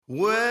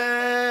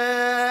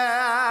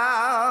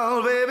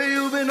Well, baby,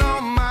 you've been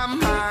on my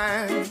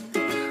mind.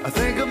 I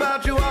think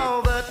about you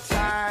all the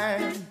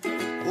time.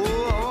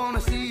 Oh, I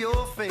want to see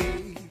your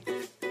face.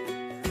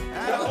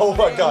 Oh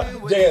my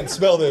God, Dan,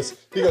 smell this.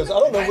 He goes, I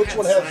don't know which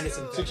one has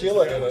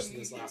tequila in it.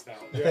 This last bout.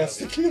 It has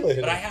tequila in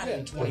it. But I had it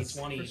in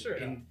 2020. For sure.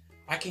 And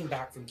I came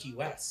back from Key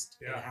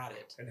West and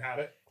had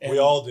it. We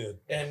all did.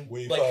 And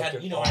We like had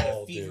fucking I had a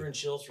all fever did. and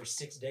chills for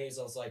 6 days.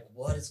 I was like,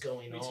 what is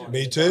going on?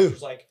 Me And the too. doctor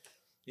was like,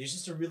 it's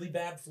just a really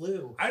bad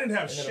flu. I didn't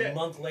have And then shit. a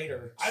month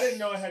later, I didn't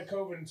know I had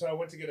COVID until I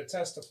went to get a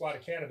test to fly to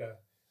Canada,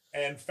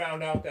 and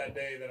found out that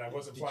day that I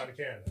wasn't flying to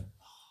Canada.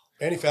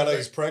 And he found out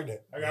he's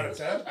pregnant. I got a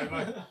test. I'm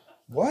like,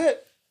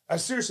 what? I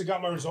seriously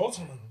got my results.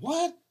 I'm like,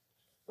 what?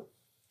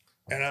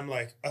 And I'm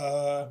like,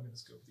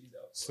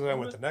 So then I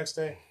went the next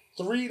day.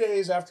 3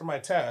 days after my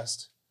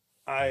test,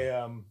 I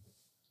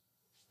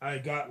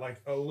got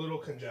like a little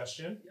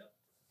congestion. Yep.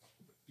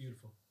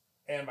 Beautiful.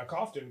 And my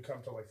cough didn't come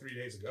till like 3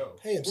 days ago.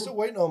 Hey, I'm still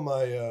waiting on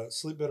my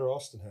Sleep Better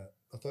Austin hat.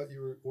 I thought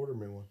you were ordering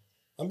me one.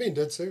 I'm being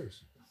dead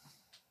serious.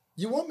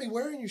 You want me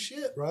wearing your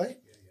shit, right?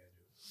 Yeah, I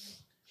do.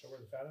 Should I wear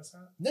the fattest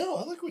hat? No,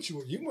 I like what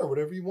you can wear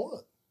whatever you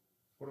want.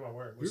 What am I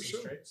wearing? You're With some sure.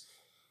 straights?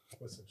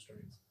 With some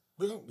straights.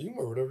 You can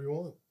wear whatever you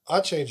want. I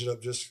change it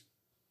up just,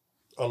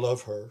 I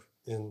love her.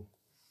 And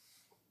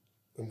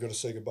I'm going to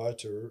say goodbye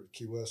to her at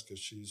Key West because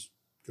she's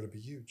going to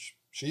be huge.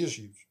 She is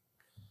huge.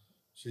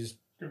 She's It's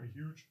gonna be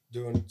huge.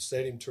 doing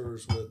stadium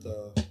tours with,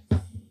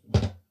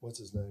 what's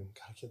his name?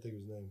 God, I can't think of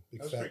his name. Big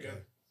That was fat pretty guy.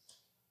 good.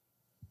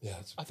 Yeah.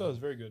 It's, I thought it was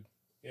very good.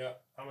 Yeah.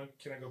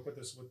 Can I go put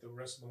this with the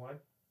rest of the wine?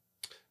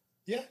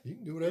 yeah, you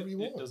can do whatever you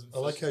It want. doesn't I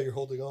like fit. how you're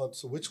holding on.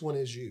 So which one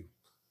is you?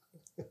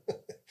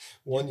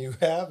 One you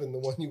have and the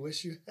one you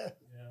wish you had.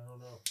 Yeah, I don't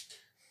know.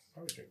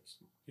 Probably drink.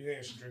 You think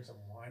I should drink some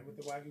wine with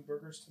the Wagyu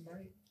burgers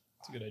tonight?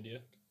 It's a good idea.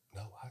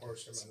 No, I Or don't.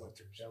 some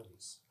electric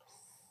jellies?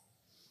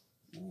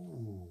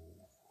 Ooh.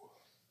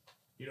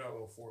 You know, a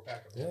little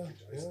 4-pack of Yeah, electric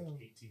jellies, yeah. like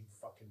 $18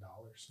 fucking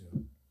dollars.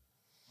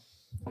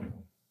 Yeah.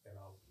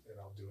 And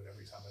I'll do it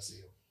every time I see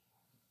him.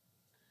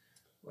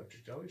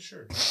 Electric jellies,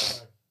 sure.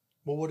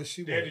 Well, what does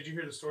she Dad, want? did you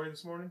hear the story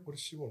this morning? What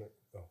does she want?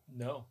 Oh.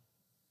 No.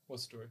 What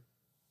story?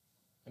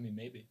 I mean,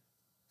 maybe.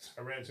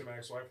 I ran into my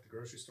ex-wife at the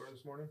grocery store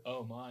this morning.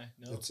 Oh my,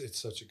 no. It's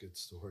such a good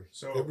story.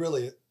 So It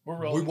really. We're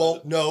We rolling.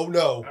 won't.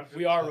 No.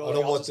 We are I rolling.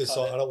 don't I'll want just this cut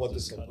on. it. I don't want I'll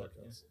this just on cut it,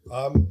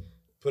 podcast. I'm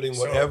putting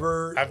So,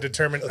 whatever I've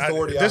determined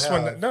authority this I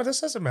one. have. No,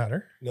 this doesn't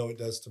matter. No, it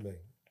does to me.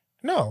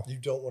 No, You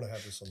don't want to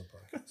have this on the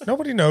podcast.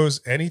 nobody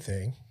knows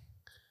anything.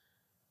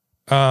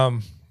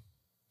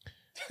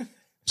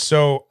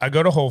 So I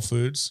go to Whole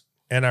Foods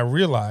and I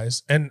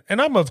realize, and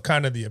I'm of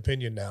kind of the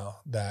opinion now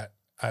that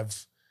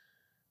I've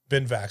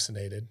been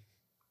vaccinated.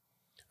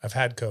 I've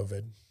had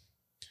COVID.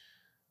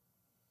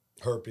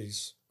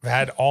 Herpes. I've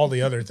had all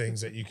the other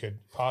things that you could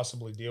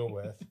possibly deal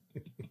with.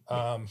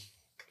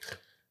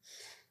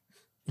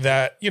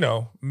 That,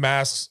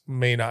 masks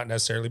may not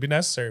necessarily be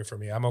necessary for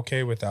me. I'm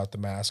okay without the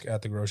mask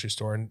at the grocery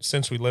store. And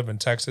since we live in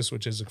Texas,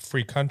 which is a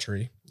free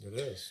country, It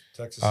is.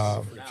 Texas is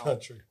a free Now.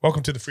 country.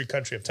 welcome to the free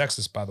country of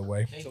Texas, by the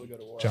way, Until we go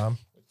to war. John.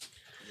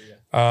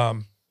 Yeah.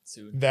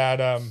 Soon.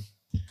 That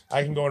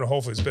I can go into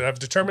Whole Foods, but I've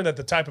determined that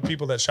the type of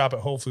people that shop at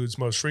Whole Foods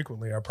most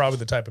frequently are probably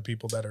the type of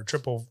people that are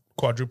triple,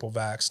 quadruple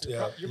vaxxed,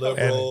 Yeah. You're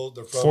Liberal.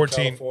 They're from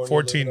 14 California,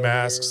 living over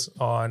masks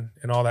on,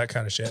 and all that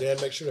kind of shit. here.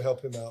 Dad, make sure to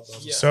help him out. Bud.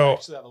 Yeah, So- I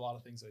actually have a lot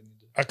of things I need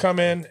to. I come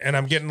in and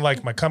I'm getting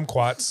like my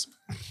kumquats,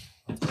 I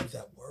love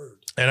that word.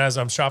 and as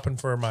I'm shopping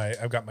for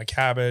I've got my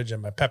cabbage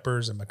and my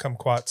peppers and my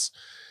kumquats,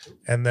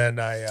 and then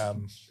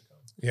and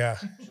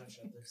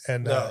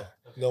No,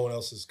 no one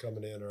else is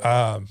coming in. Or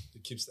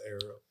it keeps the air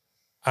up.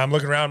 I'm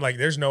looking around like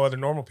there's no other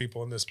normal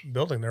people in this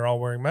building. They're all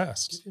wearing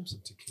masks. Give him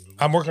some tequila.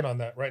 I'm working on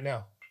that right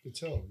now. You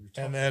tell him.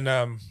 You're And talking.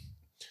 then,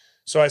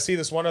 so I see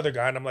this one other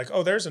guy, and I'm like,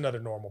 oh, there's another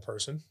normal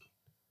person.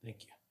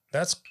 thank you.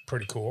 That's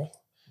pretty cool.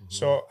 Mhm.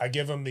 So I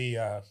give him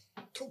the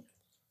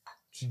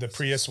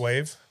Prius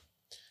Wave.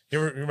 You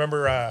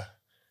remember?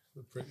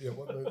 Yeah,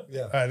 what,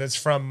 yeah. That's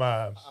from.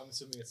 I'm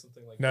assuming it's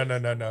something like. No.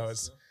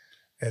 that.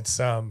 It's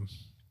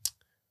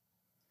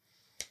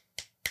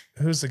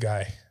who's the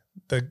guy?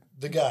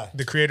 The guy,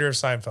 The creator of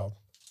Seinfeld,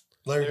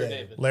 Larry Larry David.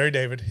 David. Larry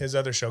David. His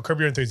other show, Curb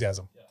Your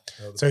Enthusiasm.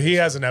 Oh, the So he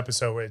best. has an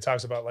episode where he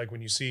talks about like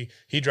when you see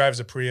he drives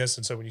a Prius,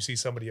 and so when you see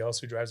somebody else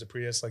who drives a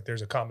Prius, like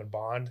there's a common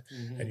bond,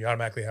 and you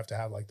automatically have to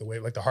have like the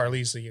wave, like the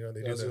Harleys. So, they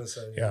I do was the gonna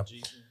say, yeah.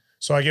 Gee.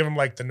 So I give him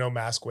like the no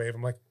mask wave.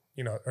 I'm like,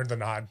 or the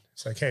nod.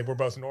 It's like, hey, we're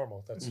both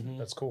normal.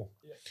 That's cool.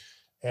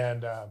 Yeah.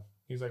 And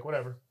he's like,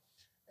 whatever.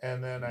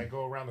 And then I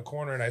go around the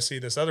corner and I see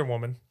this other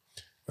woman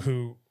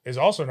who is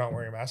also not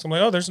wearing a mask. I'm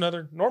like, oh, there's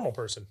another normal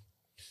person.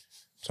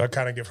 So I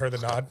kind of give her the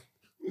nod.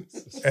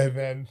 And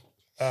then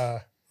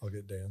I'll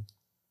get Dan.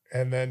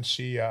 and then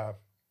she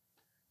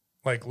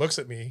like looks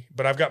at me,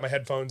 but I've got my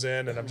headphones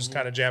in and I'm just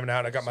kind of jamming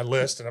out. I got my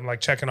list and I'm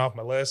like checking off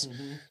my list.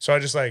 So I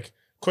just like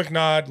quick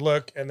nod,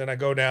 look, and then I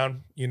go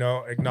down,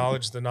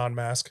 acknowledge the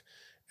non-mask.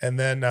 And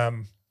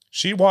then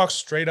she walks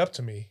straight up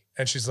to me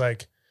and she's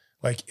like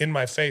in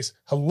my face,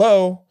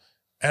 hello.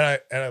 And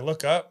I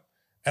look up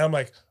and I'm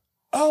like,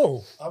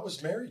 Oh, I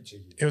was married to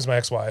you. it was my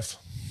ex-wife.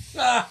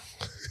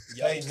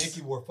 Hey,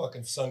 Nikki wore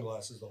fucking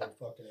sunglasses the whole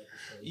fucking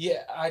episode.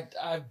 Yeah,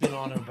 I've been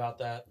on him about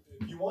that.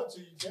 If you want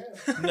to, you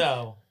can.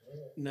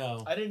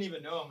 No. I didn't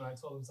even know him, and I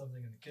told him something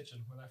in the kitchen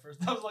when I first.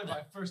 That was like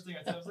my first thing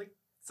I said. I was like,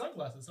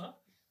 sunglasses, huh?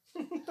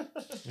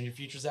 When your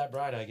future's that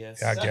bright, I guess.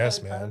 Yeah, I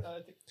guess, man.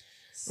 I think-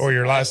 Or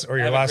your I last have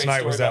a last great night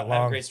story was that about- I have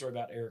a long. great story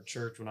about Eric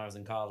Church when I was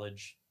in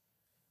college.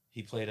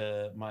 He played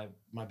my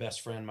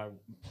best friend,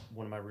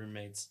 one of my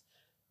roommates,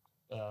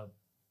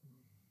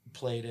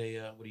 played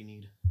a what do you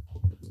need?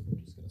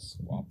 I'm just gonna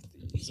swap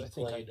these. He I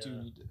think played, I do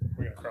need to.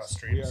 We're gonna cross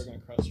We are streams. gonna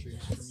cross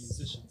streams for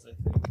musicians. I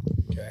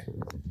think Okay.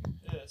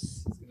 this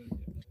is gonna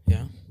be.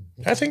 Yeah.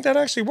 I think that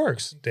actually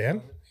works.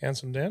 Dan,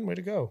 handsome Dan, way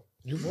to go.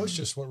 Your voice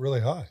just went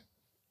really high.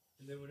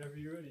 And then whenever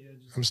you're ready, I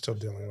just. I'm still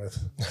dealing with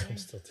I'm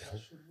still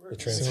telling the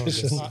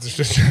Transition.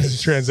 transition. the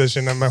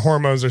transition, and my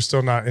hormones are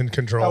still not in Oh,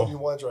 control. your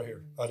wine's right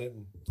here.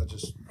 I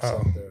just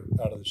Oh. sat there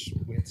out of the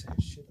we had some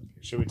shit up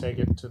here. Should we take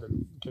it to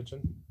the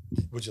kitchen?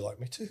 Would you like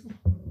me to?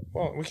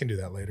 Well, we can do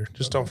that later.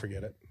 Just don't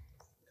forget it.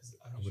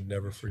 I would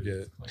never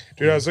forget.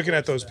 Dude, I was looking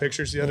at those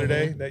pictures the other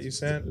day that you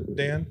sent,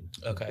 Dan.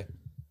 Okay.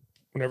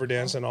 Whenever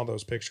Dan sent all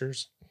those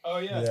pictures, Oh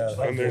yeah. Yeah,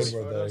 how And there's-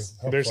 funny were they?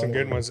 How there's some funny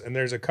good were ones, and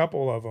there's a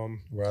couple of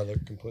them. they? Where I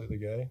look completely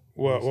gay.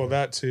 Well,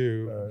 that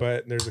too, Right.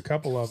 but there's a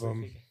couple of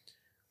them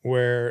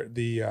where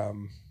the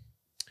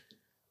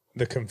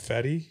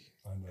confetti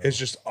I know. is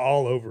just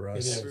all over It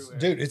us, is. Everywhere.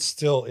 Dude, it's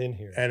still in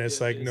here. and it's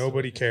Yeah, like it is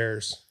nobody so-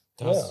 cares.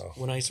 That was Wow.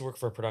 when I used to work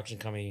for a production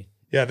company.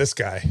 Yeah, this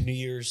guy New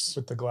Year's.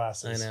 with the I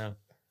glasses. know.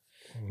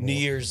 New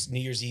Year's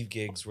Eve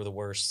gigs were the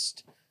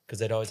worst because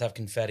they'd always have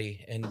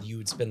confetti, and you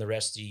would spend the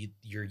rest of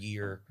your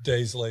year.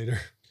 Days later.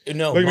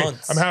 No, Look at me.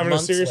 months. I'm having a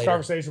months serious later.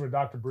 conversation with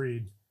Dr.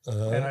 Breed, and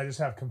Uh-huh. I just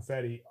have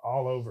confetti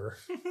all over.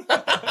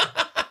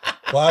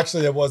 Well,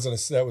 actually, that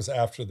was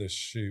after this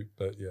shoot,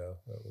 but yeah,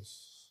 that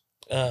was.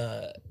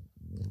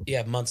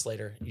 Yeah, months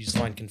later, you just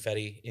find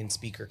confetti in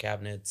speaker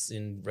cabinets,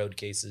 in road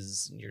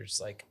cases, and you're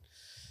just like,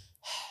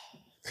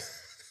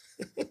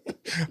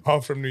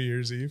 All from New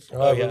Year's Eve. All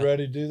right, yeah. we're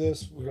ready to do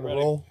this. We're gonna ready.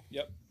 roll.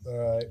 Yep.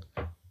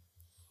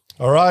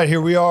 All right,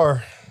 here we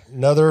are.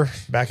 Another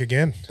Back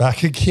again.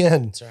 back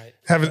again. that's right.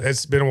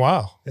 It's been a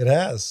while. It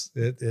has.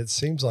 It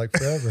seems like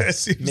forever. It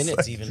seems Minutes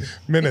like even.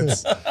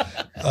 minutes.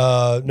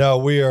 No,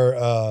 we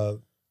are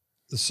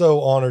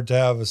so honored to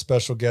have a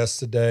special guest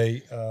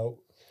today.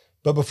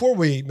 But before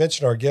we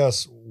mention our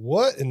guests,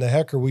 what in the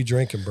heck are we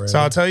drinking, Brandon? So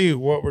I'll tell you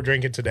what we're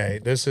drinking today.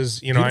 This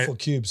is, you know, Beautiful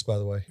cubes, by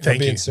the way. I'm thank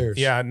being you. serious.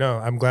 Yeah, no,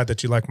 I'm glad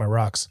that you like my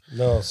rocks.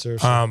 No,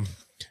 seriously.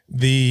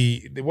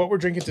 The what we're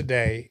drinking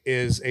today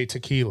is a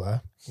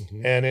tequila,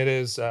 Mhm. and it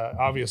is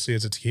obviously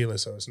it's a tequila,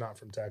 so it's not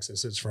from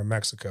Texas. It's from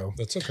Mexico.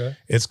 That's okay.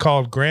 It's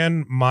called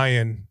Grand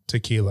Mayan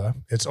Tequila.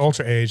 It's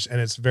ultra aged and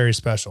it's very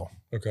special,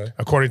 Okay.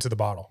 according to the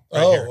bottle.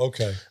 Right Oh, here.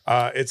 okay.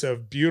 It's a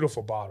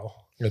beautiful bottle.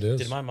 It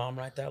is. Did my mom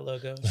write that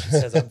logo? She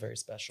says I'm very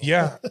special.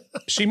 Yeah,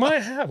 she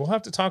might have. We'll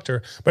have to talk to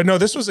her. But no,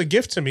 this was a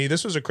gift to me.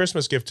 This was a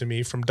Christmas gift to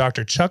me from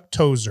Dr. Chuck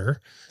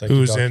Tozer, Thank you,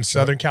 who's Dr. in Chuck.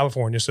 Southern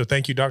California. So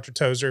thank you, Dr.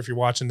 Tozer, if you're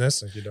watching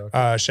this. Thank you,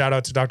 Doctor. Shout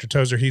out to Dr.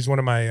 Tozer. He's one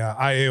of my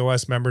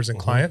IAOS members and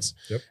clients.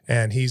 Mm-hmm. Yep.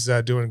 And he's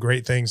doing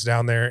great things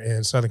down there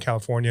in Southern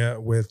California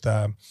with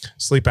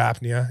sleep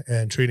apnea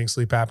and treating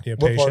sleep apnea What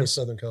part of patients.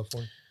 Southern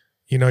California?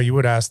 You know, you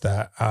would ask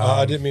that.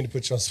 I didn't mean to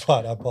put you on the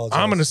spot. I apologize.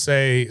 I'm going to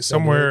say San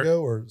somewhere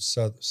Diego or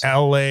South.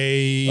 LA,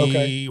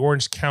 Okay.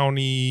 Orange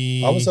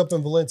County. I was up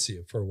in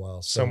Valencia for a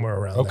while. So. Somewhere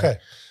around Okay. there.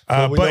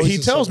 Well, we know But he he's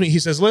in tells Southern- me, he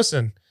says,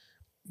 listen,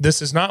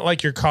 this is not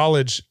like your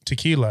college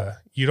tequila.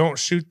 You don't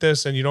shoot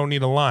this and you don't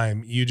need a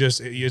lime.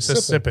 It's a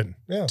sipping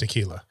Yeah.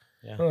 tequila.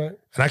 All right.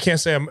 And I can't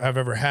say I've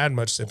ever had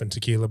much sipping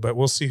tequila, but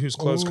we'll see whose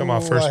clothes come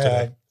off Ooh, first I today.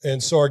 have.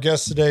 And so our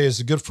guest today is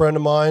a good friend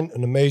of mine,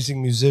 an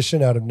amazing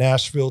musician out of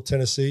Nashville,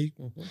 Tennessee,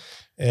 Mhm.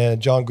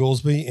 and John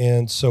Goolsby.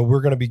 And so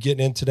we're going to be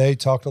getting in today,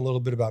 talking a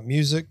little bit about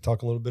music,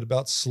 talking a little bit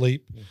about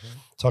sleep,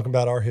 talking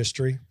about our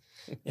history,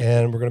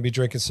 and we're going to be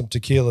drinking some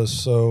tequilas.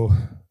 So,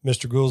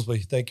 Mr.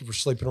 Goolsby, thank you for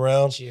sleeping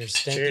around. Cheers.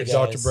 Thank Cheers. you,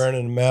 Dr. guys.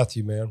 Brandon and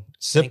Matthew, man.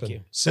 Sipping.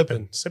 you.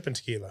 Sipping. Sipping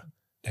tequila.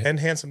 And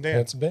Handsome Dan.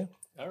 Handsome Dan.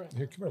 All right.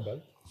 Here, come here,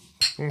 buddy.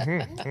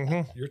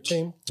 Mm-hmm. Your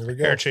team. Here we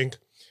go. Hair chink.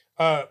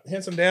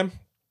 Handsome Dan.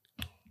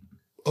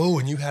 Oh,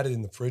 and you had it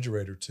in the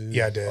refrigerator too.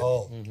 Yeah, I did.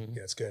 Oh, Mhm.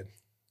 Yeah, it's good.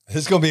 this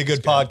is going to be a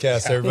good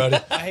podcast, everybody.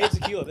 I hate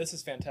tequila. This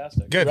is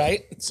fantastic. Good.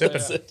 Right?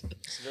 Sipping. Yeah.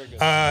 It's very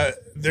good.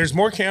 There's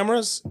more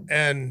cameras,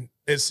 and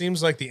it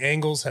seems like the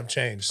angles have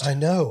changed. I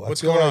know.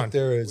 What's I feel going like on?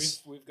 there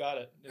is. We've got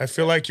it. I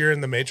feel like you're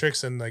in the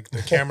Matrix, and like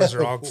the cameras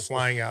are all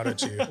flying out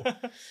at you.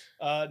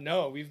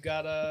 No, we've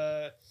got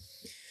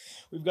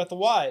the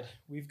wide.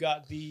 We've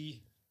got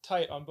the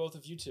tight on both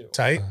of you two.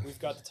 Tight. We've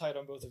got the tight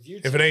on both of you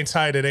two. If it ain't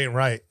tight, it ain't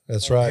right.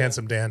 That's right.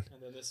 Handsome Dan.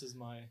 And then this is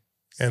my.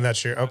 And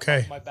that's your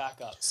okay. My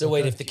backup. So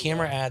wait, if the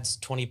camera adds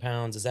 20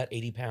 pounds, is that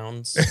 80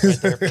 pounds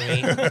right there for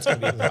me? That's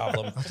going to be a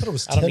problem. I thought it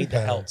was I don't 10 need the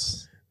help.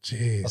 pounds.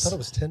 Jeez. I thought it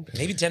was 10 pounds.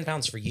 Maybe 10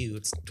 pounds for you.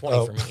 It's 20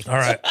 Oh. for me. All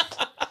right.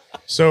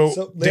 So,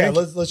 So yeah, Dan,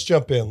 let's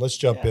jump in. Let's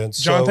jump in.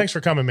 John, So, thanks for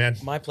coming, man.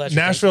 My pleasure.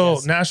 Thank you, Nashville,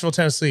 guys. Nashville,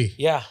 Tennessee.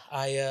 Yeah,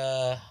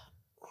 I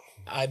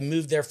I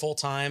moved there full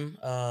time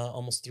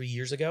almost 3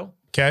 years ago.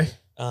 Okay.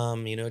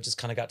 It just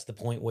kind of got to the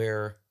point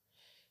where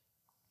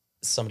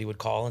somebody would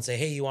call and say,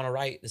 "Hey, you want to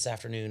write this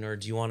afternoon, or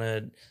do you want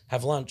to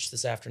have lunch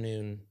this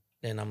afternoon?"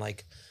 And I'm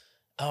like,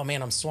 "Oh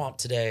man, I'm swamped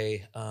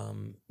today. I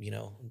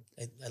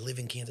live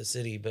in Kansas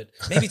City, but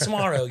maybe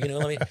tomorrow. Can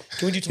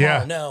we do tomorrow?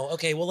 Yeah. No,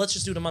 okay. Well, let's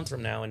just do it a month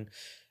from now." And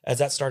as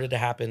that started to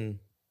happen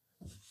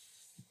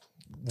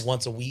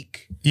once a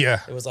week,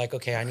 Yeah. it was like,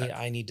 okay,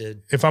 I need to.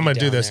 If I'm be going to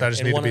do down this, there. I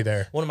just And need to one be of-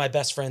 there. One of my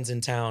best friends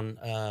in town,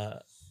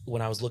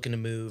 when I was looking to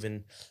move,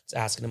 and was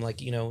asking him,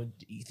 like, you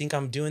think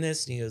I'm doing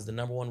this? And he goes, the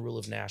number one rule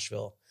of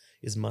Nashville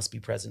is must be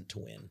present to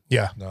win.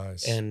 Yeah.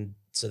 Nice. And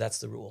so that's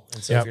the rule.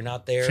 And so Yep. if you're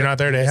not there, If you're not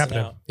there, it you're ain't missing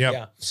happening. out. Yep.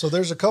 Yeah. So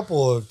there's a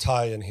couple of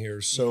tie-in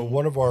here. So Mhm.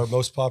 one of our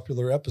most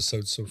popular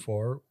episodes so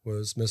far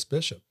was Miss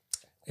Bishop,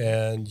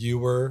 and you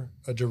were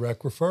a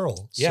direct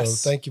referral. Yes.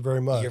 So thank you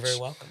very much. You're very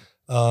welcome.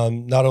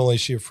 Not only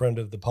is she a friend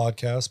of the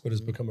podcast, but has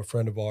become a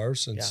friend of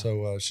ours, and Yeah.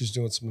 so she's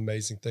doing some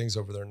amazing things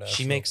over there now.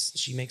 She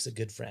makes a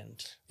good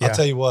friend. Yeah. I'll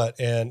tell you what,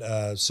 and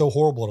so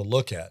horrible to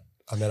look at.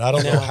 I mean, I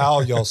don't know No. how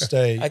y'all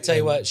stay. I tell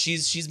you in- what,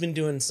 she's been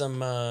doing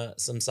some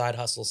side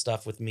hustle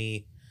stuff with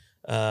me,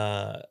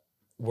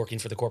 working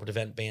for the corporate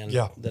event band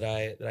Yeah. that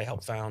I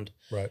helped found.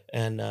 Right.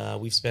 And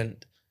we've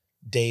spent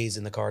days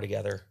in the car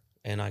together,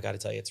 and I got to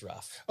tell you, it's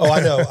rough. Oh, I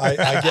know.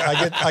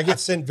 I get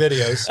sent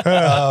videos.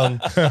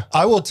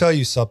 I will tell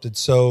you something.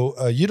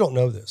 So you don't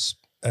know this.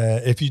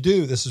 If you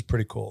do, this is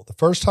pretty cool. The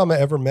first time I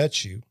ever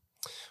met you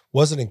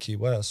wasn't in Key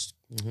West.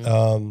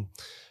 Mhm.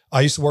 I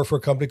used to work for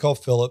a company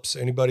called Phillips.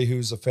 Anybody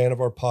who's a fan of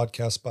our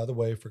podcast, by the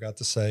way, forgot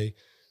to say,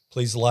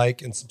 please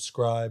like and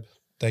subscribe.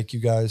 Thank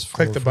you guys.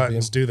 Click the for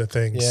buttons, being- do the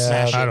things. Yeah,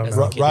 Smash it, I don't as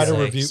know. the kids Write a say.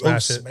 review.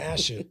 Smash it.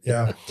 Smash it.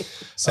 Yeah.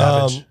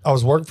 Savage. I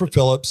was working for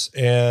Phillips,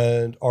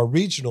 and our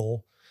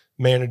regional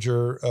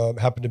manager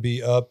happened to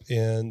be up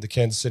in the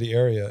Kansas City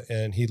area,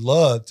 and he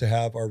loved to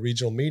have our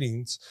regional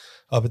meetings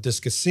up at this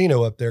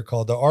casino up there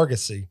called the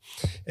Argosy.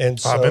 And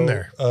so I've been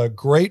there. a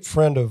great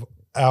friend of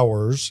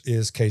ours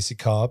is Casey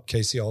Cobb.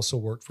 Casey also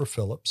worked for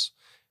Phillips.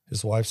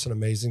 His wife's an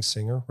amazing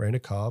singer, Raina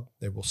Cobb.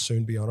 They will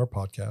soon be on our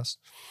podcast.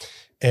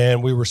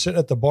 And we were sitting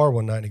at the bar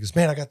one night, and he goes,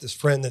 "Man, I got this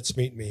friend that's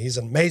meeting me. He's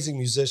an amazing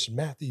musician.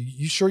 Matthew,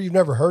 you sure you've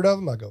never heard of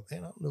him?" I go,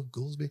 "Man, I don't know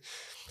Goolsby."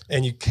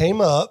 And you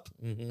came up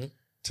hmm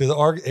to the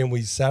and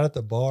we sat at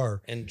the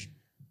bar, And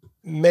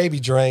maybe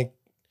drank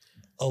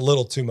a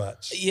little too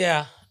much.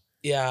 yeah,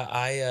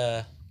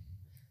 I.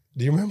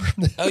 Do you remember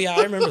that? Oh yeah,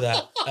 I remember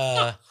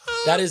that.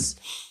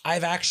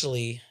 I've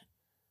actually,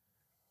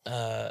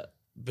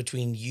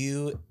 between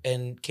you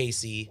and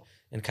Casey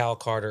and Kyle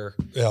Carter,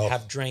 Yeah.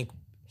 have drank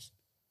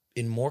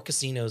in more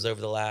casinos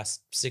over the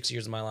last 6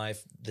 years of my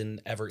life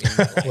than ever in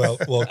my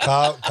life. Well,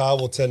 Kyle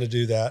will tend to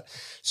do that.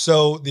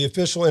 So the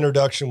official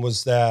introduction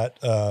was that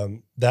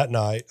that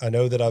night. I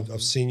know that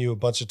I've seen you a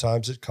bunch of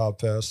times at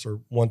Cobfest,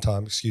 or one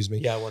time, excuse me.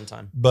 Yeah, one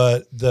time.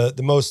 But the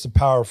most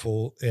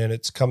powerful, and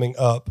it's coming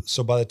up,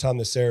 so by the time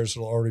this airs,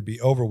 it'll already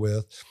be over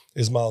with,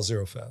 is Mile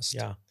Zero Fest.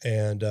 Yeah.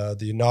 And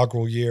the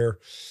inaugural year,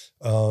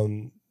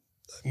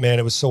 man,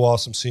 it was so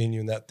awesome seeing you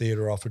in that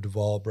theater off of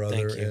Duvall,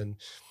 brother. Thank you.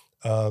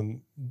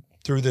 And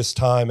through this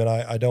time, and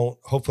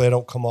hopefully I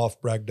don't come off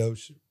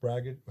braggadocious.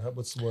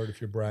 What's the word if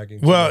you're bragging?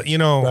 too Well, much? you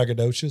know,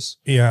 braggadocious.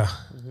 yeah.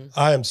 Mhm.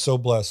 I am so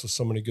blessed with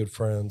so many good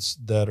friends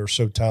that are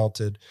so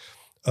talented.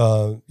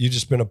 You've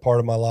just been a part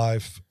of my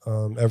life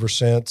ever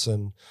since,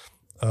 and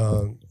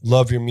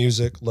love your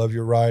music, love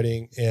your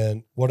writing,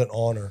 and what an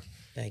honor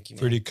Thank you,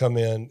 for you man. to come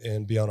in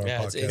and be on our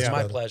Yeah, podcast. it's my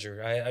brother.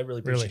 pleasure. I really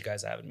appreciate you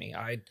guys having me.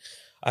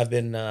 I've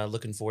been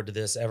looking forward to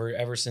this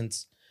ever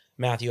since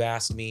Matthew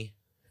asked me,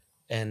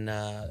 and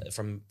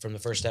from the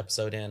first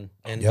episode in,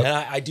 and, Yep. and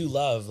I do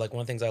love, like,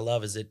 one of the things I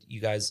love is that you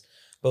guys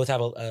both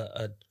have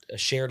a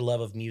shared love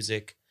of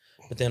music,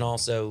 but then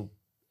also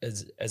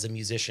as a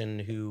musician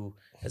who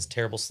has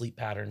terrible sleep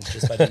patterns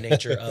just by the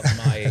nature of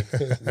my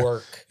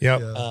work.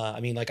 Yep. Yeah.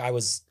 I mean, like, I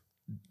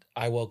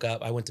woke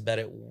up, I went to bed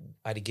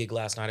I had a gig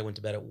last night. I went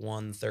to bed at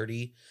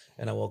 1:30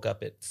 and I woke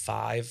up at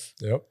 5,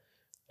 Yep.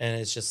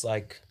 and it's just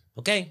like,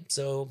 okay,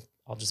 so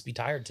I'll just be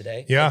tired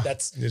today. Yeah. Like,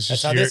 that's It's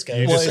just how you're- this goes.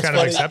 you Well, just it's kind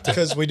of funny accept it.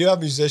 because we do have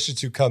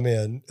musicians who come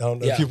in. I don't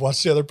know if Yeah. you've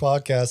watched the other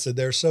podcasts, and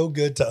they're so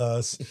good to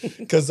us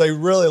because they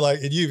really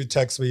like. And you even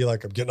text me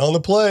like, "I'm getting on the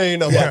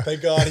plane." I'm Yeah. like,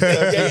 "Thank God he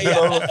texted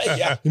me."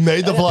 yeah. He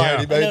made the I know- flight. Yeah.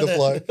 He I made know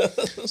the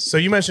flight. So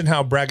you mentioned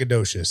how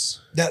braggadocious.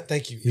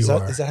 Thank you. You Is are.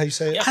 that how you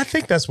say it? I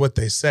think that's what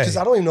they say. Because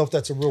I don't even know if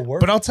that's a real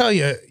word. But I'll tell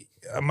you,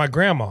 my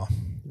grandma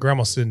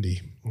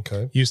Cindy,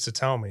 Okay. used to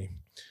tell me,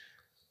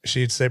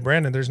 she'd say,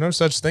 "Brandon, there's no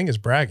such thing as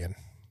bragging.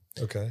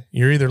 Okay.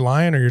 You're either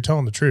lying or you're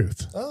telling the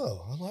truth."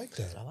 Oh, I like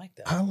that. I like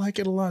that. I like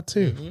it a lot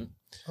too. Mhm.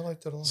 I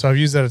like that a lot. So I've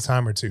used that a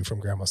time or two from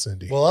Grandma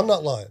Cindy. Well, I'm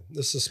not lying.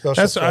 This is a special.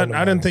 That's I friend of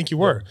didn't mine. think you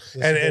were.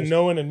 This And is- and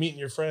knowing and meeting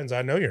your friends,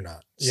 I know you're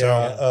not.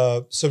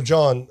 Yeah. So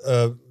John,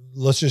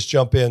 let's just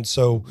jump in.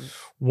 So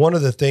one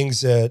of the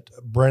things that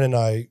Brent and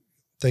I,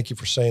 thank you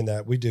for saying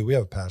that, we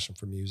have a passion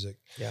for music.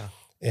 Yeah.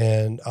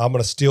 And I'm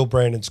going to steal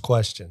Brandon's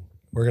question.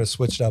 We're going to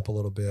switch it up a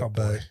little bit. Oh,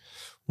 but boy.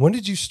 when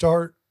did you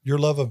start your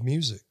love of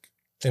music,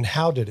 and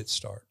how did it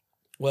start?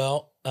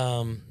 Well,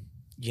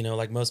 you know,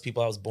 like most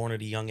people, I was born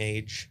at a young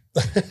age.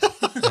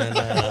 And,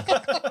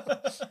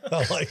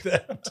 I like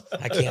that.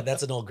 I can't.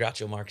 That's an old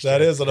Groucho Marx. That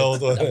joke. is an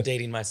old one. I'm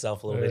dating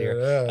myself a little bit here.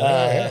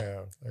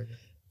 Yeah.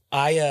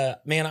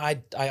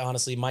 I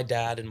honestly, my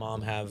dad and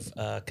mom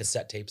have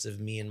cassette tapes of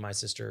me and my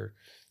sister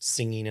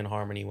singing in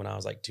harmony when I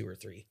was like 2 or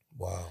 3.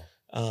 Wow.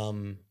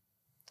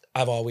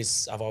 I've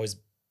always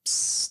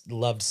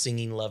loved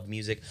singing, loved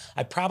music.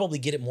 I probably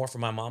get it more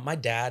from my mom. My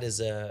dad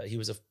he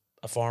was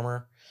a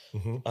farmer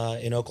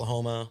in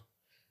Oklahoma,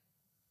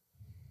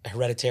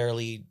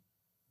 hereditarily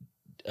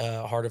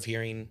hard of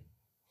hearing,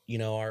 you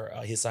know,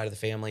 his side of the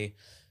family.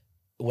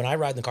 When I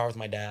ride in the car with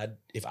my dad,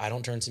 if I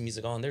don't turn some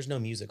music on, there's no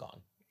music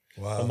on.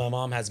 Wow. But my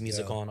mom has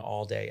music on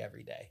all day,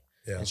 every day.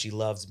 Yeah. And she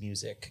loves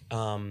music.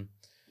 And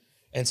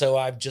so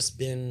I've just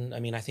been, I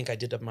mean, I think I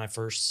did my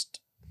first,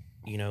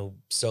 you know,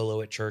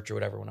 solo at church or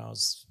whatever when I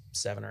was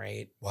 7 or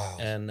 8. Wow.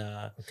 And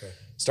Okay.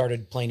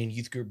 started playing in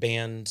youth group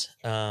band.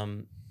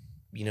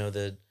 You know,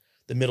 the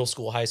middle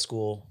school, high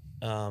school,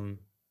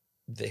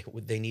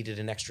 they needed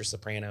an extra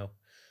soprano.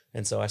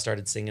 And so I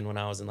started singing when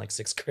I was in like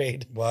 6th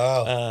grade.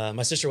 Wow.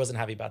 My sister wasn't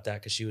happy about that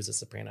because she was a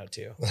soprano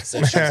too.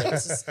 So she was like,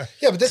 this is,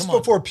 Yeah, but this is Come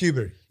on. before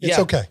puberty. It's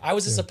okay. I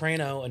was a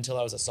soprano until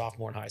I was a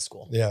sophomore in high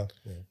school. Yeah.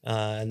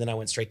 And then I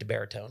went straight to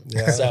baritone.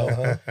 Yeah.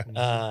 So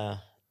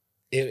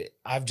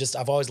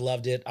I've always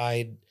loved it.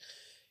 I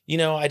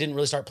didn't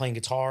really start playing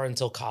guitar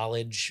until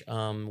college.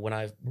 When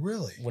I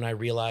Really?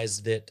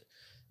 realized that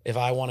if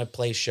I want to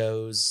play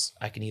shows,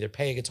 I can either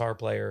pay a guitar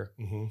player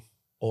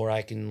or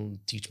I can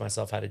teach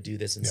myself how to do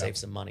this and save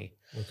some money.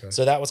 Okay.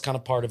 So that was kind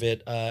of part of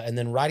it. And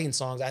then writing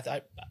songs,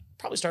 I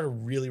probably started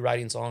really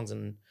writing songs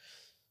in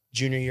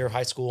junior year of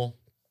high school.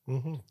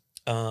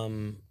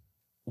 Went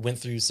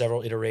through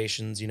several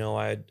iterations. You know,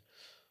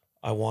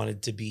 I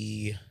wanted to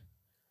be,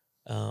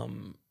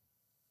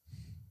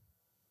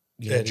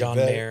 Eddie John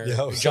Vedder. Mayer,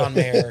 Yeah. John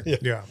Mayer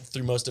Yeah.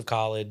 through most of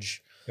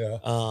college. Yeah.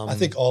 I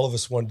think all of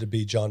us wanted to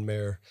be John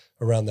Mayer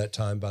around that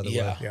time, by the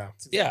Yeah. way. Yeah.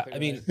 Yeah, I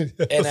mean,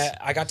 and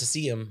I got to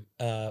see him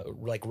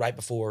like right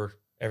before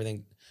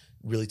everything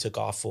really took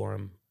off for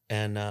him,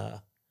 and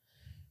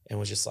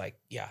was just like,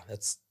 yeah,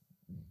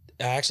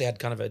 I actually had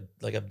kind of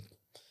a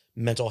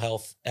mental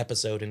health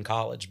episode in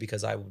college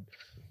because I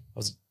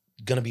was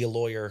gonna be a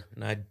lawyer,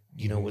 and I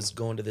was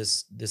going to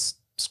this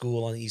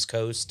school on the East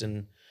Coast,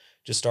 and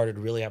just started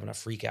really having a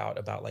freak out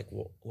about like,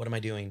 what am I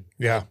doing?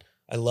 Yeah.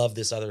 I love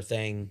this other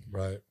thing,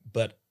 Right.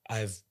 but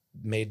I've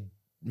made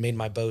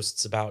my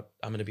boasts about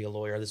I'm going to be a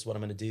lawyer. This is what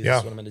I'm going to do. This Yeah.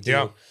 is what I'm going to do.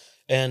 Yeah.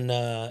 And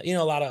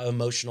a lot of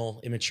emotional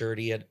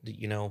immaturity at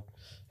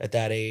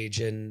that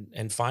age,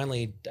 and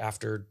finally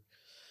after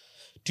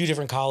 2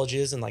 different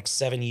colleges and like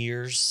 7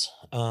 years,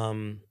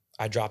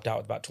 I dropped out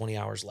with about 20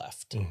 hours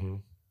left,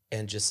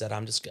 and just said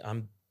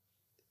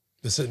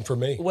This isn't for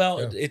me. well,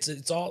 Yeah.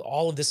 it's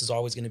all of this is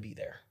always going to be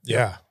there.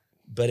 Yeah.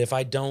 But if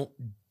I don't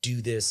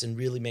do this and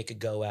really make a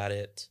go at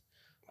it,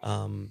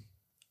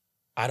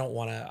 I don't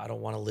want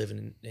to live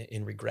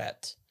in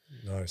regret.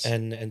 Nice.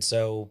 And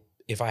so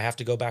if I have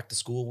to go back to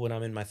school when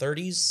I'm in my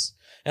 30s,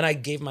 and I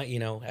gave my,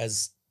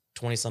 as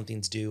 20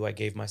 somethings do, I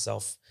gave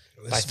myself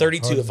by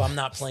 32, if I'm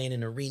not playing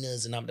in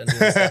arenas and I'm done doing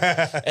this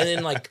stuff. And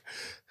then like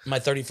my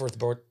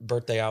 34th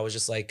birthday, I was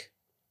just like,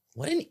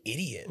 what an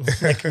idiot.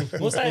 Like,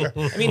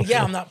 I mean,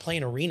 yeah, I'm not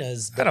playing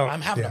arenas, but I'm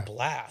having a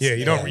blast. Yeah.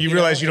 You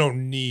realize you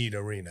don't need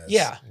arenas.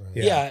 Yeah.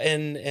 Yeah. Yeah.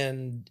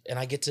 And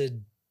I get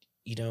to,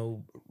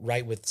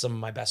 write with some of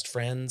my best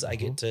friends. I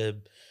get to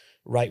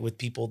write with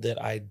people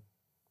that I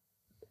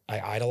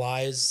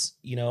idolize.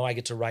 I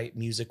get to write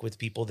music with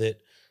people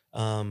that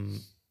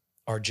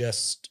are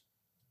just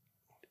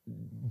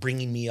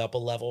bringing me up a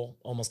level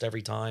almost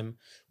every time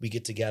we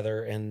get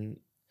together. And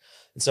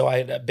so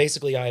I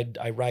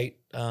write,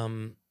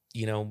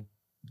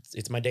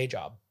 it's my day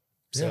job.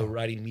 So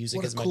writing music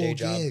What a is my cool day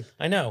job. gig.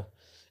 I know.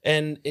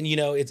 And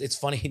it's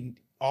funny.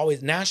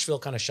 Always Nashville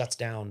kind of shuts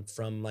down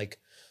from like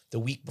the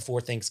week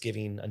before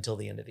Thanksgiving until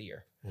the end of the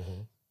year.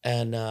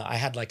 And I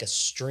had like a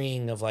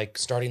string of like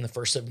starting the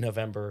 1st of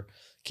November,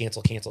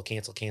 cancel,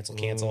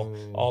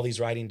 all these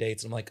writing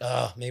dates. And I'm like,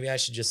 oh, maybe I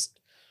should just,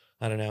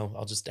 I don't know,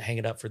 I'll just hang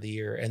it up for the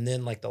year. And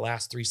then like the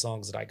last 3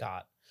 songs that I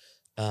got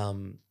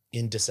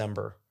in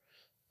December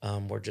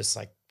were just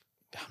like,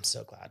 I'm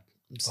so glad.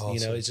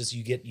 Awesome. It's just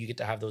you get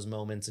to have those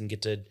moments and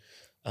get to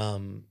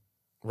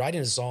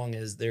writing a song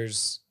is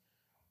there's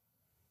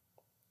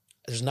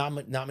not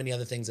many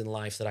other things in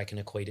life that I can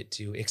equate it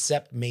to,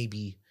 except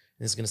maybe,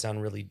 and this is going to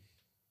sound really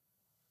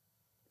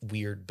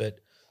weird, but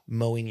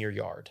mowing your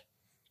yard.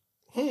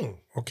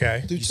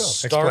 Okay. Do tell.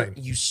 Explain.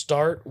 You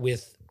start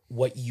with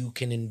what you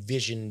can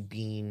envision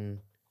being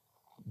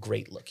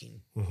great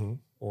looking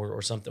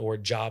or something, or a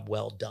job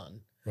well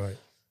done. Right.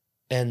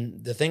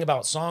 And the thing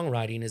about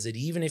songwriting is that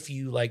even if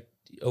you like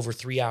over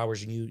 3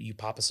 hours and you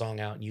pop a song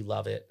out and you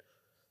love it,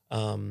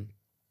 and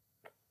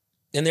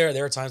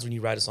there are times when you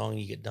write a song and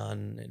you get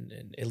done,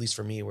 and at least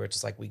for me, where it's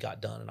just like we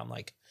got done and I'm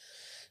like,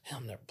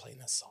 I'm never playing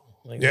this song.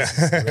 Like,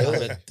 this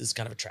is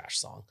kind of a trash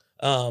song.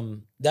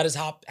 That has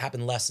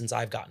happened less since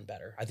I've gotten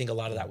better. I think a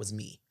lot of that was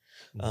me.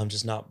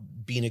 just not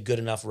being a good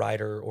enough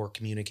writer or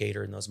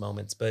communicator in those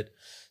moments. But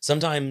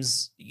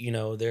sometimes, you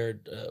know,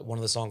 one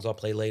of the songs I'll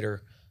play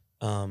later.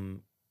 I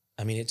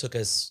mean, it took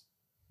us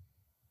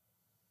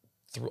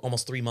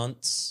almost 3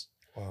 months.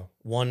 Wow.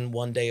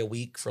 One day a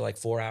week for like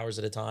 4 hours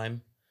at a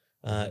time,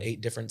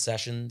 8 different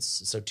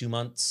sessions. So 2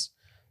 months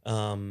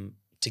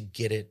to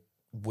get it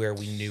where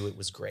we knew it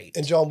was great.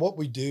 And John, what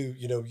we do,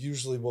 you know,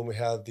 usually when we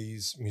have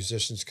these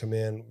musicians come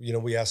in, you know,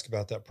 we ask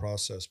about that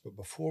process. But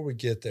before we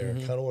get there, I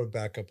kind of want to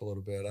back up a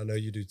little bit. I know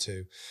you do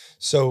too.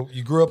 So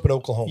you grew up in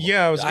Oklahoma.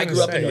 Yeah, I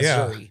grew up in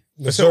Missouri.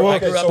 Missouri. I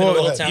grew up in a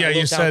little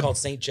ahead. town, called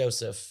St.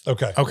 Joseph.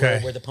 Okay.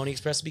 Where the Pony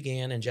Express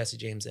began and Jesse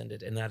James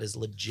ended. And that is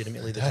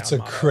legitimately the That's town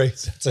a motto.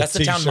 great. That's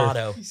the town t-shirt.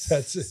 motto.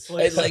 That's it.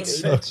 Slick It's son like, of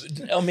a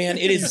bitch. oh man,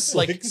 it is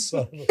like, Slick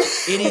son of a-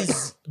 it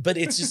is, but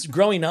it's just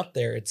growing up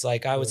there. It's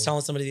like, I was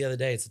telling somebody the other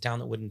day, it's the town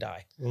that wouldn't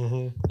die.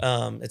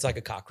 It's like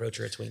a cockroach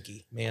or a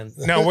Twinkie, man.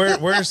 Now,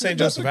 where's St.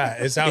 Joseph at?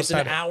 It's It's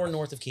outside. an hour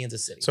north of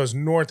Kansas City. So it's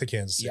north of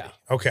Kansas City. Yeah.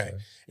 Okay.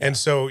 And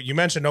so you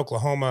mentioned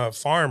Oklahoma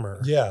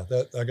farmer. Yeah,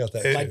 I got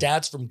that. My too.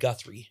 dad's from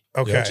Guthrie,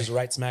 Okay. which is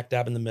right smack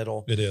dab in the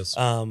middle. It is.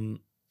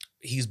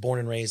 He's born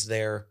and raised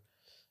there,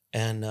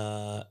 and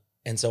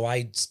so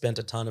I spent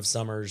a ton of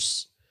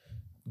summers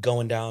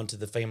going down to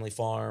the family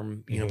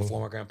farm, you know, before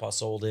my grandpa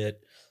sold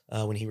it,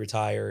 when he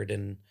retired,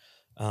 and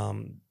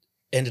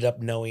ended up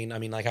knowing. I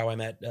mean, like how I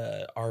met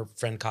our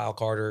friend Kyle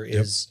Carter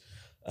is.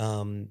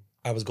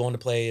 I was going to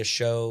play a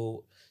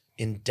show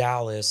in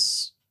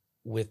Dallas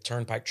with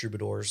Turnpike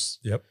Troubadours.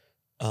 Yep.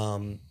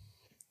 And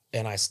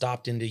I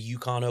stopped into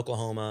Yukon,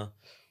 Oklahoma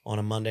on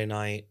a Monday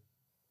night.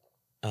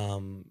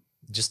 I'm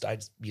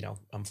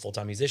a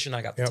full-time musician.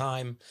 I got the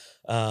time.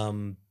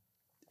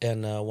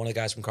 And one of the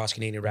guys from Cross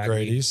Canadian Ragweed,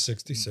 Grady's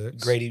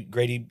 66.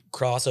 Grady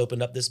Cross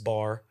opened up this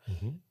bar,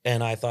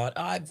 and I thought,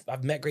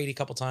 I've met Grady a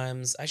couple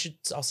times.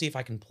 I'll see if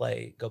I can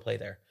go play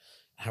there.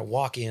 I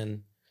walk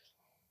in,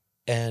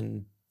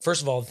 and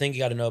first of all, the thing you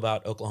got to know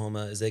about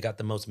Oklahoma is they got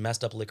the most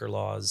messed up liquor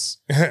laws.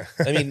 I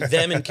mean,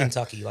 them in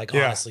Kentucky, like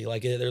honestly,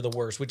 like they're the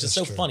worst, which is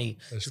so true. funny.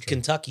 That's true.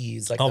 Kentucky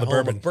is like All the the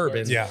home bourbon. of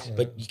bourbon, Yeah.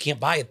 but you can't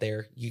buy it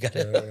there. You got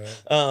to.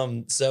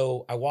 Right.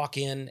 So I walk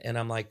in and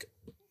I'm like,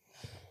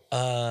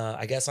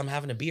 I guess I'm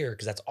having a beer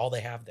because that's all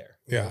they have there.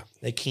 Yeah.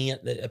 They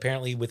can't.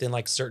 Apparently, within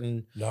like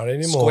certain Not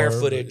anymore. square but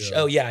footage. yeah.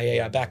 Oh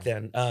yeah. Back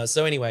then.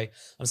 So anyway,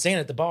 I'm standing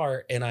at the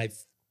bar and I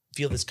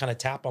feel this kind of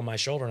tap on my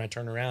shoulder, and I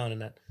turn around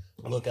and I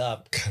look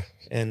up,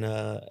 and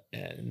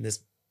this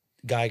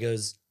guy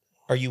goes,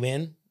 "Are you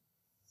in?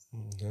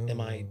 No.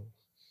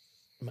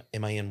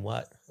 Am I in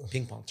what?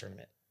 Ping pong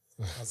tournament?"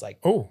 I was like,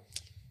 Oh,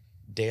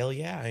 "Dale,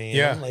 yeah, I am.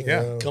 Yeah, Like,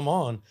 yeah. come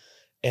on."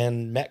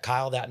 And met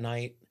Kyle that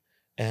night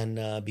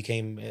and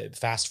became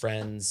fast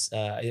friends.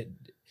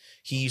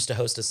 He used to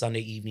host a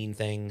Sunday evening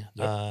thing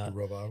The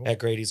revival. at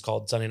Grady's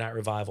called Sunday Night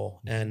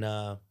Revival, and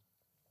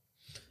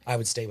I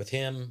would stay with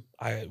him.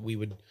 We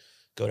would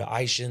go to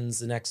Ishins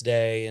the next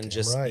day and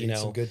just right. you Eat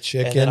know some good and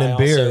chicken then and, I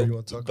beer. also- You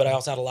want to talk but I about?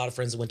 also had a lot of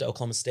friends that went to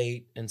Oklahoma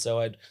State, and so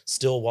I'd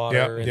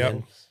Stillwater, and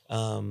Yep.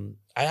 then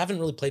I haven't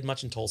really played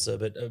much in Tulsa,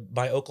 but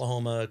my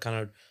Oklahoma kind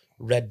of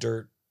red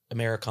dirt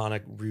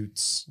Americana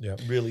roots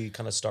Yep. really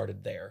kind of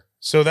started there.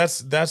 so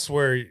that's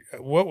where.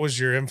 What was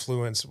your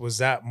influence? Was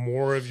that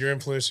more of your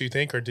influence, you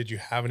think, or did you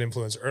have an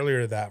influence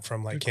earlier to that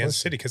from like Good Kansas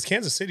question. City? Because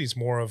Kansas City's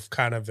more of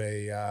kind of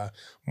a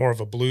more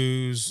of a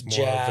blues,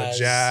 more of a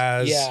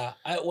jazz. Yeah.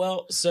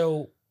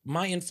 So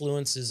my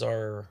influences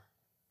are.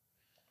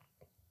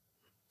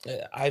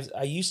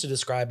 I used to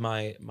describe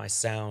my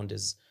sound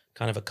as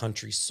kind of a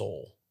country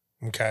soul,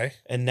 Okay.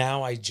 and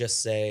now I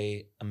just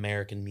say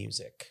American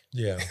music.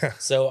 Yeah.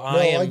 So I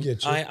I am,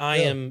 get you. I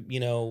Yeah. am,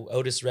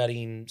 Otis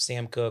Redding,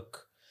 Sam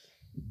Cooke,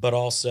 but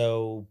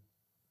also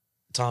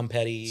Tom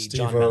Petty, Steve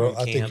John Earle. Mellencamp.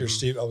 I think you're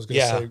Steve. I was going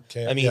to Yeah. say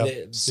Cam. I mean,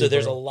 yeah, so Steve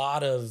there's a Earle.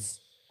 lot of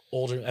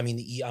older. I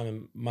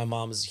mean, my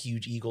mom is a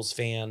huge Eagles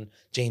fan.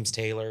 James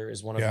Taylor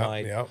is one of my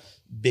Yeah.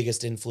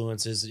 biggest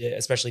influences,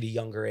 especially at a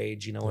younger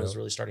age. When I was Yeah.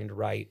 really starting to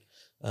write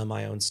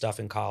my own stuff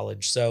in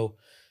college. So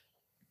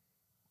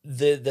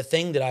the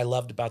thing that I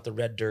loved about the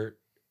red dirt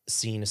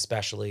scene,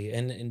 especially,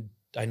 and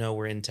I know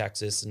we're in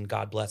Texas, and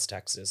God bless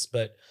Texas,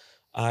 but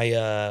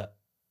I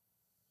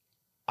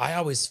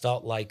always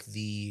felt like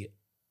I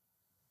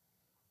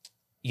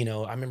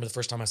remember the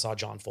first time I saw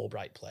John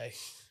Fulbright play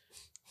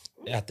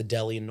at the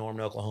Deli in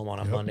Norman, Oklahoma on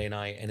a Yep. Monday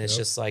night, and it's Yep.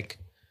 just like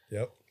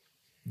Yep.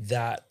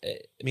 that. I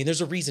mean,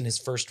 there's a reason his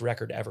first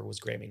record ever was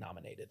Grammy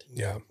nominated.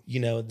 Yeah.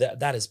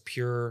 That is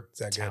pure Is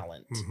that good?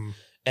 talent. Mhm.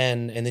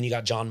 And then you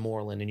got John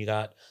Moreland, and you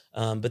got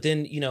but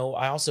then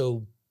I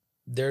also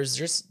there's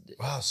just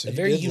Wow. So a you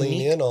very did lean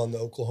unique- in on the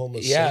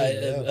Oklahoma scene.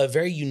 a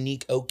very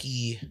unique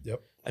Okie.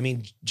 Yep. I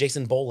mean,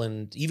 Jason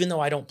Boland, even though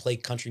I don't play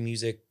country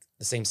music,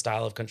 the same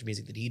style of country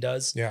music that he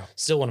does, Yeah.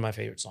 still one of my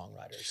favorite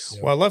songwriters.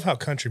 Yeah. Well, I love how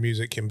country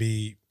music can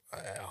be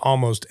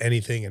almost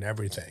anything and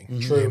everything.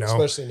 Mhm. True, You know?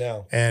 especially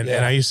now. And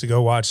Yeah. I used to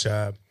go watch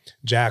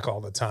Jack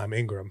all the time,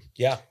 Ingram.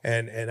 Yeah.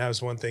 And that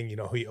was one thing,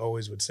 he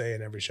always would say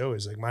in every show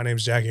is like, my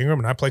name's Jack Ingram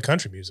and I play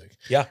country music.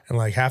 Yeah. And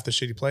like half the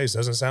shit he plays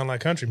doesn't sound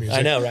like country music.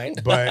 I know, right?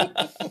 But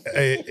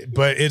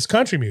it's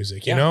country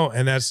music, you Yeah. know,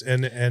 and that's,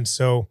 and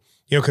so,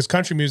 cause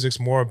country music's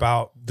more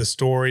about the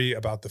story,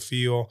 about the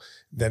feel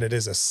than it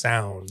is a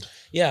sound.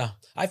 Yeah.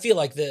 I feel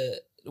like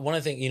one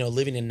of the things,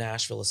 living in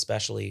Nashville,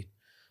 especially,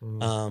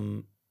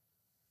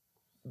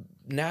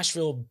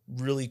 Nashville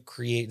really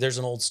there's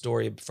an old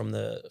story from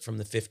the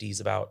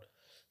 50s about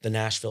the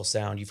Nashville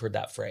sound. You've heard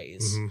that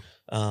phrase.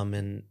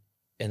 And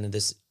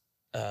this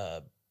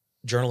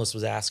journalist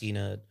was asking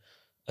a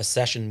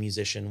session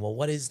musician, well,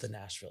 what is the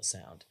Nashville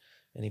sound?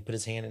 And he put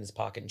his hand in his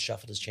pocket and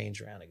shuffled his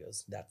change around. He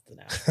goes, that's the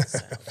Nashville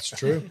sound. It's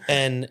true.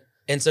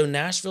 And so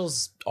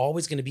Nashville's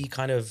always going to be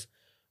kind of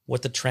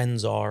what the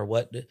trends are.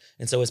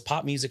 And so as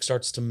pop music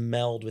starts to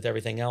meld with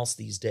everything else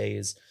these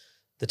days,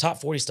 the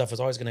top 40 stuff was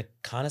always going to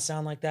kind of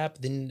sound like that.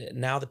 But then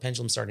now the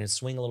pendulum's starting to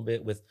swing a little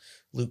bit with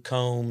Luke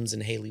Combs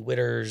and Haley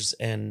Witters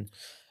and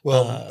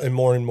and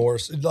more.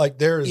 Like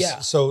there is, Yeah.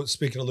 so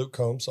speaking of Luke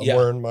Combs, I'm Yeah.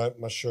 wearing my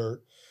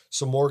shirt.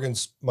 So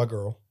Morgan's my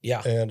girl.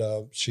 Yeah.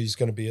 And she's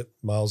going to be at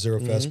Mile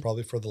Zero Fest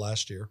probably for the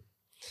last year.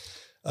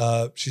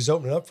 She's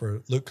opening up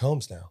for Luke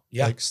Combs now.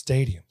 Yeah. Like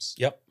stadiums.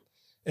 Yep.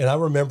 And I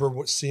remember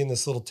seeing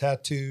this little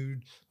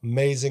tattooed,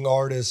 amazing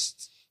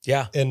artist.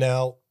 Yeah. And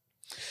now,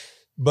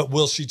 but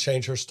will she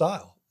change her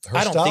style? Her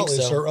I don't style think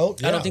is so. her own.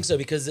 I don't think so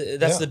because that's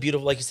Yeah. the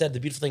beautiful, like you said, the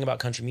beautiful thing about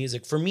country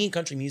music. For me,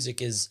 country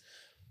music is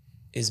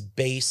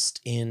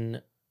based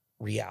in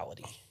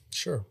reality.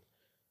 Sure.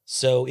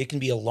 So it can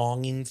be a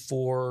longing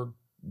for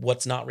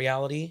what's not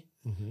reality,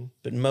 Mm-hmm.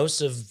 but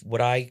most of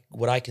what I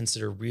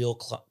consider real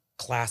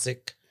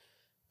classic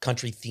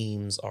country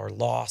themes are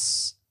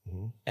loss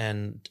Mm-hmm.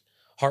 and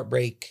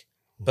heartbreak,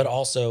 but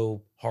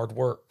also hard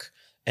work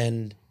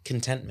and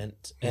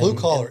contentment. Blue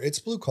collar. It's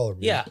blue collar.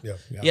 Yeah. Yeah.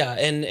 Yeah,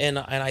 and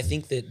I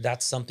think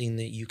that's something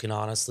that you can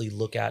honestly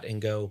look at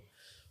and go,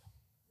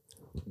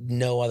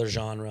 no other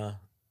genre.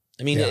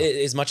 I mean, Yeah.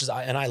 as much as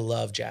I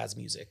love jazz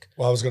music.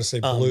 Well, I was going to say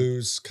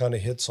blues kind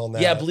of hits on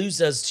that. Yeah, blues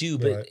does too,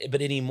 but Right.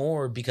 but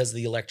anymore because of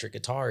the electric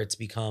guitar, it's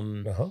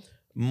become Uh-huh.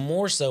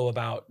 more so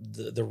about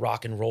the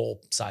rock and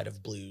roll side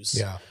of blues.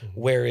 Yeah.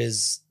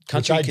 Whereas Which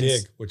country I can,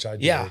 dig. Which I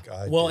dig. yeah.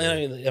 I Well,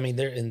 dig. and I mean,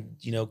 they're in,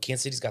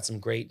 Kansas City's got some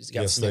great, you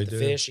got Yes, Samantha they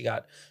do. Fish, you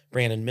got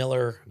Brandon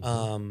Miller,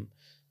 Mm-hmm.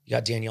 you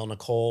got Danielle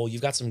Nicole,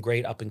 you've got some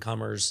great up and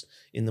comers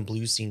in the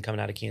blues scene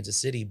coming out of Kansas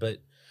City, but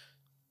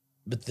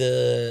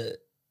the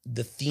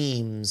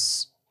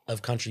themes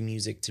of country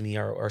music to me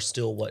are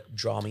still what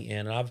draw me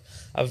in. And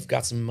I've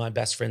got some of my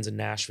best friends in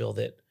Nashville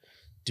that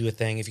do a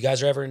thing. If you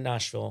guys are ever in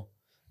Nashville,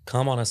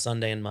 come on a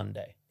Sunday and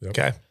Monday.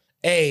 Okay.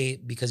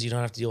 Because you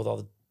don't have to deal with all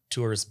the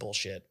tourist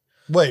bullshit.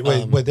 Wait.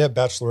 They have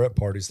bachelorette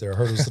parties there. I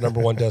heard it was the number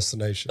one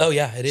destination. Oh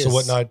yeah, it is. So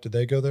what night did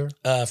they go there?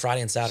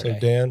 Friday and Saturday. So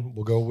Dan,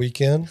 we'll go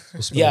weekend.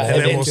 We'll spend Yeah, the and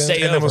whole then weekend. stay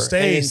and then we'll over.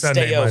 stay And then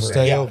Sunday, stay over. Monday.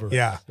 Stay Yeah. over.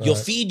 Yeah. You'll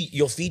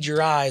Right. feed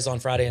your eyes on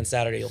Friday and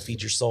Saturday. You'll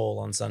feed your soul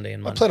on Sunday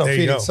and I Monday. plan on There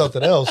you feeding go.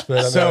 something else, but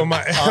I mean, So my-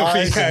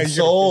 eyes yeah, and you're-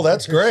 soul.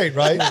 That's great,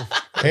 right?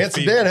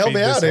 Handsome Dan, help Feed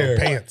me out this on here.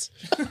 Pants.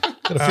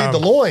 Gotta feed the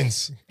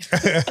loins.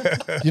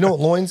 You know what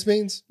loins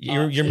means?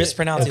 You're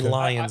mispronouncing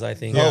lions, I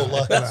think.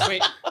 Oh, Yeah.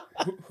 Wait,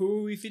 who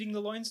are we feeding the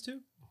loins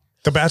to?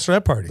 The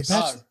bachelorette parties.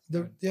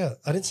 Yeah,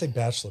 I didn't say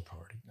bachelor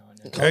party.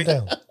 No. Calm Hey,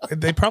 down.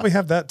 They probably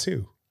have that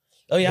too.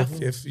 Oh yeah.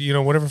 If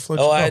whatever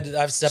floats Oh, your boat.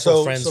 I've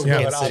several friends from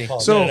yeah, Kansas City.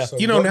 So,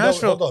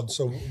 Nashville- Hold on.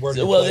 So where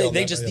do you Well, play on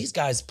they that just night? these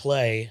guys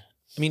play.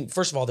 I mean,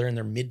 first of all, they're in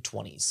their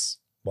mid-20s,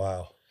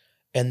 Wow,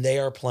 and they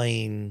are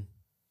playing.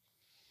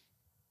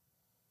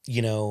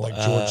 like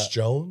George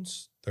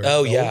Jones. They're-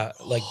 Oh yeah,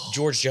 like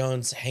George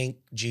Jones, Hank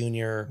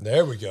Jr.,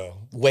 There we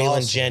go. Waylon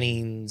Awesome.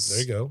 Jennings. There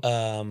you go.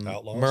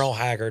 Outlaws. Merle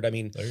Haggard. I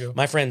mean, There you go.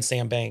 my friend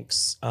Sam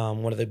Banks,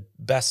 one of the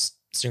best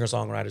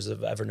singer-songwriters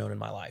I've ever known in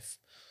my life,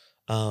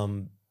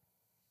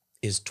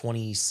 is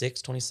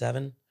 26,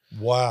 27.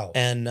 Wow.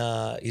 And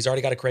he's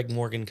already got a Craig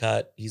Morgan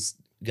cut. He's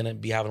gonna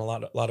be having a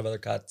lot of other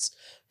cuts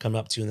coming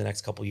up too in the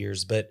next couple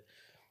years. But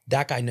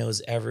that guy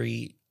knows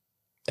every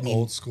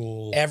Old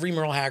school. every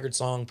Merle Haggard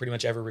song pretty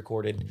much ever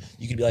recorded.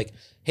 You could be like,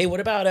 hey,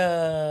 what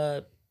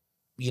about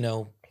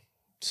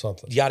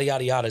Something. yada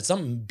yada yada,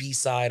 some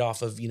B-side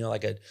off of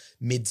like a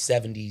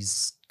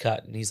mid-70s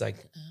cut, and he's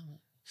like,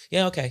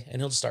 yeah, okay, and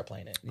he'll just start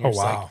playing it. And Oh you're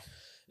just like, wow.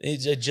 it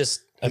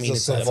just I It's mean, a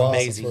it's savoir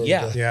amazing. faire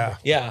Yeah. de- Yeah.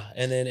 Yeah,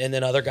 and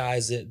then other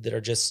guys that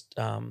are just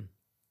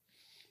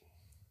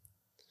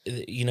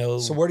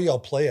So where do y'all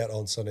play at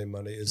on Sunday,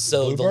 Monday? Is it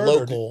So the Bluebird or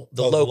local- do-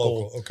 the oh,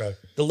 local. Okay.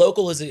 the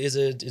local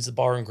is a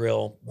bar and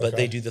grill, but Okay.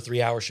 they do the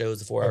 3-hour shows,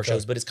 the 4-hour Okay.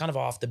 shows, but it's kind of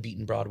off the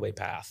beaten Broadway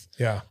path.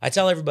 Yeah. I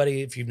tell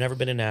everybody, if you've never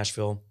been in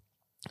Nashville,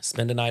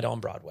 spend a night on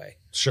Broadway,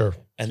 Sure.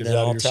 and Get then it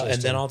out of I'll your tell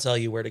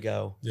system. you where to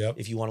go Yep.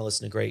 if you want to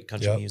listen to great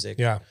country Yep. music.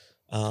 Yeah.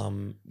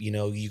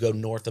 You go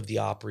north of the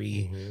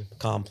Opry Mhm.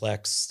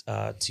 complex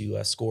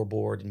to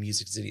Scoreboard and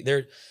Music City.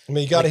 There, I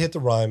mean, you got to hit the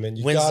Ryman.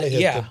 You got to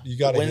hit. yeah. You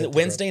got to hit the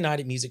Wednesday night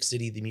at Music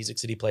City, the Music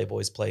City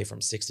Playboys play from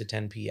 6 to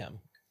 10 p.m.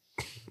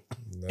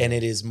 No. And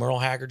it is Merle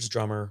Haggard's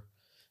drummer,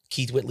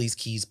 Keith Whitley's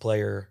keys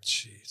player,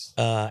 Jeez.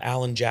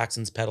 Alan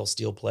Jackson's pedal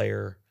steel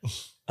player.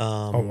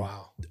 Oh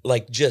wow.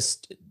 Like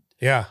just,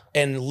 Yeah.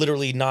 and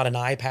literally not an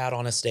iPad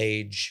on a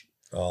stage.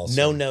 Awesome.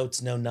 No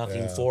notes, no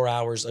nothing. Yeah. 4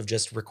 hours of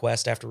just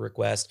request after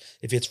request.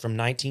 If it's from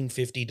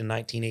 1950 to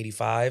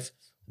 1985,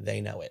 they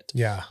know it.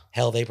 Yeah.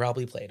 Hell, they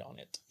probably played on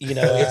it. You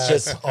know, it's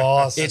just That's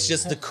awesome. it's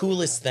just the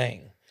coolest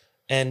thing.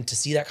 And to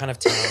see that kind of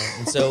talent.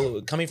 And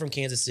so coming from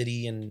Kansas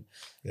City and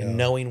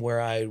knowing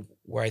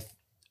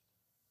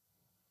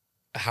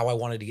how I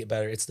wanted to get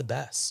better, it's the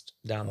best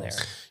down there.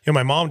 You know,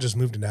 my mom just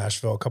moved to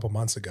Nashville a couple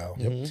months ago.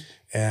 Mhm.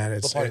 And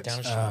it's, What part of town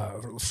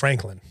is she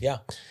Franklin. Yeah.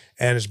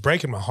 And it's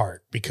breaking my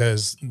heart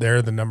because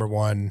they're the number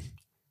one.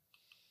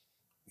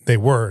 They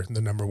were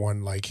the number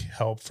one like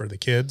help for the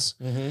kids,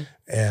 Mm-hmm.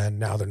 and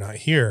now they're not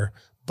here.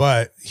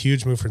 But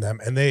huge move for them,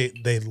 and they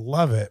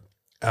love it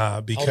How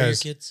old are your because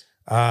kids?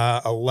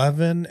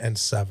 11 and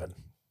 7.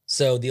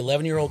 So the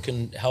 11-year-old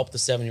can help the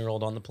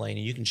 7-year-old on the plane,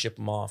 and you can ship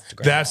them off to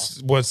grandma.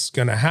 That's what's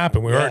going to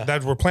happen. Yeah.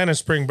 We're planning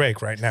spring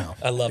break right now.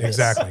 I love this.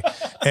 exactly.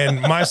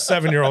 And my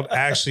 7-year-old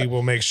actually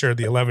will make sure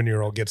the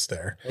 11-year-old gets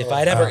there. If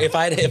I'd ever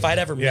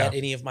Yeah. met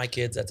any of my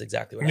kids, that's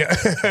exactly what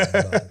happened.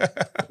 Yeah.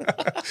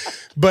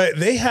 But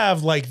they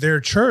have like their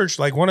church,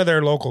 like one of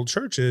their local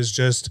churches,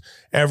 just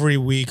every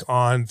week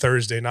on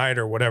Thursday night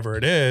or whatever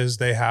it is,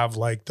 they have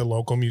like the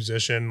local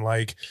musician,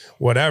 like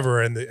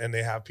whatever, and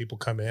they have people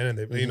come in, and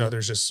they, you know,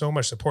 there's just so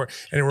much support,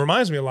 and it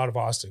reminds me a lot of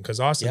Austin because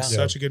Austin's Yeah.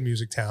 such a good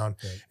music town,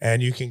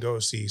 and you can go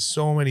see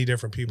so many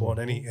different people at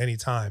any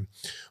time.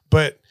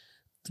 But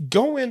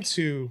go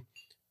into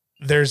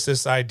there's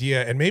this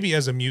idea, and maybe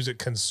as a music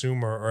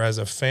consumer or as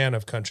a fan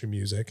of country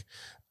music,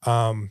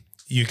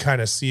 you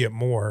kind of see it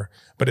more,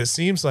 but it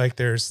seems like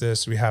there's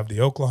this, we have the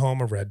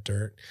Oklahoma red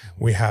dirt,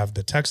 we have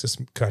the Texas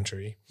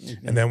country,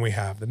 and then we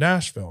have the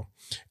Nashville.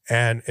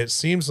 And it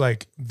seems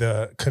like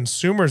the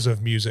consumers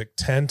of music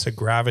tend to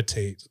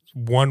gravitate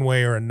one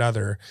way or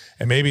another.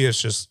 And maybe it's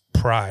just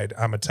pride.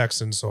 I'm a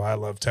Texan, so I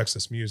love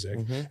Texas music,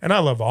 and I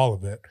love all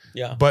of it.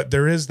 Yeah. But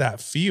there is that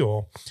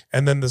feel.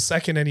 And then the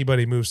second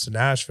anybody moves to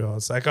Nashville,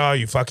 it's like, oh,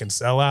 you fucking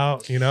sell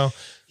out, you know?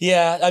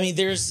 Yeah. I mean,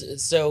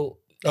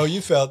 Oh,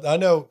 you felt. I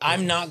know.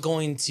 I'm not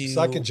going to.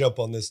 So I can jump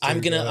on this. Too. I'm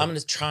Go ahead. gonna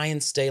try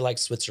and stay like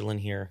Switzerland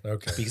here.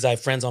 Okay. Because I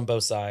have friends on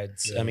both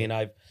sides. Yeah. I mean,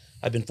 I've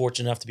been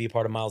fortunate enough to be a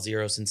part of Mile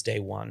Zero since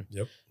day one.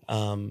 Yep.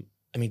 I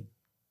mean,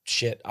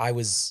 shit. I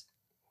was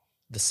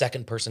the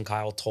second person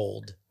Kyle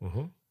told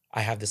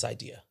I have this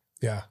idea,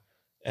 Yeah.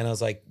 and I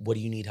was like, "What do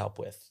you need help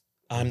with?"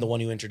 I'm the one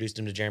who introduced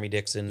him to Jeremy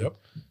Dixon, Yep.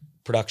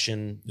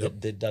 production Yep.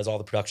 that does all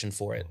the production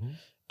for it.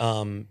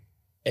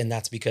 And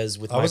that's because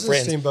with I my was in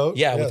friends, Steamboat.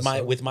 yeah,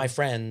 Yeah, with so- my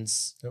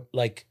friends, Yep.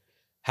 like,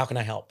 how can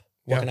I help?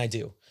 What Yeah. can I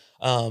do?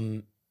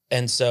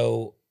 And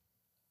so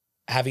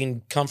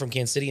having come from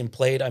Kansas City and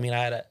played, I mean,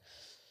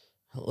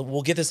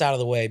 we'll get this out of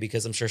the way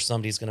because I'm sure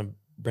somebody's going to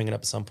bring it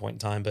up at some point in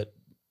time. But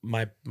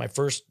my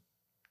first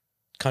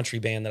country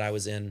band that I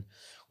was in,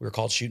 we were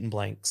called Shooting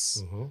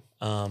Blanks.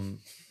 I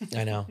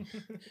know.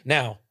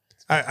 Now,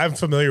 I'm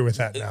familiar with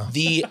that now.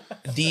 the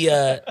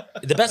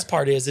best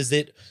part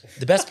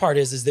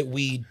is that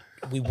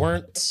we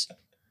weren't.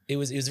 It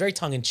was very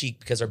tongue in cheek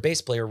because our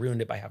bass player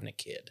ruined it by having a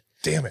kid.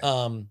 Damn it.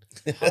 How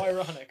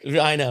ironic.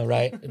 I know,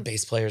 right?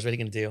 Bass players, what are you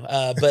gonna do?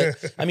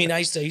 But I mean, I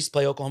used to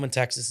play Oklahoma and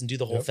Texas and do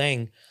the whole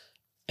thing,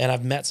 and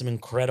I've met some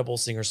incredible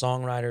singer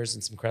songwriters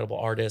and some incredible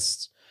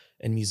artists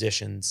and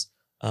musicians.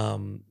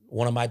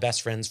 One of my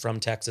best friends from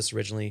Texas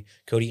originally,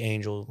 Cody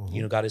Angel,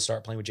 you know, got his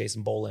start playing with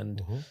Jason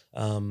Boland.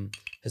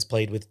 Has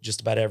played with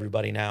just about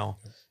everybody now.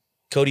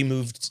 Cody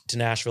moved to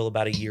Nashville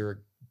about a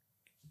year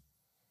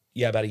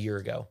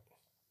ago.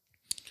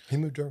 He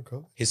moved during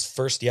COVID. His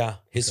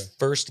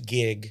first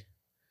gig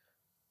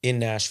in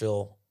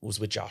Nashville was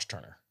with Josh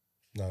Turner.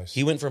 Nice.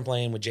 He went from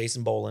playing with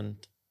Jason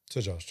Boland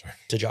to Josh Turner.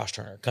 to Josh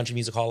Turner, Country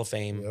Music Hall of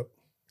Fame, Yep.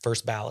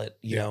 first ballot,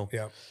 you know,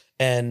 Yeah.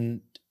 and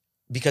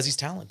because he's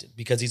talented,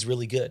 because he's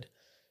really good.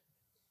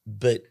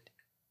 But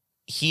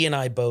he and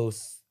I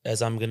both,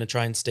 as I'm going to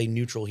try and stay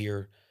neutral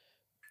here,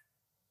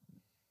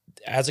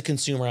 as a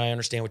consumer, I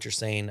understand what you're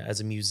saying. As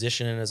a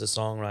musician and as a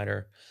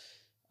songwriter,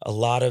 a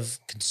lot of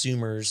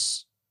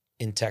consumers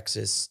in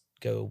Texas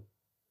go,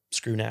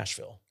 screw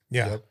Nashville.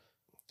 Yeah. Yep.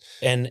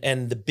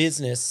 And the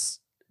business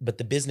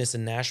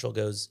in Nashville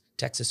goes,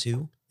 Texas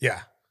who?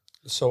 Yeah.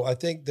 So I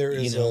think there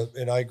is You know.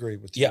 and I agree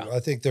with you. Yeah. I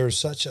think there's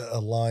such a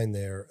line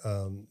there.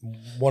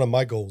 One of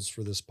my goals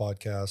for this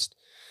podcast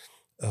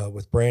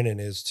with Brandon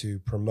is to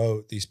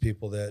promote these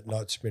people that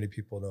not too many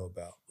people know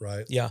about,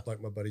 right? Yeah.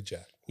 Like my buddy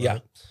Jack. Yeah.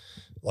 right?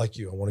 Like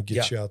you, I want to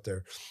get you out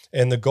there.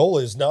 And the goal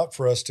is not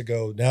for us to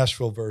go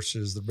Nashville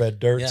versus the red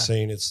dirt Yeah.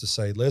 scene. It's to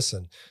say,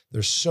 listen,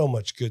 there's so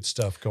much good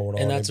stuff going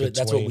on. And that's in what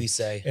between. we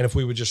say. And if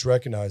we would just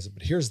recognize it,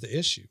 but here's the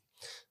issue.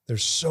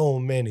 There's so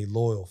many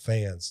loyal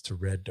fans to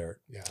red dirt.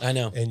 Yeah. I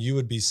know. And you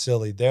would be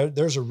silly.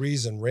 There's a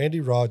reason Randy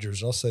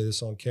Rogers, I'll say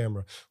this on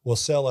camera, will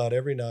sell out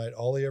every night,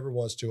 all he ever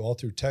wants to, all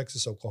through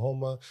Texas,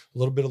 Oklahoma, a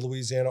little bit of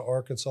Louisiana,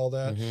 Arkansas,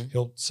 that. Mhm.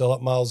 He'll sell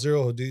out Mile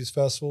Zero. He'll do these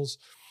festivals.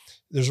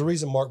 There's a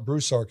reason Mark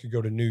Broussard could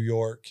go to New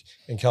York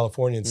and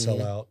California and sell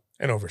Mhm. out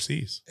And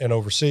overseas. and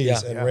overseas.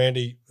 Yeah. And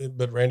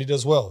Yeah. Randy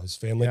does well. His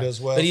family Yeah.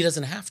 does well. But he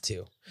doesn't have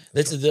to.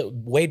 This is the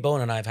Wade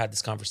Bowen and I have had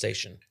this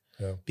conversation.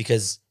 Yeah.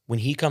 Because when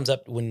he comes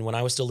up, when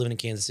I was still living in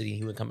Kansas City,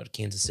 he would come up to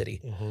Kansas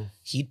City. Mhm.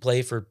 He'd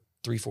play for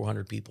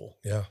 300-400 people.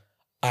 Yeah.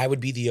 I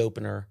would be the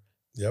opener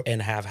Yep.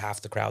 and have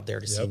half the crowd there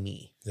to see Yep.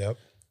 me. Yep.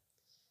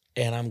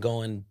 And I'm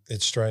going,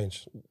 It's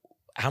strange.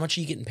 how much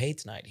are you getting paid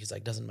tonight? He's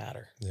like, doesn't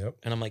matter. Yep.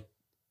 And I'm like,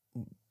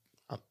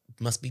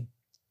 must be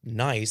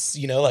nice,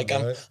 you know, like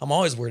Right. I'm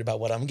always worried about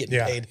what I'm getting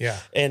Yeah. paid. Yeah.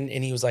 And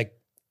he was like,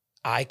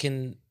 I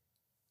can,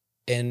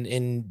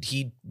 and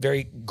he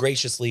very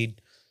graciously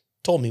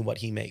told me what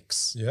he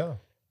makes. Yeah.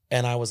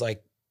 And I was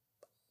like,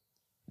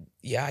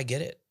 yeah, I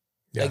get it.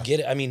 I Yeah. get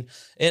it. I mean,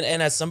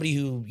 and as somebody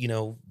who, you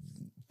know,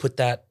 put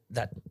that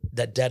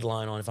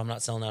deadline on, if I'm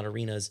not selling out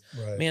arenas,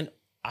 Right. man,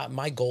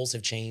 my goals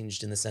have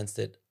changed in the sense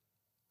that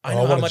Oh, I I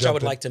know how wanna much I jump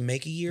would in- like to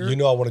make a year. You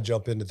know, I want to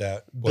jump into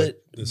that.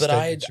 But- the but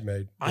statement you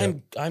made.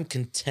 I'm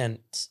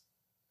content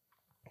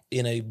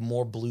in a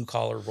more blue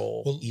collar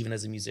role, Well- even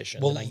as a musician.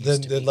 Well, than I used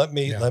then, to then be. let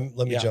me Yeah.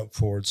 let me Yeah. jump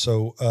forward.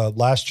 So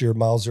last year,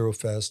 Mile Zero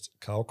Fest,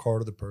 Kyle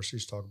Carter, the person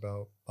he's talking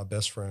about, my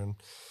best friend,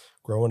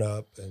 growing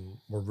up, and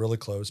we're really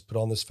close, put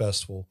on this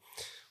festival.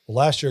 Well,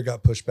 last year it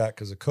got pushed back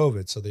because of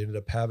COVID, so they ended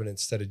up having it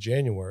instead of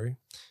January,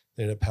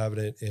 they ended up having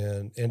it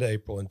in into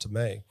April into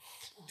May.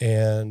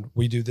 And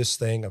we do this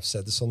thing, I've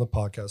said this on the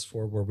podcast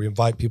before, where we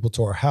invite people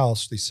to our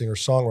house, these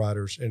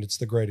singer-songwriters, and it's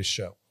the greatest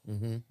show.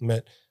 Mhm.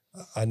 Man,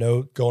 I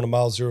know going to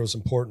Mile Zero is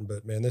important,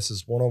 but man, this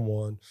is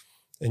one-on-one.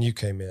 And you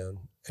came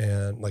in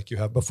and like you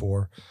have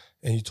before,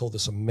 and you told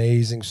this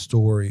amazing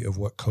story of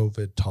what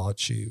COVID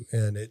taught you.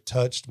 And it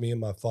touched me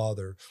and my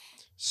father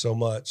so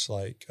much.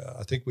 Like,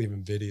 I think we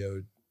even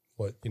videoed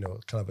what, you know,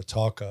 kind of a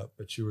talk up,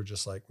 but you were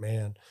just like,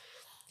 man,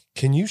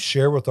 can you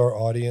share with our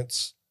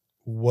audience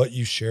what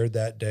you shared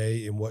that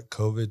day and what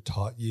COVID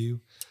taught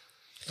you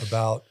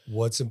about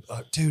what's,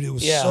 dude, it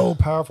was Yeah. so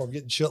powerful. I'm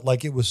getting chill.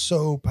 Like, it was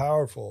so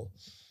powerful.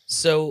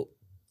 So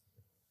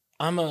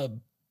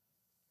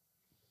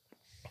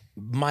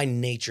my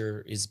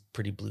nature is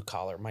pretty blue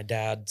collar. My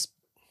dad's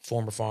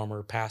former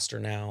farmer, pastor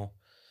now.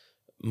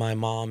 My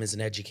mom is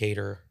an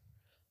educator.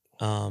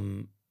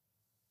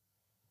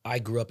 I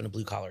grew up in a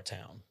blue collar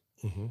town.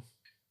 Mm-hmm.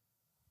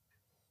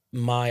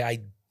 My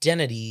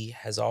identity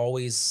has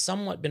always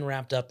somewhat been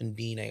wrapped up in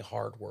being a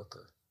hard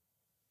worker.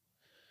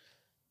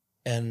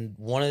 And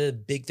one of the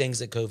big things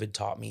that COVID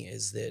taught me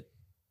is that,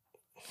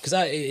 because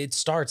it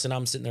starts and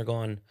I'm sitting there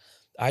going,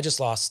 I just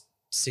lost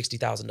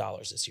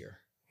 $60,000 this year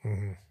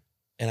Mhm.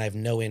 and I have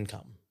no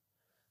income.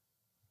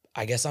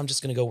 I guess I'm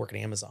just going to go work at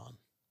Amazon.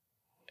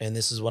 And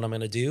this is what I'm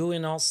going to do.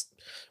 And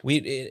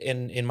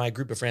in my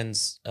group of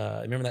friends,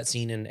 remember that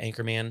scene in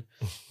Anchorman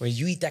where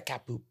you eat that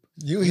cat poop.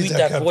 You eat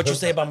that. cat What you poop.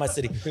 say about my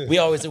city? We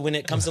always, when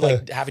it comes to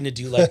like having to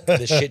do like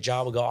the shit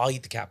job, we'll go, I'll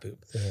eat the cat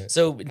poop. Right.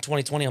 So in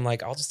 2020, I'm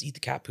like, I'll just eat the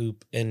cat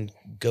poop and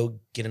go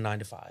get a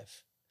 9-to-5.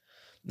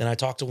 Then I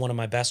talked to one of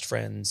my best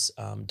friends,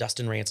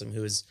 Dustin Ransom,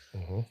 who is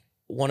Mhm.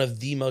 one of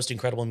the most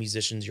incredible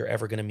musicians you're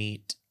ever going to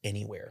meet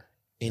anywhere,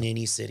 in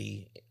any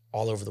city,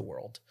 all over the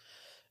world.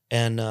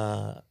 And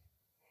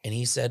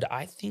he said,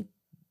 I think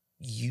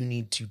you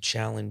need to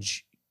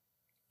challenge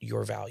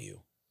your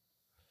value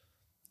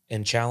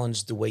and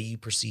challenge the way you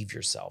perceive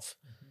yourself,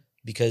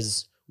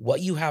 because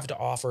what you have to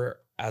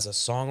offer as a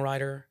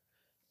songwriter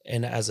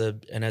and as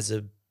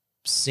a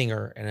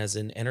singer and as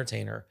an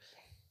entertainer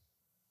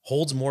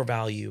holds more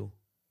value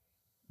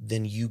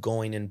than you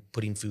going and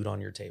putting food on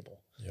your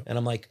table. Yep. And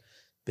I'm like,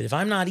 but if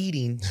I'm not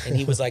eating, and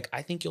he was like,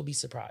 I think you'll be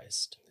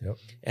surprised. Yep.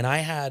 And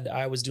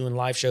I was doing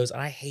live shows,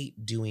 and I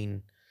hate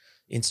doing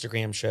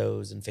Instagram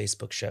shows and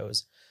Facebook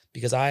shows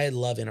because I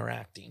love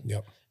interacting.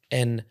 Yep.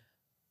 And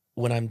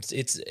when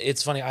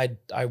it's funny,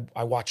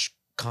 I watch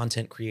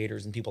content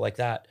creators and people like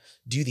that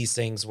do these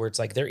things where it's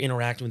like they're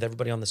interacting with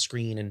everybody on the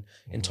screen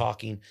and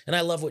talking. And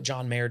I love what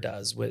John Mayer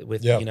does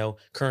with Yeah. you know,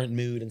 Current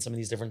Mood and some of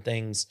these different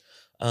things.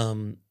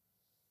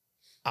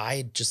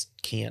 I just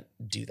can't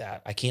do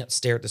that. I can't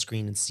stare at the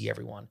screen and see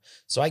everyone.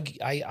 So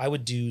I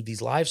would do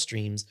these live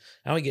streams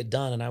and I would get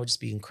done and I would just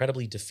be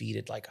incredibly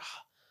defeated. Like,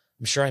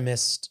 I'm sure I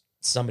missed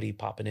somebody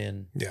popping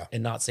in Yeah.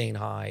 and not saying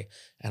hi.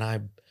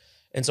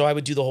 And so I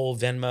would do the whole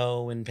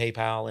Venmo and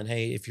PayPal and,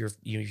 hey, if you're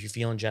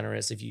feeling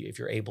generous, if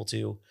you're able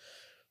to,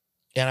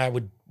 and I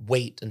would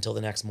wait until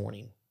the next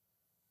morning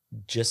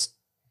just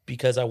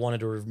because I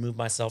wanted to remove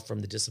myself from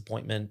the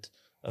disappointment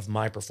of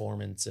my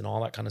performance and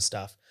all that kind of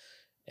stuff.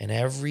 And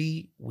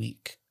every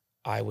week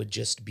I would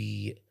just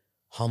be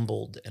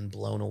humbled and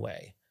blown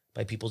away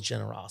by people's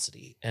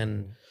generosity.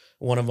 And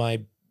one of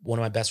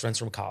my best friends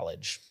from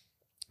college,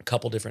 a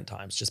couple different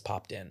times, just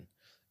popped in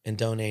and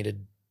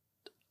donated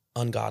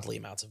ungodly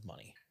amounts of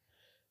money.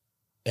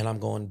 And I'm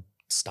going,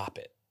 stop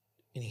it.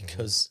 And he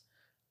goes,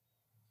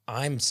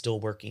 I'm still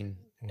working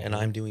and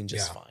I'm doing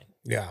just Yeah. fine.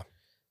 Yeah.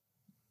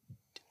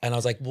 And I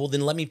was like, well,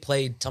 then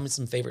tell me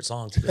some favorite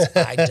songs. He goes,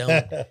 I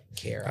don't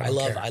care. I don't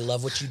care. I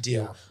love what you do.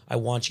 Yeah. I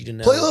want you to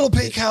know. Play Little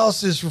Pink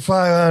Houses for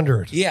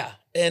 500. Yeah.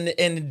 And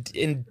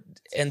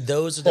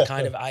those are the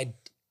kind of,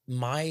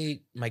 my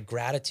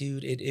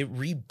gratitude, it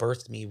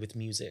rebirthed me with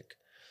music.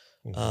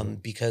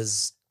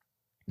 Because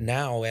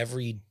now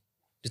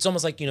it's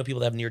almost like, people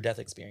that have near death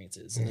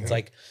experiences, and it's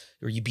like,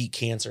 or you beat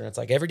cancer, and it's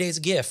like every day is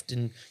a gift,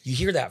 and you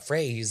hear that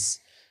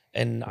phrase,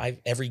 and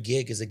every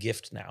gig is a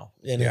gift now,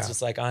 and it's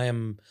just like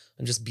I'm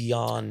just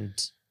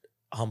beyond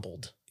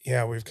humbled.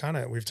 Yeah, we've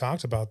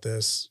talked about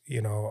this,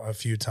 a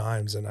few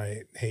times, and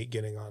I hate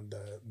getting on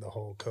the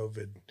whole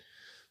COVID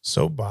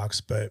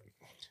soapbox, but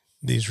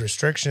these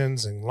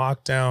restrictions and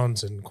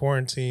lockdowns and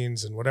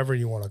quarantines and whatever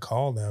you want to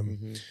call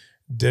them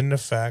didn't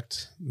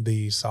affect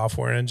the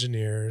software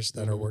engineers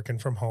that are working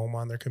from home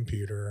on their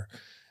computer,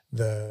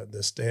 the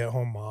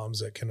stay-at-home moms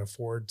that can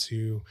afford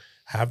to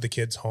have the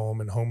kids home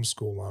and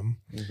homeschool them,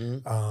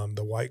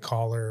 the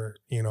white-collar,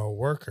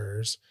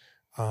 workers.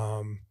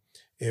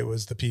 It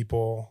was the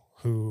people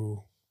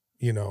who,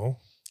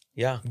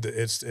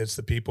 it's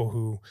the people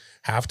who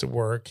have to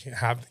work,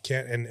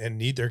 and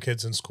need their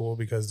kids in school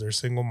because they're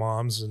single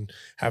moms and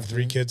have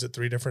 3 kids at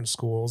 3 different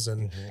schools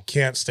and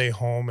can't stay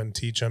home and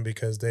teach them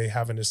because they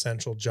have an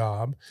essential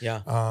job.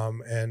 Yeah.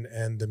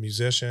 And the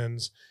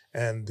musicians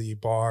and the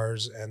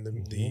bars and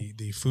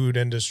the food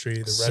industry,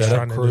 the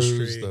restaurant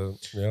industry,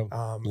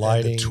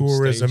 lighting, the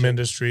tourism staging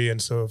industry.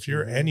 And so if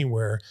you're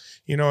anywhere,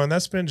 and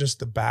that's been just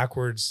the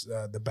backwards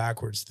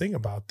thing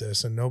about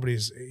this, and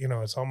nobody's,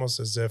 it's almost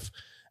as if.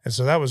 And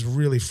so that was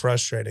really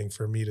frustrating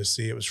for me to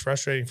see. It was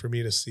frustrating for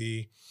me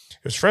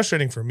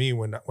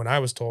when I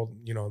was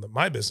told, that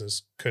my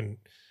business couldn't.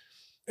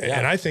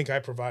 And I think I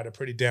provide a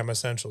pretty damn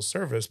essential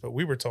service, but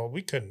we were told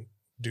we couldn't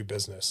do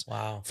business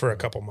for a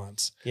couple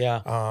months.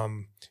 Yeah.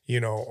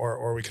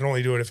 Or we can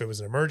only do it if it was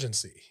an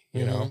emergency,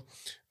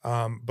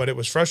 but it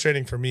was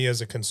frustrating for me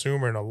as a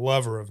consumer and a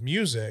lover of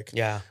music.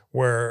 Yeah.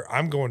 Where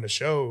I'm going to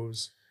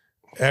shows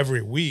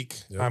every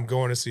week. Yep. I'm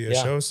going to see a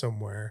show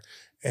somewhere.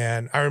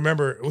 And I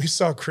remember we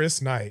saw Chris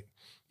Knight.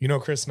 You know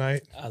Chris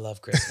Knight? I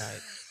love Chris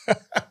Knight.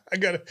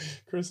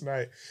 Chris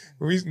Knight.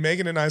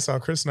 Megan and I saw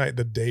Chris Knight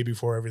the day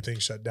before everything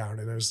shut down.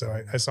 And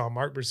so I saw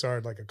Mark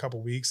Broussard like a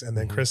couple weeks, and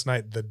then Chris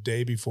Knight the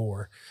day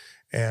before.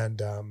 And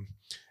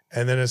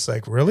then it's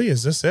like, really?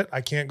 Is this it? I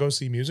can't go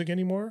see music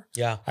anymore?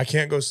 Yeah. I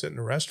can't go sit in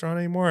a restaurant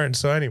anymore? And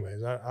so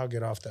anyways, I'll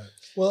get off that.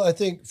 Well, I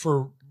think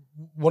for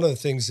one of the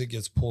things that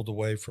gets pulled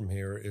away from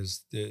here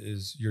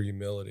is your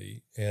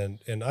humility.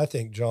 And I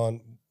think, John,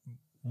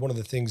 one of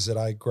the things that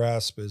I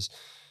grasp is,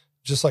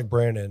 just like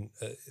Brandon,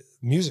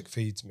 music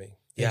feeds me.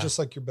 Yeah. And just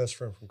like your best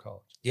friend from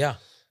college. Yeah.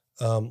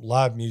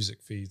 Live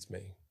music feeds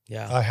me.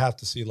 Yeah. I have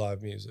to see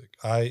live music.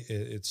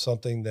 It's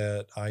something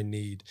that I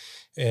need.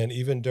 And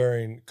even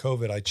during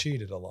COVID, I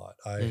cheated a lot.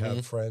 I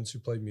have friends who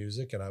play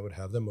music, and I would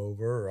have them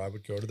over, or I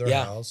would go to their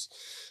house.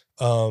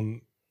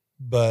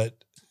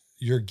 But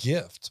your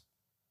gift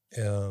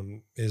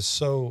is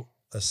so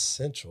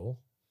essential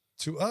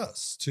to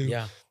us,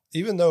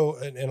 even though,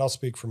 and I'll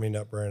speak for me,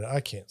 not Brandon, I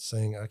can't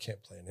sing, I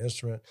can't play an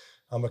instrument.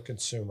 I'm a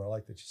consumer. I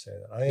like that you say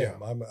that. I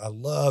am. I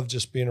love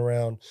just being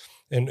around,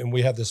 and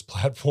we have this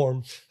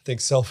platform, I think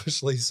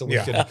selfishly, so we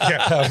can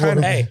have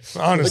one. Hey,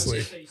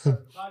 honestly.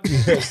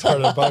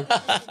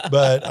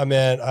 But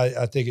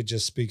I think it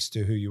just speaks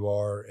to who you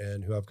are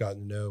and who I've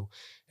gotten to know.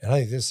 And I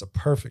think this is a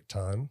perfect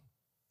time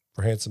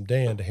for Handsome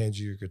Dan to hand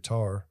you your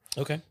guitar.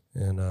 Okay.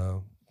 And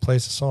play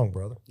us a song,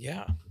 brother.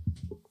 Yeah.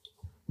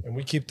 And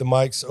we keep the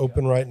mics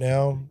open right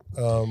now,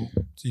 so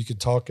you can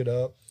talk it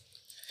up.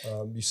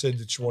 You said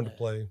that you wanted to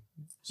play.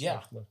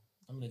 Yeah.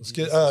 Let's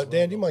get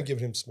Dan. Do you mind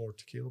giving him some more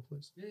tequila,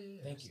 please?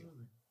 Yeah. Thank you.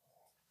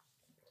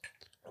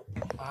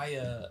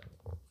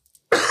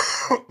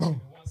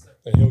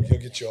 And he'll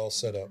get you all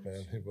set up,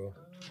 man. He will.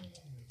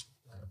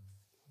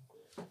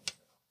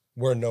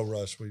 We're in no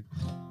rush. We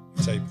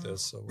tape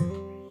this,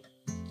 so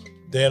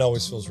Dan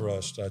always feels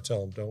rushed. I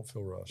tell him, don't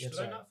feel rushed.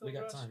 Yeah, we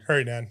got time.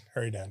 Hurry, Dan.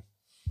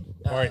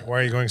 Why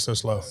are you going so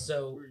slow?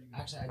 So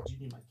actually, I do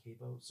need my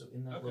capo. So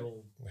in that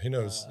little, he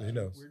knows.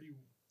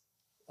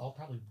 I'll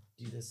probably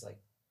do this like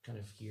kind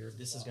of here.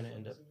 This is going to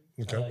end up,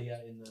 in the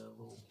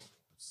little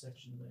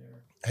section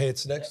there. Hey,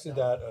 it's next to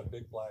that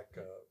big black.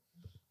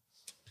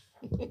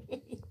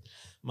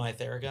 My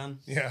Theragun.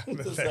 Yeah,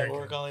 is that what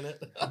we're calling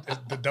it?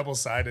 The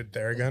double-sided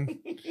Theragun,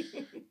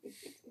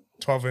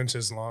 12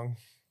 inches long.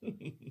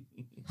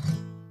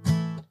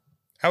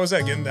 How was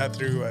that getting that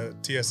through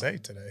TSA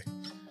today?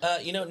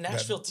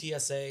 Nashville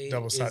TSA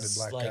double-sided is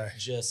black like guy.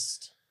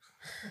 Just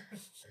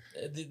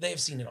they've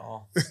seen it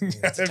all.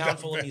 It's a town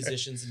full of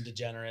musicians and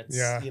degenerates.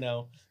 Yeah.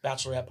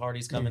 Bachelorette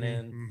parties coming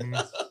in. Mm-hmm.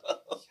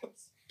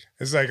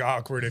 It's like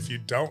awkward if you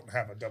don't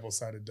have a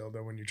double-sided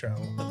dildo when you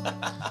travel.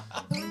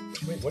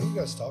 Wait, what are you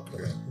guys talking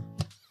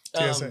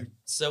about? TSA.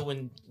 So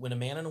when a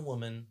man and a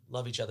woman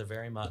love each other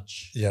very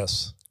much.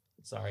 Yes.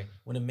 Sorry.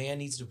 When a man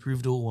needs to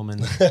prove to a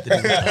woman.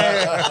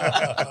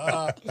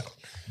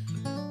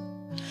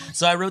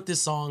 So I wrote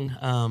this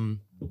song.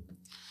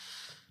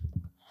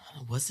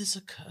 Was this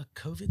a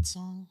COVID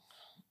song?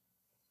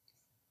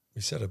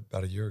 We said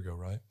about a year ago,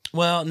 right?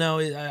 Well, no,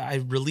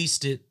 I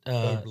released it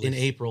in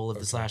April of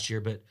this last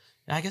year, but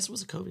I guess it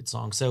was a COVID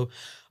song. So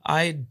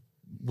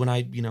when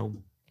I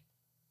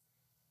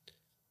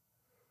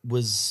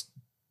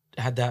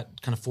had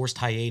that kind of forced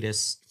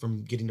hiatus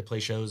from getting to play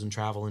shows and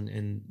travel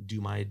and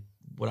do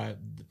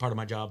part of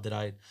my job that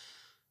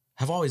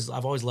I've always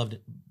loved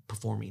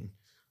performing.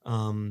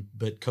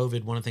 But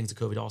COVID, one of the things that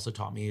COVID also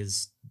taught me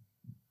is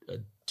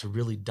to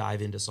really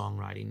dive into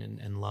songwriting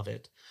and love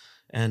it.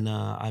 And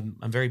I'm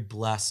very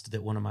blessed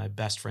that one of my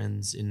best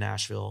friends in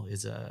Nashville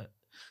is a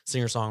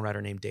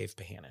singer-songwriter named Dave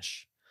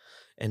Pahanish.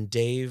 And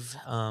Dave,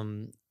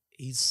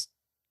 he's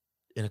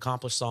an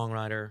accomplished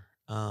songwriter.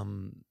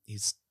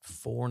 He's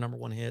 4 number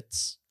 1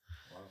 hits.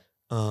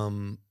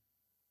 Wow.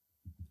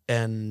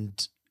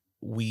 And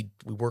we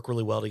work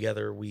really well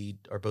together. We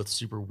are both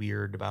super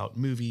weird about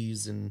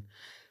movies and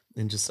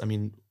just, I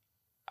mean,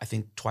 I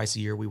think twice a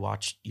year we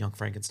watch Young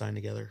Frankenstein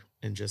together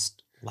and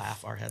just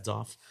laugh our heads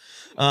off.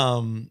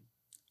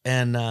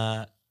 And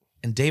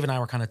Dave and I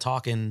were kind of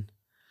talking.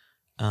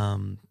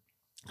 I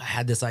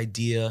had this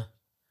idea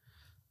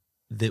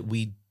that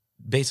we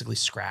basically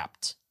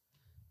scrapped,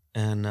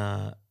 and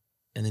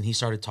then he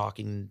started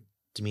talking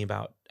to me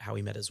about how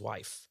he met his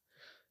wife,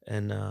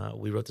 and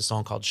we wrote the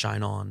song called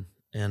 "Shine On,"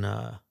 and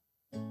I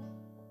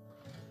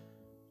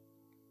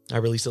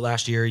released it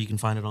last year. You can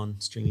find it on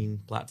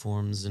streaming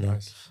platforms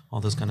and all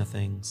those kind of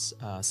things.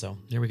 So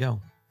there we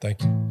go.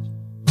 Thank you.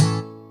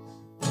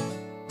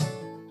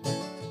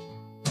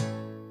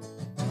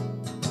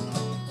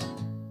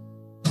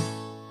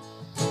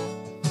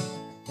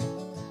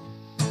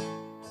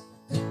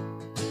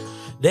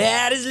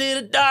 Daddy's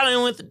little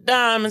darling with a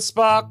diamond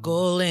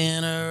sparkle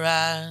in her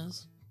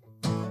eyes.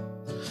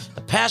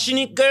 A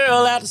passionate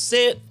girl out to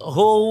set the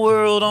whole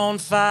world on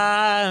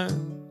fire.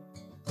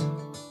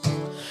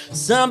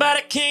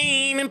 Somebody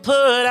came and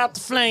put out the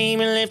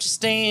flame and left you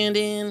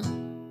standing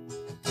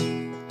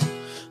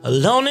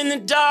alone in the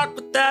dark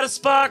without a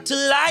spark to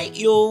light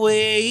your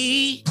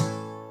way.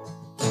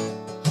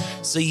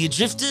 So you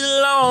drifted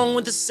along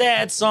with a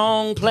sad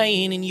song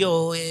playing in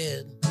your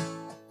head.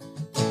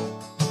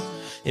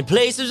 In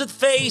places with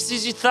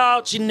faces you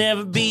thought you'd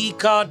never be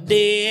caught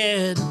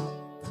dead.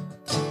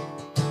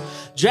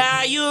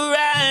 Dry your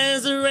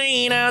eyes, the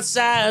rain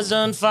outside's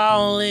done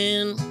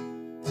falling.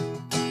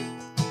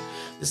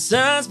 The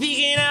sun's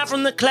peeking out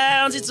from the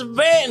clouds, it's a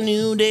brand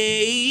new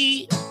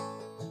day.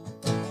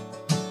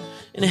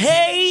 And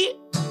hey,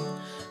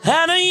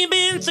 I know you've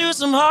been through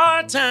some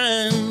hard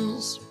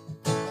times.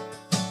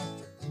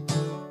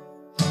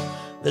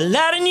 The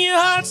light in your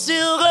heart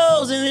still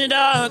glows in the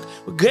dark.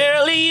 But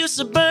girl, it used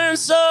to burn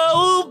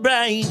so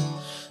bright.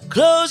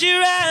 Close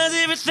your eyes,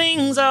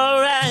 everything's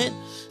alright.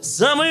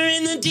 Somewhere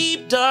in the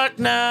deep dark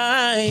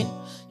night,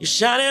 you're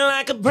shining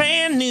like a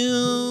brand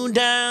new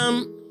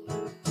dime.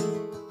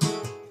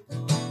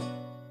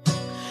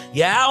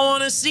 Yeah, I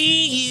wanna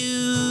see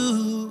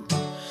you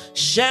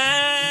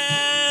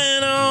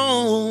shine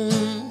on.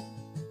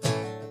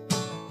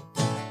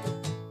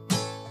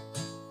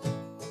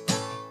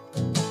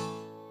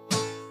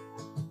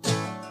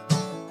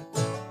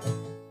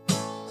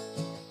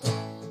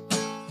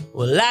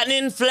 Well,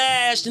 lightning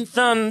flashed and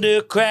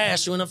thunder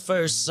crashed when I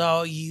first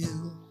saw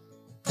you.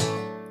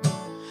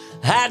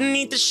 Hiding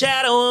beneath the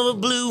shadow of a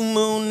blue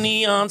moon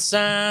neon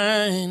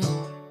sign.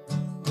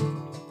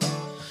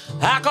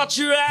 I caught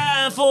your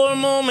eye for a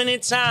moment in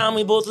time,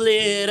 we both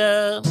lit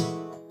up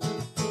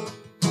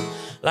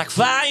like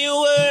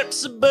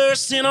fireworks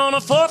bursting on the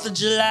 4th of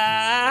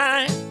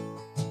July.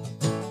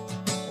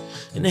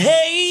 And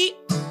hey,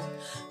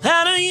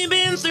 I know you've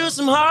been through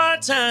some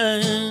hard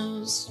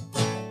times.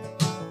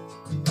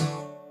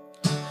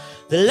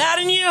 The light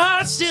in your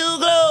heart still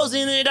glows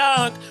in the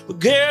dark. But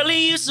girl, it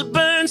used to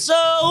burn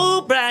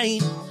so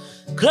bright.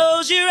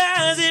 Close your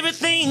eyes,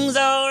 everything's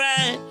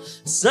alright.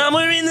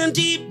 Somewhere in the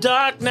deep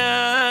dark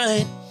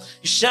night,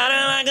 you're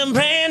shining like a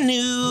brand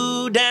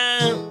new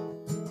dime.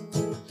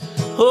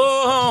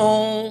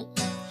 Oh,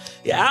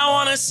 yeah, I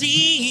wanna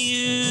see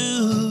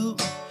you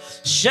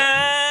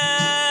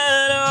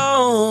shine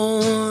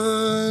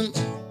on.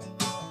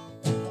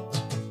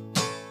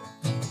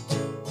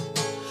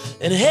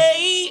 And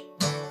hey,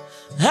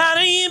 I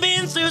know you've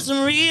been through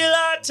some real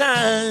hard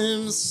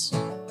times.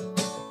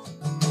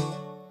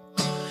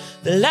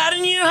 The light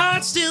in your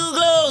heart still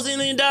glows in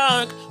the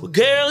dark. Well,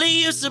 girl, it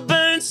used to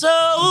burn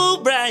so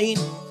bright.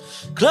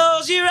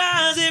 Close your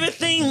eyes,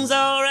 everything's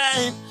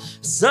alright.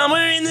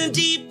 Somewhere in the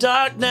deep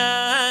dark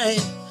night,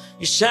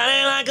 you're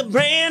shining like a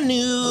brand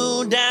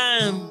new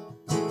dime.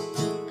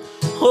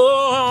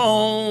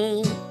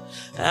 Oh,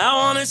 I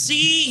wanna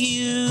see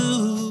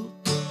you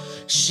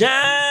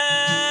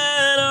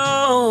shine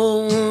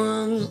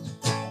on.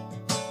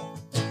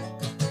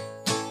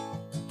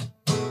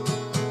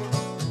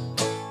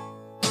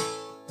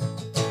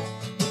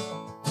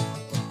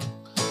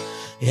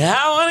 Yeah,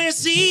 I wanna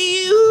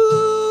see you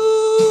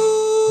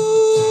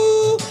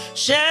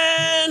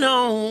shine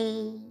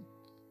on.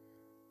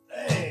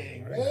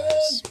 Hey, man.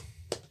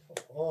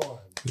 Come on.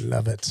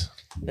 Love it.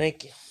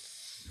 Thank you.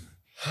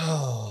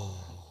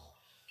 Oh,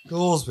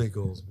 Goolsby.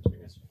 We'll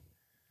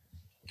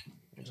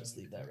just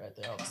leave that right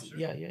there.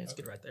 Yeah, it's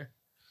good right there.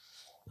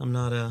 I'm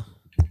not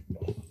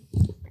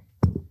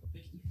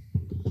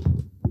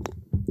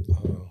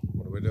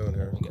we doing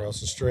here?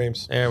 Crossing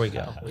streams. There we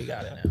go. We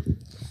got it now.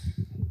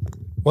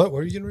 What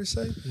were you getting ready to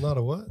say? Not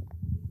a what?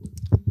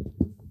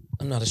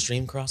 I'm not a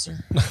stream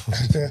crosser.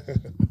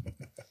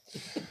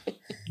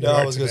 No,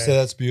 I was going to say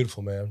that's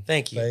beautiful, man.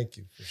 Thank you. Thank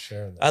you for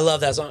sharing that. I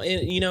love that song.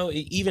 And, you know,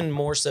 even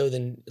more so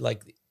than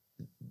like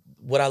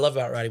what I love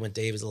about writing with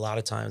Dave is a lot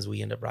of times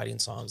we end up writing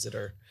songs that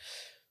are,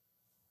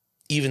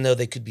 even though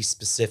they could be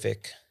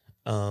specific,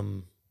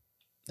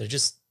 they're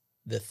just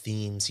the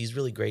themes. He's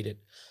really great at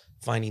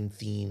finding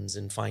themes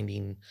and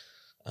finding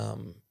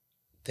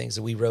things.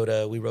 So we wrote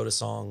a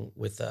song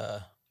with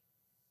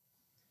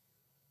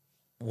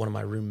one of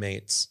my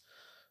roommates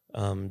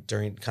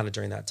during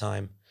that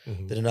time.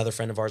 Mhm. That another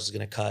friend of ours is going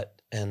to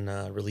cut and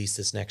release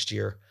this next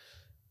year.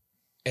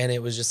 And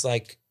it was just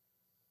like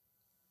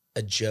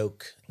a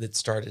joke that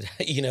started,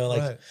 you know,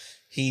 like Right.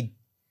 he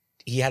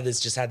had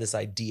this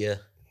idea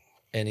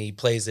and he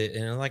plays it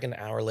and like an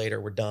hour later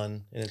we're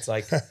done. And it's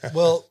like,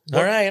 Well,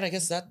 all right, I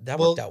guess that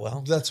worked out well.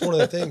 That's one of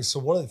the things.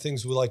 So one of the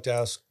things we like to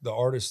ask the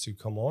artists who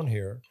come on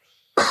here,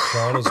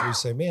 John, is we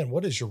say, man,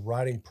 what is your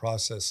writing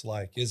process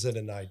like? Is it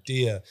an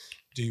idea?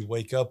 Do you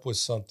wake up with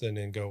something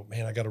and go,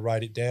 man, I got to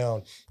write it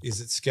down? Is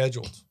it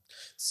scheduled?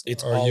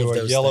 It's Are all you of a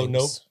those yellow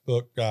things.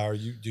 notebook guy?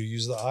 Do you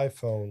use the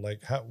iPhone?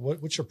 Like,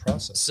 what's your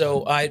process?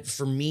 So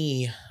for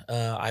me,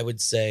 I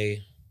would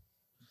say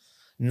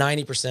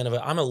 90% of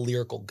it, I'm a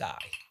lyrical guy.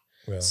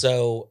 Yeah.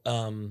 So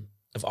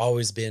I've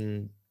always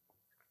been,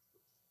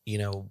 you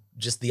know,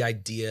 just the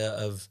idea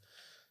of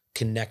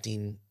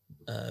connecting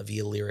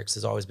via lyrics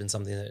has always been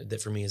something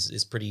that for me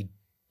is pretty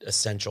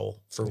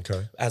essential for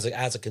Okay. as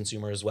a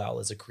consumer as well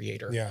as a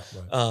creator. Yeah.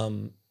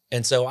 Right.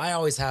 And so I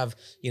always have,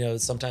 you know,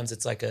 sometimes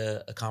it's like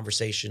a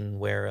conversation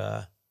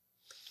where,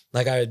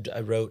 like I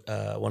wrote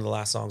one of the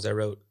last songs I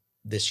wrote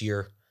this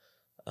year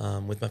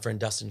with my friend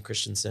Dustin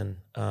Christensen,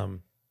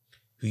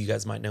 who you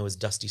guys might know as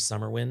Dusty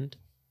Summerwind.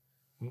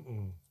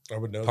 Mm-mm. I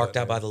would know. Parked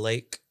that Out by name. the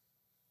Lake.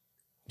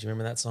 Do you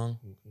remember that song?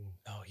 Mm-mm.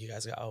 Oh, you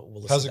guys got. Oh,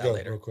 we'll listen How's to it that go?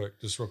 later. Real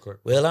quick. Just real quick.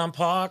 Well, I'm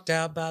parked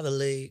out by the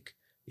lake,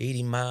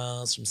 80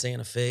 miles from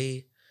Santa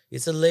Fe.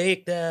 It's a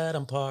lake that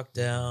I'm parked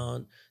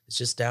down. It's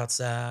just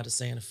outside of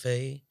Santa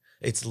Fe.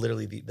 It's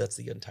literally that's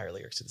the entire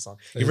lyrics to the song.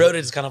 He wrote it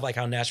as kind of like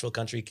how Nashville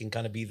country can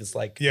kind of be this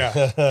like, Yeah.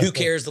 who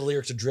cares the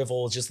lyrics are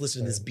drivel? Just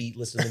listen to this beat,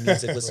 listen to the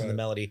music, listen to the Right.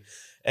 melody.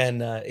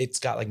 And it's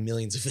got like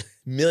millions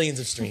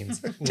of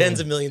streams, tens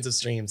of millions of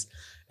streams.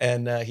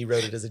 And he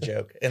wrote it as a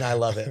joke. And I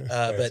love it.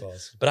 That's But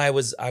awesome. but I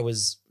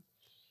was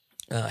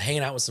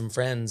hanging out with some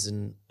friends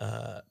and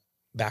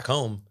back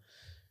home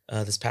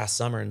this past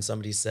summer, and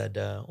somebody said,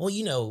 "Well,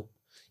 you know,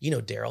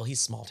 Daryl, he's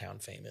small town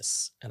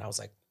famous." And I was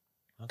like,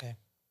 "Okay,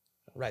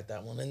 I'll write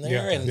that one in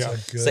there Yeah, and yeah.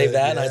 save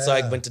that." And so I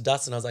Yeah. went to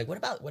Dustin. I was like, "What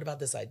about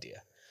this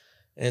idea?"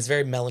 And it's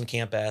very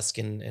Mellencamp-esque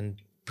and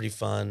pretty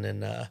fun.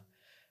 And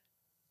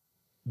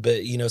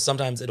but you know,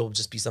 sometimes it'll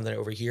just be something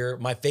over here.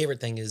 My favorite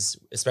thing is,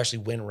 especially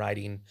when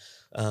writing,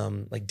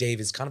 like Dave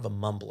is kind of a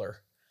mumbler.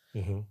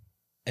 Mhm.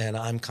 And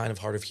I'm kind of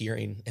hard of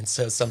hearing. And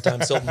so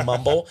sometimes he'll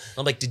mumble.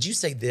 I'm like, did you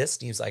say this?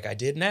 And he was like, I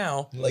did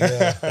now. Like,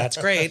 Yeah. that's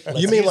great. Let's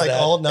You mean use like that.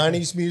 all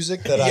 90s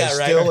music that I Yeah,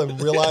 right. still am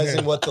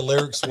realizing what the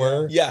lyrics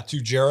were Yeah. to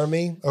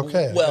Jeremy?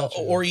 Okay. I Well, got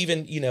you. or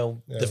even, you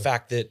know, Yeah. the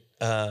fact that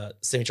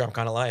Semi-Charmed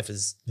Kind of Life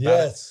is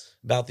yes.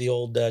 about the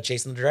old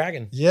Chasing the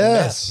Dragon.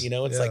 Yes. Meth, you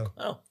know, it's Yeah. like,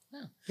 oh,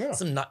 no. Yeah.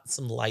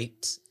 Some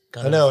light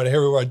kind I know. And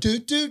here we are. Do,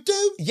 do,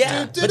 do.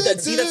 Yeah, do, but do,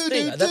 that's the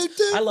thing. do, That's, do,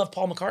 do. I love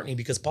Paul McCartney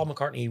because Paul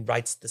McCartney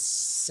writes the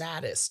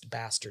saddest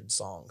bastard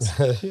songs,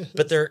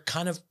 but they're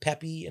kind of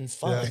peppy and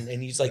fun. Yeah.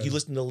 And he's like, you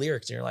listen to the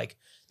lyrics and you're like,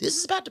 this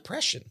is about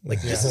depression.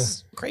 Like, this Yeah.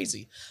 is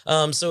crazy.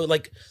 So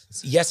like,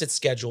 yes, it's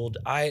scheduled.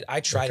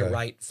 I try to Okay.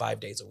 write 5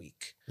 days a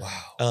week.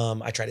 Wow.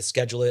 I try to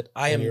schedule it.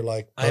 And you're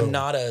like, I am boom.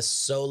 not a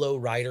solo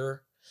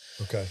writer.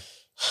 Okay.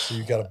 So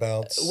you got to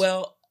bounce.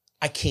 Well,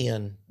 I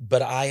can,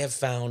 but I have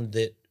found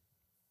that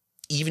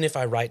even if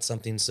I write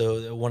something,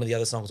 so one of the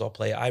other songs I'll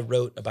play, I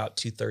wrote about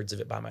 2/3 of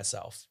it by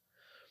myself.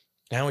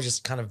 And I was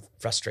just kind of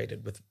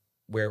frustrated with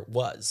where it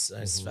was.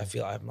 I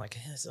feel I'm like,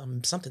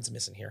 something's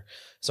missing here.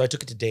 So I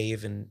took it to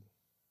Dave and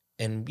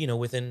you know,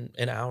 within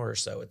an hour or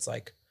so, it's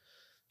like,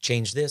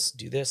 change this,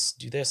 do this,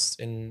 do this.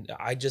 And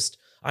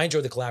I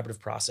enjoy the collaborative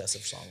process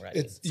of songwriting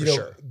It's, for you know,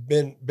 sure.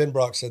 Ben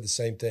Brock said the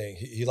same thing.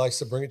 He likes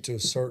to bring it to a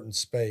certain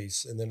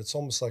space, and then it's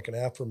almost like an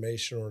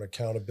affirmation or an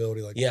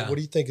accountability. Like, Yeah. what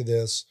do you think of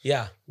this?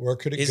 Yeah. Where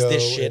could it Is go?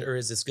 this shit And- or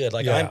is this good?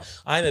 Like Yeah.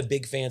 I'm a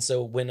big fan.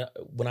 So when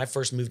I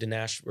first moved to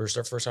Nashville, or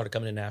first started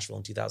coming to Nashville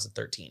in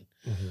 2013,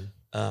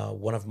 Mhm.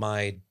 one of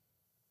my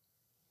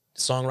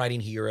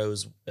songwriting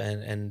heroes,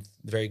 and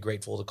very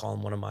grateful to call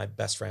him one of my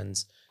best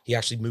friends. He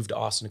actually moved to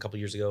Austin a couple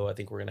years ago. I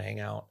think we're gonna hang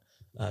out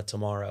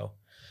tomorrow,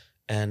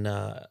 and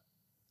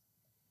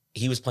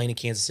he was playing in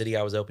Kansas City.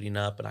 I was opening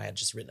up, and I had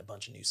just written a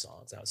bunch of new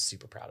songs. I was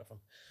super proud of him,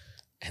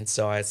 and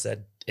so I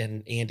said,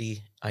 "And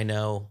Andy, I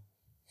know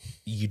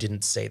you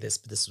didn't say this,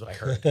 but this is what I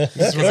heard."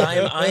 Because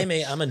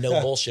I'm a no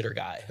bullshitter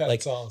guy.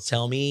 Like, awesome.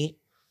 tell me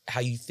how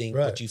you think,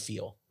 Right. what you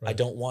feel. I Right.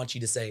 don't want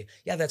you to say,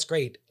 yeah, that's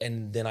great.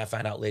 And then I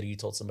find out later you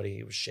told somebody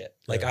it was shit.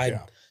 Like, Yeah. I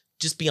Yeah.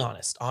 just be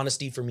honest.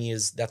 Honesty for me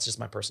that's just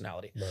my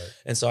personality. Right.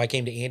 And so I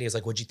came to Andy. I was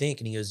like, what'd you think?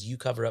 And he goes, you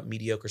cover up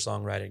mediocre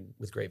songwriting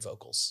with great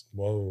vocals.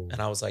 Whoa.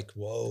 And I was like,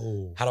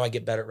 Whoa. how do I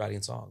get better at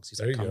writing songs? He's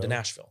There like, you come go. to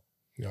Nashville.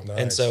 Yeah. Nice.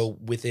 And so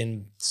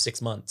within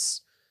 6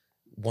 months,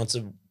 once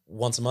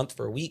a month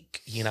for a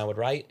week, he and I would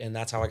write. And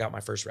that's how I got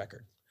my first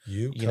record.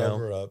 you you know,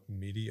 cover up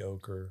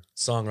mediocre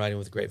Songwriting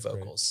with great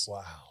vocals.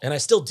 Wow. And I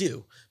still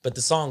do, but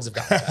the songs have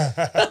gotten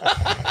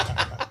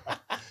better.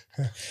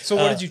 So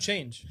what did you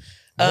change?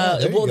 Yeah,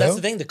 there you Well, that's go.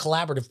 the thing. The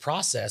collaborative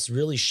process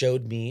really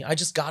showed me. I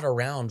just got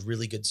around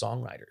really good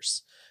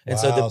songwriters, and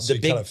so Wow, the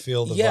you big kind of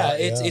feel the yeah,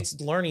 vibe, it's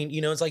learning.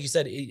 You know, it's like you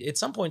said. At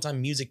some point in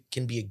time, music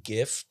can be a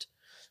gift,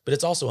 but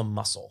it's also a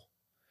muscle.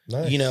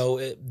 nice. You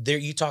know, there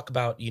you talk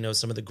about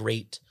some of the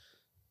great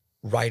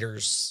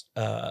writers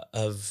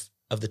of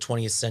the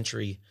 20th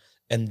century,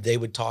 and they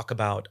would talk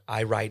about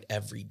I write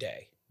every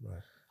day.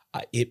 Right.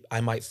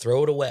 I might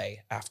throw it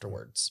away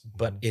afterwards,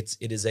 but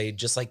Mm-hmm. it is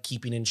just like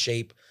keeping in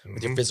shape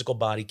with your Mhm. physical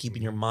body,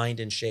 keeping your mind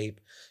in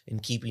shape,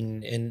 and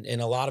keeping and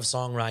a lot of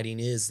songwriting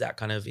is that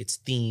kind of it's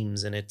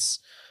themes and it's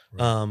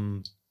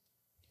Right.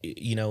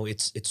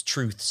 it's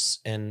truths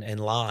and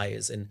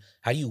lies, and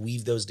how do you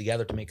weave those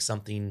together to make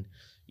something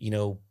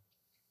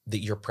that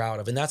you're proud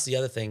of. And that's the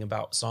other thing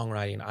about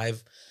songwriting.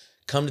 I've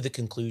come to the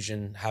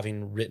conclusion,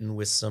 having written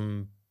with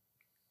some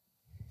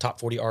top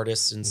 40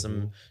 artists and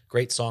some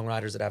great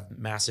songwriters that have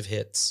massive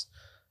hits,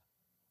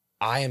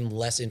 I am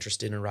less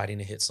interested in writing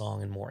a hit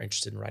song and more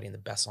interested in writing the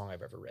best song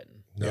I've ever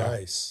written.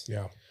 Nice.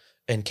 Yeah.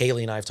 And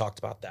Kaylee and I have talked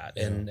about that.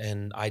 Yeah.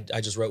 And I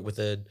just wrote with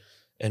an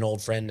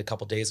old friend a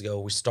couple days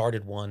ago. We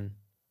started one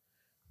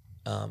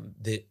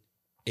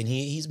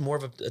he's more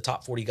of a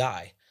top 40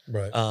 guy.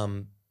 Right.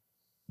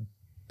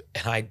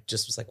 And I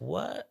just was like,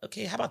 what?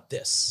 Okay, how about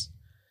this?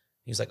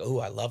 He was like, oh,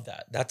 I love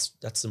that. That's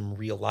some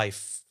real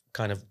life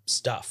kind of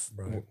stuff.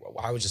 Right.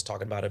 I was just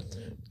talking about a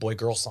boy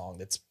girl song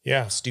that's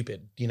Yeah.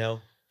 stupid,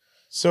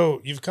 So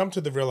you've come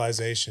to the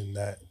realization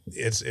that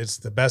it's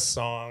the best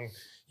song.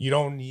 You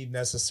don't need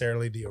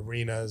necessarily the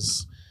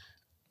arenas.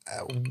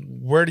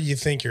 Where do you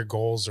think your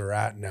goals are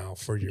at now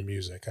for your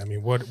music? I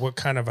mean, what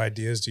kind of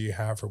ideas do you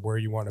have for where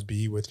you want to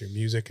be with your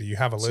music? Do you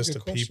have a That's a list good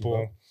of question,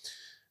 people,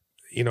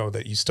 bro.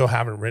 that you still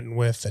haven't written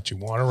with that you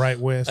want to write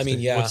with? I mean,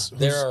 yeah, Who's-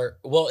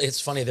 it's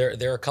funny.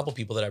 There are a couple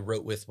people that I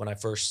wrote with when I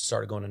first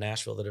started going to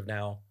Nashville that have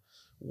now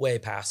way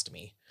past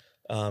me.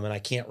 And I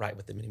can't write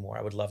with them anymore.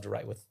 I would love to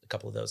write with a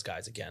couple of those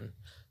guys again.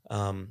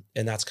 And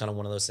that's kind of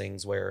one of those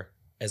things where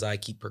as I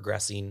keep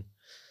progressing,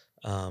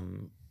 there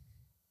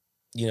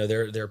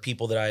are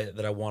people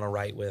that I want to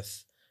write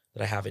with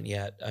that I haven't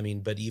yet. I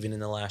mean, but even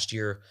in the last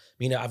year,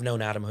 I've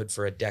known Adam Hood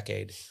for a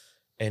decade,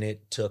 and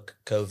it took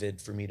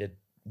COVID for me to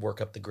work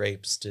up the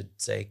grapes to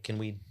say, can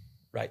we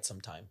write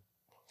sometime?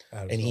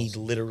 Adam's And he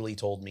awesome. literally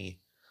told me,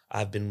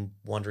 I've been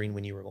wondering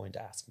when you were going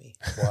to ask me.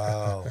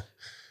 Wow.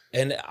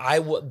 And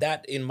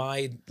that in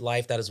my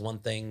life, that is one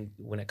thing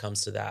when it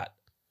comes to that.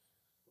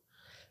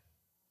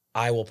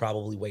 I will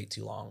probably wait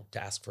too long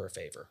to ask for a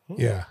favor,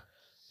 Yeah.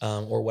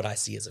 or what I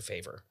see as a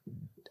favor.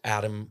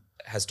 Adam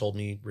has told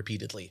me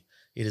repeatedly,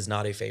 it is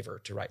not a favor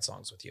to write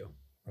songs with you.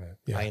 Right.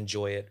 Yeah. I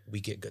enjoy it.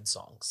 We get good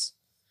songs.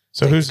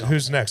 So Take who's the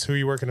who's next? Who are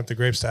you working up the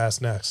grapes to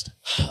ask next?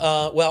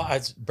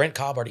 Brent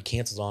Cobb already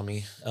canceled on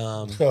me.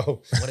 Oh,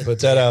 What a put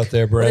that out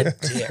there, What a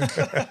Brent.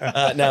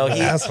 dick. No,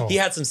 Asshole. he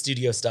had some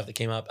studio stuff that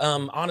came up.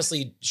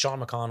 Honestly, Sean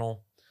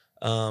McConnell,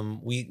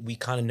 we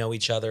kind of know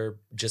each other,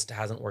 just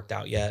hasn't worked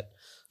out yet.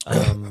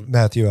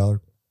 Matthew Allard.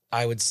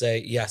 I would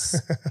say yes.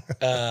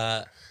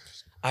 I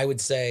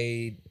would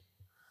say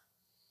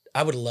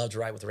I would love to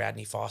write with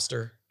Radney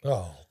Foster.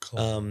 Oh, come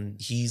on.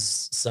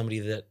 He's somebody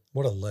that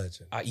What a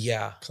legend.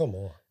 yeah. Come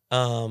on.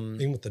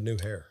 Even with the new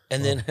hair.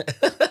 And Oh, then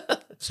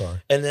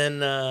sorry. and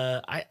then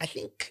I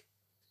think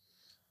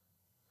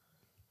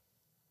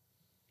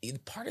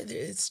part of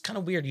it's kind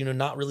of weird,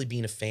 not really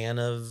being a fan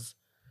of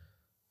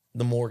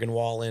the Morgan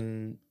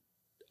Wallen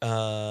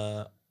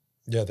Yeah,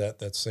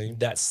 that scene.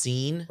 that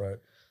scene. Right.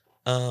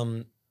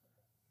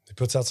 He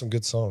puts out some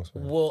good songs,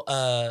 man.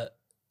 Well,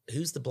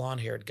 who's the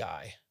blonde-haired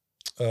guy?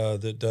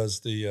 That does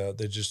they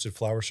just did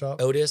Flower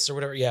Shop. Otis or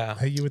whatever. Yeah.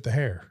 Hey, you with the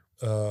hair?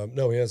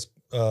 No, he has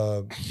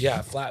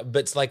Yeah. But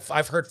it's like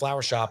I've heard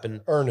Flower Shop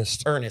and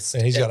Ernest. Ernest.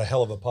 And he's got a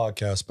hell of a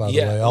podcast, by the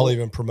Yeah. way. I'll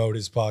even promote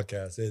his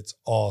podcast. It's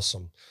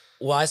awesome.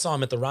 Well, I saw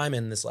him at the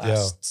Ryman this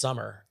last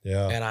summer.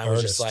 Yeah. And I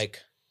was just Ernest.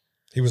 like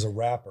He was a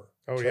rapper.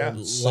 Oh, yeah.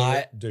 Turned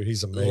singer. Dude,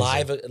 he's amazing.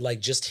 live, like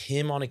just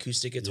him on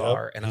acoustic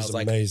guitar. Yep, And I he's was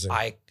like, amazing.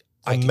 I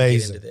can get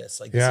Amazing. into this.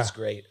 Like, Yeah. this is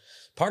great.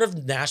 Part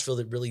of Nashville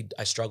that really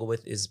I struggle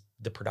with is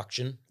the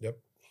production. Yep.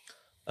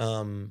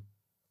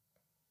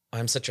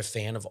 I'm such a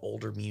fan of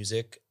older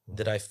music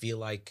that I feel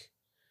like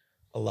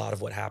a lot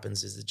of what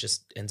happens is it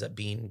just ends up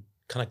being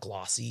kind of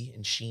glossy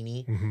and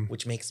sheeny, Mhm.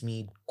 which makes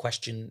me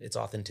question its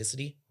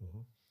authenticity.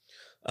 Mhm.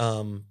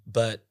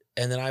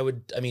 And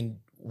then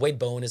Wade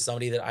Bowen is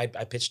somebody that I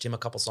pitched him a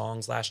couple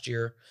songs last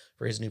year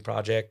for his new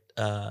project.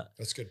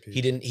 That's good. Pete.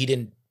 He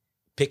didn't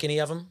pick any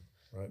of them,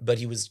 Right. but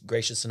he was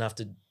gracious enough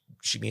to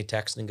shoot me a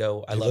text and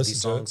go, I He love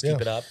these listens to it, songs. yeah.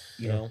 Keep it up.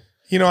 You Yeah. know?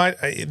 You know,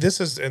 I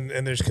this is and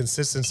there's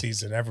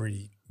consistencies in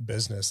every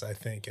business, I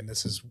think, and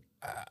this is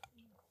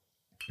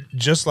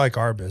just like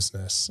our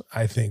business.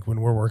 I think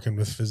when we're working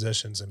with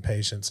physicians and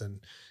patients and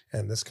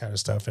this kind of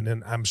stuff, and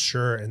then I'm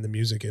sure in the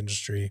music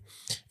industry,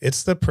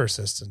 it's the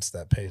persistence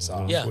that pays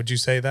off. Yeah. Would you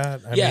say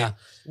that? I yeah. mean,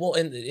 Well,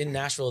 in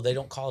Nashville, they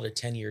don't call it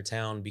a 10-year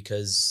town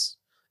because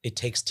it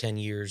takes 10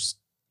 years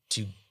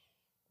to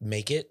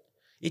make it.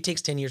 It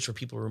takes 10 years for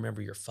people to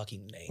remember your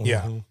fucking name.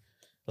 Yeah. Mhm.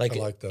 Like, I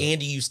like that.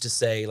 Andy used to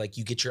say, like,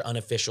 you get your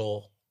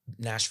unofficial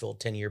Nashville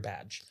 10-year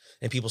badge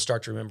and people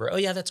start to remember, oh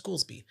yeah, that's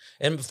Goolsby.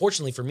 And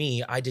fortunately for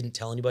me, I didn't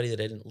tell anybody that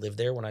I didn't live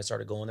there when I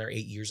started going there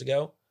 8 years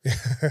ago.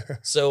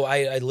 So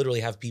I literally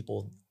have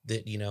people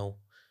that, you know,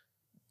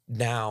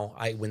 now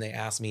when they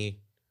ask me,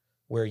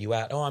 where are you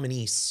at? Oh, I'm in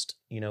East,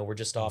 you know, we're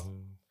just off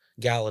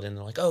Gallatin.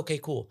 They're like, oh, okay,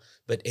 cool.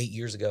 But 8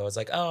 years ago, I was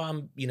like, oh,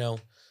 I'm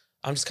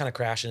just kind of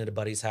crashing at a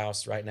buddy's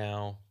house right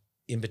now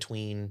in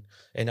between.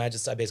 And I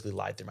basically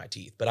lied through my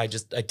teeth, but I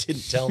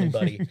didn't tell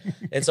anybody.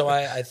 And so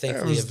I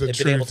thankfully was the have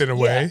been able truth to, in a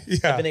way.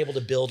 Yeah. I've been able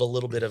to build a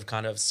little bit of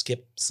kind of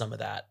skip some of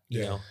that,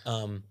 you Yeah.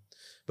 know?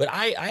 But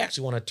I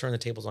actually want to turn the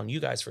tables on you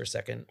guys for a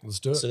second Let's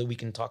do it. so that we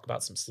can talk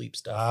about some sleep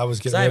stuff. I was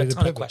 'Cause getting I have ready a to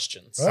ton of pivot.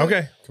 questions. All right,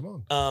 Okay.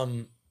 come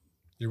on.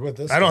 You're with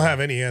this. I don't guy. have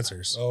any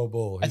answers. Oh,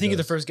 bull. I he think you're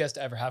the does. first guest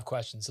to ever have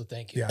questions, so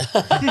thank you.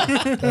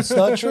 Yeah. That's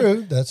not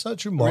true. That's not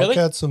true. Mark Really?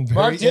 had some very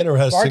Mark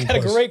interesting Mark had a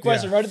questions. great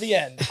question right at the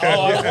end. Oh,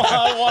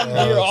 I want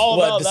to hear all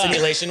What, about the that.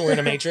 simulation? We're in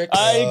a matrix?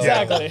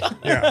 Exactly.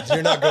 Yeah.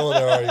 You're not going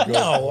there, are you? Go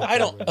No, ahead. I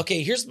don't.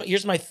 Okay,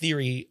 here's my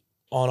theory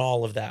on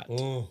all of that.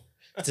 Mm,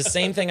 It's the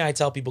same thing I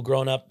tell people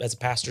growing up as a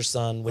pastor's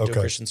son, went to a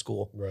Okay. Christian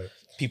school. right.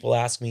 People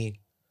ask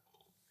me,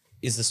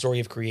 is the story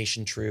of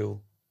creation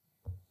true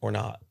or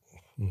not?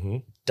 Mm-hmm.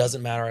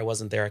 Doesn't matter. I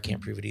wasn't there. I can't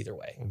prove it either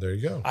way. There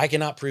you go. I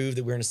cannot prove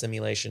that we're in a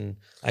simulation.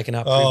 I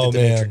cannot prove Oh, that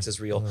the man. matrix is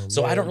real. Oh,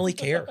 so I don't man. really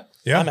care.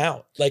 Yeah. I'm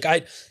out. Like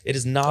it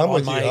is not I'm on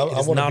with my, you. it I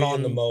is want to not be on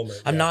in the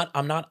moment. I'm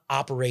yeah. not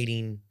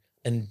operating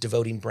and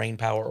devoting brain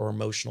power or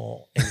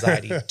emotional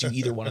anxiety to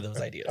either one of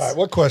those ideas. All right.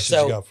 What questions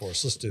So- you got for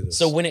us? Let's do this.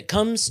 So when it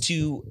comes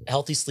to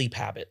healthy sleep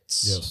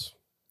habits,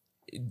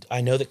 yes.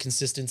 I know that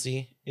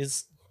consistency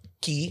is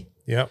key.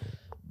 Yep.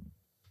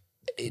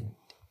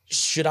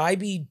 Should I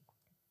be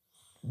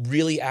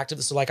really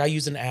active? So like I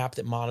use an app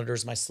that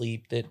monitors my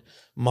sleep, that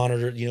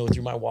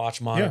through my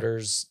watch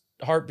monitors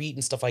heartbeat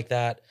and stuff like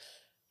that.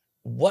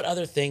 What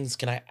other things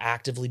can I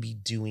actively be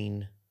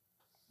doing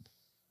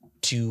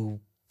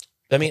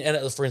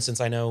and for instance,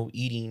 I know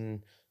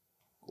eating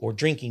or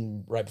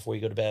drinking right before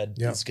you go to bed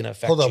Yeah. is going to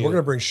affect Hold on. you. We're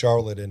going to bring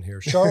Charlotte in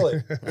here.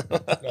 Charlotte. No,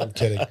 I'm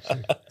kidding.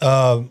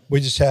 We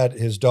just had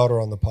his daughter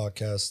on the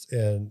podcast,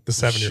 and The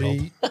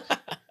 7-year-old.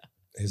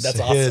 His That's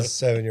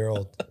awesome.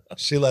 7-year-old.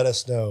 She let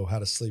us know how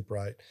to sleep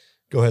right.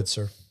 Go ahead,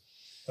 sir.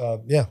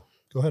 Yeah,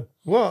 go ahead.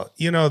 Well,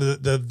 you know,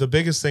 the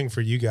biggest thing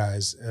for you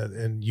guys,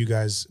 and you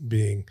guys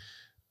being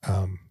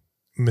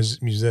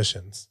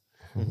musicians,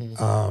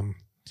 Mhm.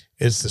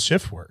 is the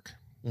shift work.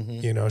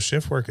 Mhm. You know,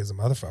 shift work is a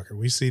motherfucker.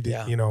 We see the,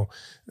 Yeah. you know,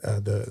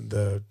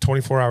 the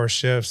 24-hour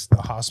shifts, the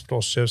hospital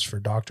shifts for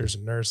doctors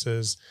and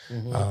nurses,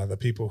 Mhm. the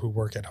people who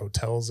work at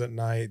hotels at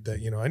night,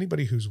 that, you know,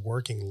 anybody who's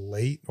working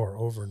late or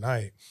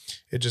overnight,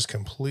 it just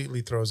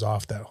completely throws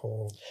off that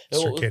whole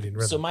circadian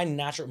rhythm. So my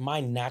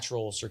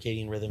natural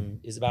circadian rhythm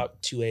is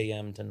about 2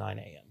 a.m. to 9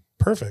 a.m.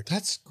 Perfect.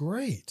 That's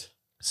great.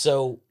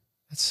 So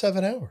That's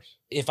 7 hours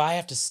if I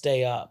have to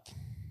stay up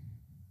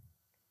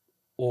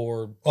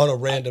or on a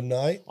random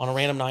night. on a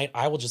random night,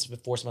 I will just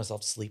force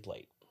myself to sleep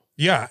late.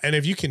 Yeah. And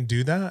if you can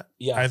do that,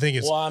 Yeah. I think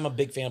it's, Well, I'm a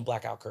big fan of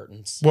blackout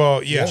curtains.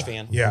 well, yeah. Huge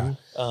fan. Yeah.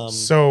 Um,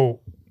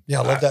 So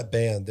Yeah, I love that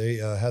band. They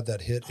had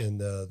that hit in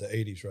the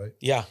 80s, right?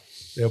 yeah.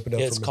 They opened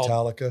up It's for called-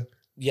 Metallica.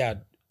 Yeah.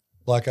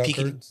 Blackout Peek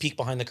Curtains.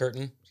 behind the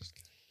curtain.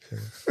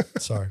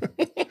 Sorry.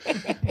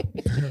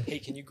 Hey,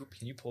 can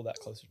you pull that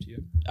closer to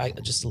you?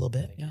 Just a little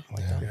bit. Yeah.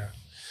 Like that. yeah.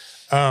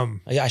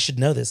 Yeah, I should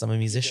know this. I'm a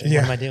musician. Yeah.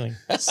 What am I doing?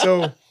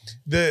 So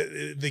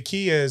the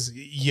key is,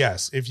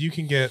 yes, if you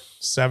can get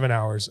 7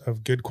 hours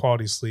of good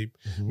quality sleep,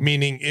 Mhm.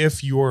 meaning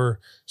if your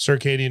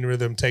circadian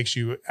rhythm takes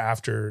you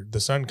after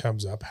the sun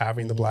comes up,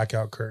 having the Mhm.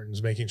 blackout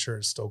curtains, making sure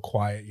it's still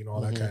quiet, you know,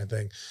 all that Mhm. kind of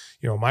thing.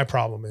 You know, my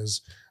problem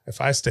is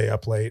if I stay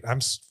up late, I'm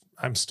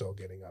still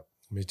getting up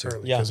Me too.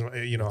 early Yeah. because,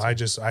 you know,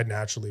 I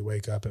naturally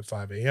wake up at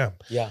 5 a.m.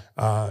 Yeah.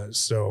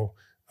 So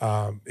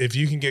if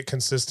you can get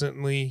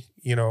consistently,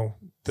 you know,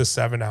 the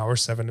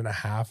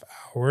 7.5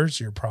 hours,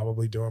 you're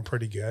probably doing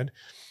pretty good.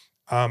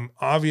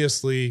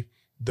 Obviously,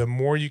 the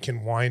more you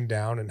can wind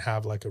down and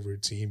have like a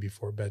routine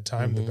before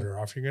bedtime, the Mhm. better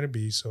off you're going to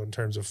be. So in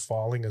terms of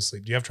falling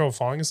asleep, do you have trouble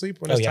falling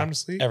asleep when Oh, it's yeah. time to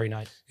sleep? Every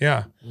night.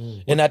 Yeah.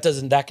 And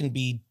that can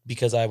be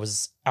because I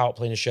was out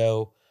playing a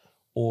show,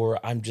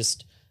 or I'm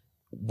just,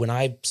 when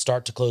I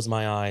start to close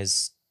my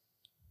eyes,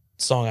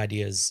 song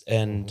ideas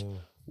and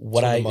Mhm.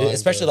 what So the I, mind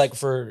especially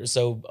does.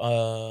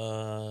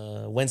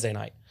 like Wednesday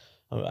night,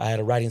 I had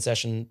a writing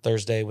session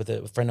Thursday with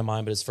a friend of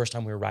mine, but it's the first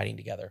time we were writing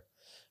together.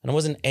 And I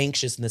wasn't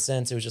anxious in the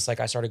sense, it was just like,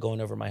 I started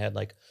going over my head,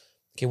 like,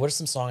 okay, what are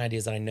some song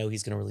ideas that I know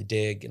he's going to really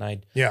dig?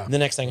 And Yeah. the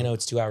next thing I know,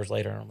 it's 2 hours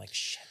later and I'm like,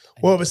 shit,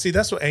 Well, but see,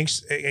 that's what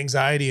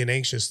anxiety and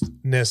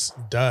anxiousness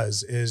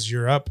does is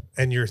you're up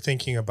and you're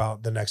thinking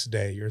about the next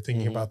day. You're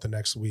thinking about the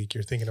next week.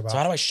 You're thinking about So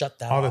how do I shut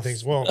that all off? the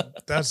things. Well,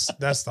 that's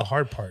the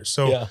hard part.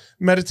 So Yeah.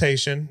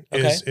 meditation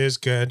Okay. is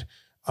good.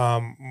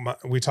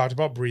 We talked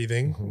about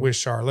breathing with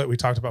Charlotte. We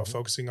talked about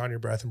focusing on your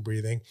breath and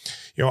breathing.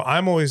 You know,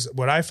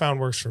 what I found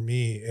works for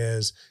me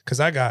is because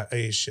I got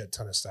a shit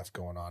ton of stuff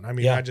going on. I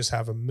mean, Yeah. I just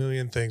have a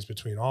million things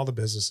between all the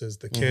businesses,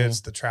 the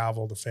kids, the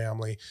travel, the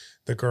family,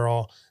 the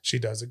girl. She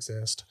does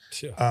exist.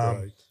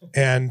 Right.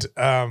 And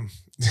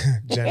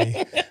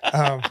Jenny.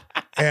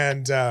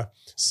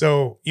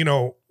 So, you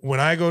know, when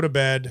I go to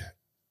bed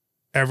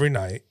every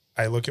night,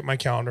 I look at my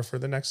calendar for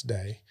the next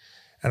day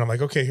and I'm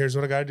like, okay, here's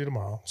what I got to do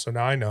tomorrow. So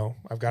now I know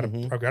I've got a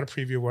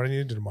preview of what I need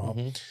to do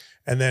tomorrow.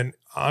 And then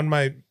on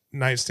my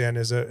nightstand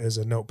is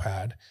a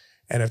notepad.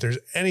 And if there's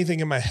anything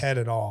in my head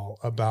at all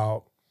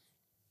about,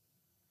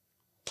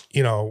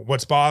 you know,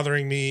 what's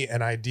bothering me,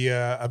 an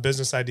idea, a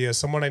business idea,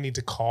 someone I need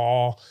to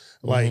call.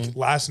 Like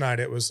last night,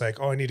 it was like,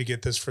 oh, I need to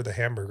get this for the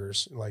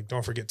hamburgers. Like,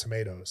 don't forget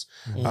tomatoes.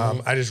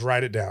 I just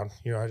write it down.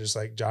 You know, I just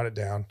like jot it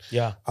down.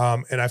 Yeah.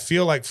 And I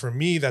feel like for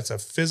me, that's a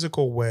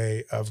physical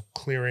way of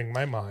clearing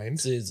my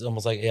mind. It's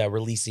almost like,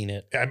 releasing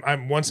it.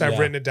 I'm once I've Yeah.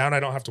 written it down, I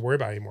don't have to worry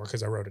about it anymore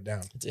because I wrote it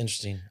down. It's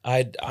interesting.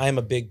 I am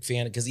a big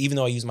fan because even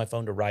though I use my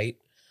phone to write,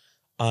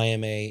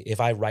 if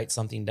I write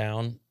something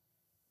down,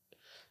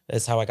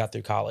 that's how I got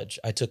through college.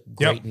 I took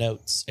great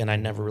notes and I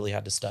never really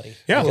had to study.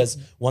 Yeah. Because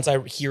once I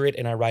hear it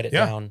and I write it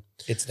Yeah. down,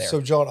 it's there. So,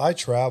 John, I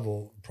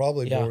travel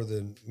probably Yeah. more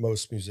than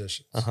most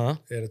musicians, Uh-huh.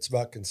 and it's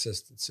about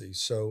consistency.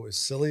 So, as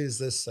silly as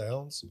this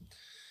sounds,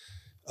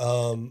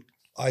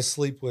 I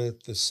sleep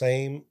with the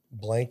same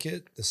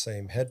blanket, the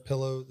same head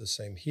pillow, the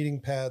same heating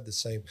pad, the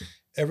same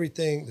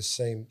everything, the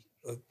same.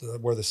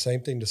 Wear the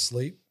same thing to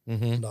sleep.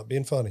 Mm-hmm. I'm not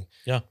being funny.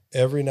 Yeah.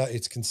 Every night,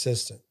 it's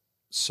consistent.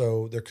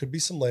 So there could be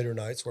some later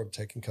nights where I'm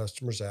taking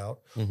customers out.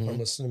 Mm-hmm. I'm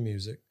listening to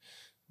music.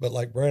 But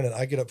like Brandon,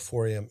 I get up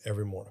 4 a.m.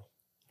 every morning,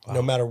 no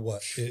Wow. matter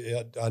what.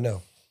 I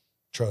know,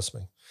 trust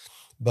me.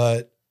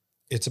 But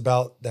it's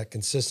about that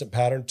consistent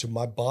pattern to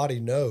my body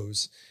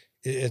knows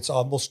it's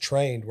almost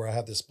trained where I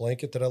have this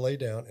blanket that I lay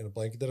down and a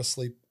blanket that I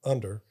sleep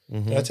under.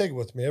 Mm-hmm. And I take it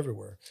with me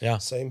everywhere. Yeah.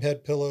 Same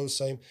head pillow,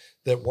 same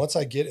that once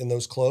I get in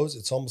those clothes,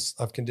 it's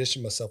almost, I've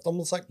conditioned myself,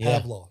 almost like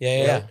Yeah. Pavlov.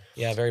 Yeah. right?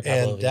 Yeah. Very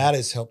Pavlovian. And that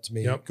has helped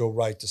me Yep. go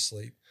right to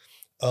sleep.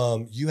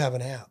 You have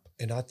an app,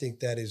 and I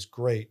think that is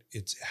great.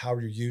 It's how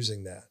you're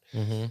using that.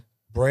 Mm-hmm.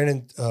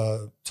 Brandon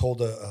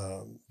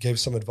gave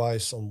some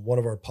advice on one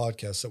of our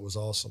podcasts that was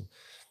awesome.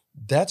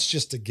 That's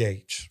just a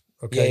gauge.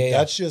 Okay. Yeah.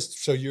 That's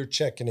just so you're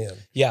checking in.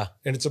 Yeah.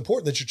 And it's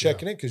important that you're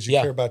checking in because you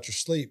Yeah. care about your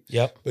sleep,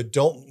 Yep. but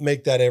don't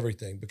make that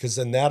everything because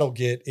then that'll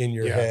get in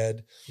your Yeah.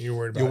 head. You're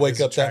worried about You'll wake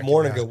is it up that tracking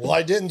morning and down? go, well,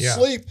 I didn't Yeah.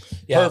 sleep.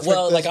 Yeah. Perfect.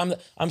 Well, like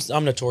This-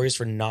 I'm notorious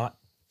for not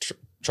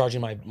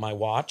charging my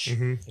watch,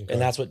 Mhm. Okay.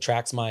 and that's what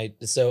tracks my.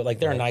 So like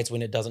there are Right. nights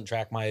when it doesn't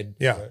track my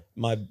Yeah.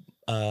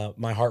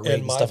 my heart rate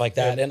and, my- stuff like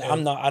that. And,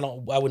 and-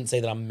 I wouldn't say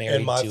that I'm married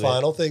And my to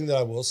final thing that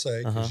I will say,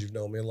 because Uh-huh. you've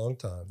known me a long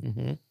time, it.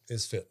 Mm-hmm.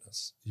 is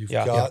fitness. You've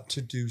Yeah. got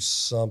to do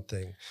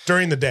something.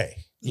 During the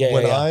day. Yeah.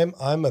 When yeah.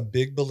 I'm a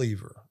big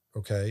believer,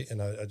 okay, and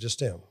I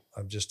just am.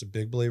 I'm just a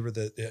big believer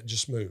that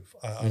just move.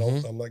 I don't.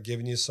 Mm-hmm. I'm not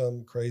giving you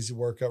some crazy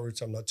workout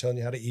routine. I'm not telling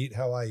you how to eat,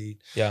 how I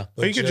eat. Yeah.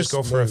 Or you could just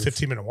go for a move.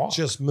 15-minute walk.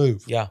 Just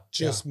move. Yeah.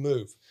 Just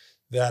move.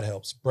 That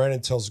helps.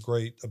 Brandon tells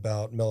great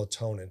about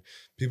melatonin.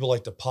 People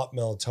like to pop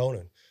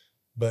melatonin,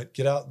 but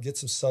get out, get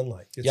some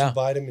sunlight, get Yeah. some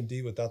vitamin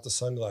D without the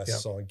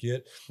sunglasses on.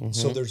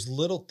 So Mhm. there's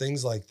little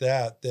things like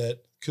that that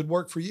could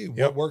work for you.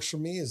 Yep. What works for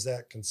me is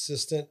that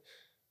consistent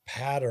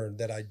pattern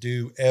that I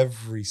do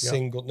every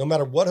single, no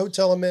matter what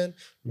hotel I'm in,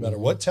 no matter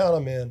what town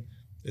I'm in,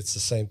 it's the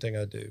same thing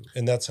I do.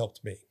 And that's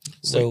helped me.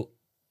 So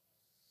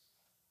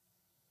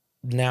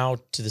now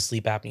to the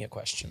sleep apnea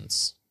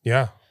questions.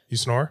 Yeah. You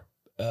snore?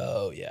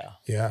 Oh yeah.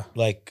 Yeah.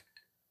 Like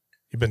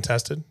You've been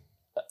tested?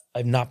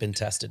 I've not been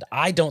tested.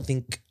 I don't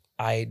think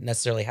I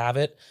necessarily have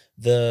it.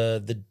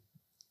 The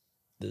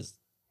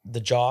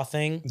jaw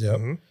thing.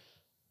 Yeah.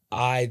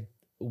 Mhm.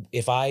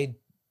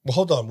 Well,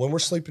 hold on. When we're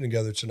sleeping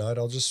together tonight,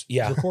 I'll just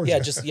record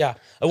you.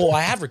 Well,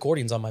 I have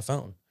recordings on my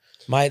phone.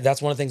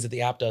 That's one of the things that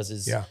the app does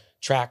is Yeah.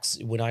 tracks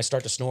when I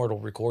start to snore, it'll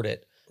record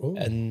it. Ooh.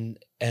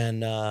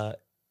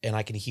 And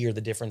I can hear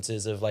the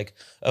differences of like,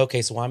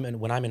 okay, so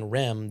when I'm in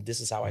REM, this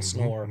is how I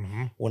snore.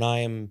 Mhm. When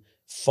I'm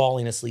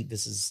falling asleep,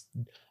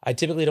 I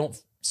typically don't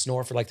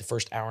snore for like the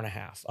first hour and a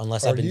half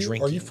unless I've been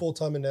drinking. Are you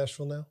full-time in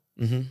Nashville now?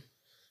 Mm-hmm.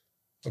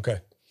 Okay.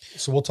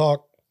 So we'll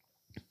talk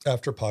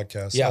after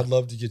podcast. Yeah. I'd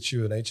love to get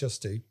you an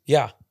HST,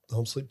 Yeah.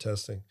 home sleep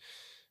testing.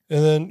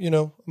 And then,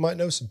 I might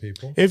know some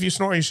people. If you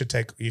snore, you should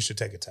take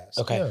a test.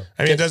 Okay. Yeah.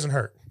 I mean, it doesn't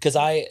hurt. Because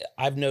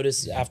I've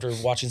noticed after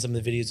watching some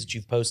of the videos that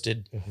you've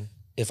posted, Mhm.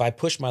 if I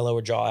push my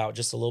lower jaw out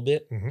just a little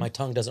bit, Mhm. my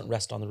tongue doesn't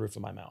rest on the roof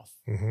of my mouth.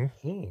 Mm-hmm.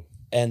 Hmm.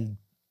 And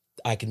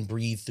I can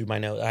breathe through my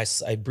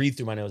nose. I breathe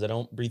through my nose. I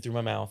don't breathe through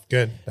my mouth.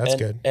 Good. That's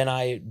And-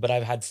 good. But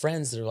I've had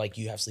friends that are like,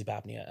 you have sleep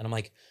apnea. And I'm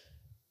like,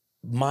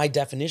 my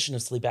definition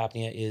of sleep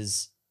apnea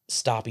is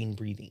stopping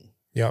breathing.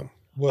 Yeah.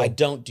 Well, I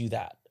don't do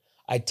that.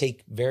 I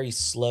take very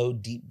slow,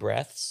 deep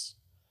breaths,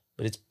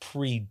 but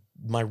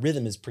my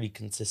rhythm is pretty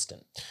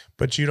consistent.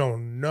 But you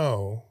don't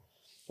know.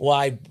 Well,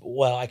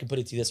 I can put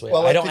it to you this way.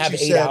 Well, I don't think have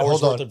you 8 said- hours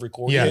hold on. worth of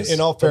recording. Yes. In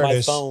all but my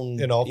fairness, phone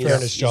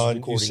is John,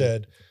 you recording.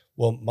 said,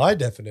 well, my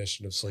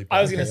definition of sleep.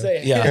 I was gonna apnea-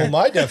 say, Yeah. Well,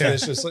 my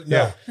definition of sleep.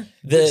 No.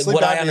 Sleep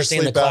What I apnea is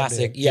understand the sleep apnea.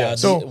 classic, Yeah.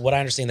 So- what I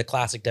understand the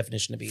classic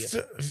definition to be.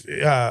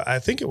 I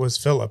think it was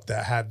Philip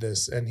that had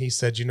this, and he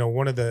said,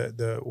 one of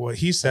the what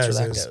he That's says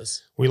where that is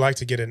goes. we like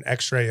to get an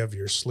X-ray of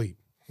your sleep,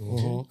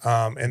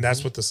 and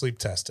that's what the sleep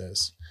test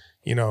is.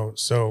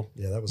 So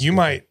Yeah, that was you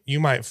good.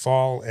 might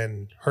fall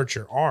and hurt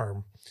your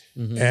arm,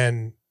 Mhm.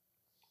 and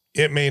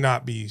it may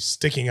not be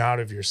sticking out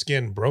of your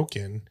skin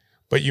broken,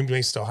 but you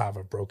may still have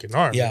a broken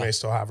arm. Yeah. You may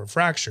still have a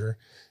fracture.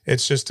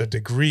 It's just a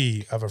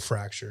degree of a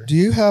fracture. Do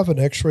you have an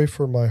X-ray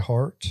for my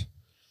heart?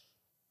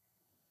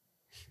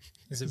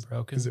 Is it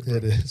broken? Is it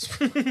It is.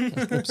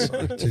 I'm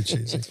sorry, too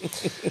cheesy.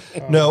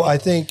 No, I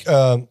think.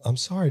 I'm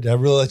sorry. Did I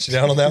really let you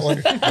down on that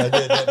one? I did.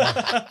 Didn't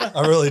I?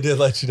 I really did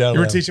let you down. You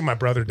were on that. teaching my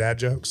brother dad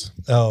jokes.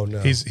 Oh no.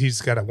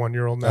 He's got a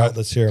 1-year-old All now. right.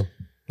 Let's hear him.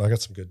 I got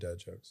some good dad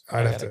jokes.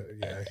 I'd have got to.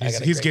 Yeah, I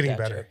got a he's great getting dad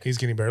better. joke. He's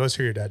getting better. Let's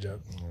hear your dad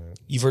joke.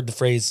 You've heard the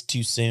phrase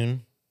 "too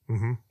soon."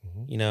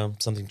 Mm-hmm.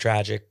 Something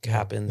tragic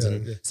happens Yeah,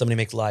 and yeah. somebody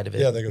makes light of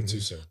it. Yeah, they go too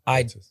soon.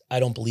 I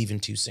don't believe in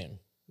too soon.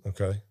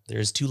 Okay. There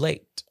is too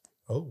late.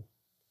 Oh.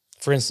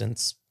 For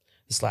instance,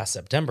 this last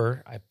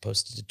September, I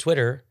posted to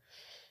Twitter,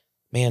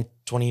 man,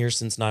 20 years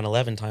since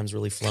 9/11, time's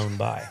really flown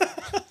by.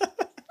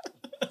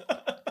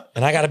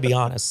 And I got to be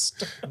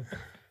honest,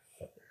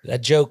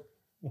 that joke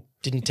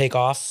didn't take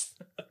off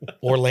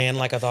or land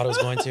like I thought it was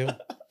going to.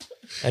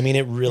 I mean,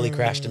 it really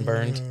crashed and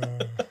burned.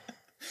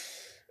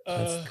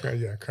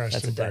 Crashed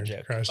That's a and dad burned.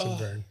 joke. Crashed and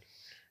burned.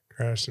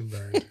 Crashed and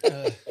burned.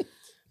 Right,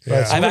 so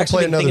I've we're gonna actually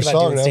play been thinking another about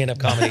song doing now. stand-up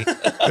comedy.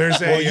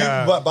 There's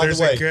a Well, by there's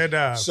the way, a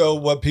good so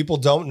what people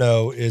don't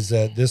know is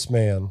that this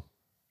man,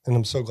 and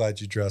I'm so glad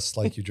you dressed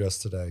like you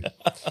dressed today.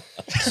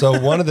 So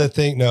one of the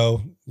things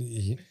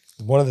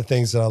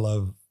that I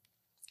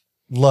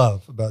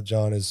love about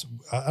John is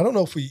I don't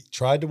know if we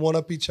tried to one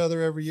up each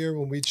other every year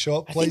when we'd show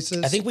up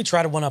places. I think we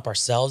try to one up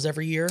ourselves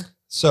every year.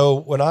 So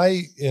when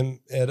I am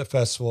at a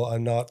festival,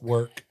 I'm not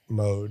work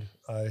mode.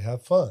 I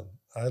have fun.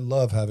 I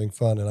love having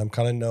fun, and I'm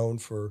kind of known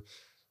for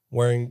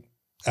wearing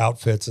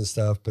outfits and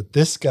stuff. But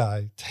this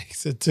guy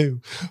takes it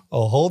to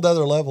a whole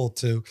other level.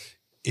 To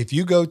if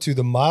you go to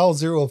the Mile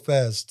Zero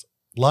Fest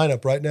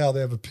lineup right now, they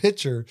have a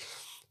picture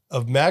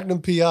of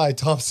Magnum PI,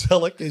 Tom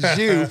Selleck as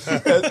you.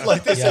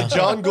 Like they said, Yeah.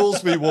 John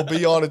Goolsby will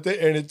be on it,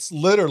 and it's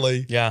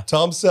literally Yeah.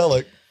 Tom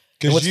Selleck.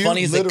 And what's you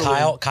funny is that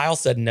literally- Kyle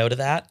said no to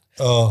that.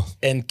 Oh,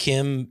 And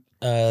Kim,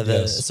 the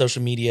Yes.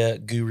 social media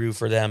guru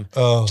for them,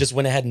 oh, just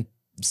went ahead and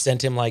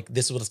sent him like,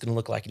 this is what it's going to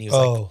look like. And he was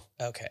like, oh.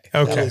 okay.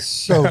 Okay. That was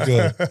so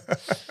good.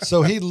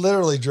 So he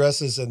literally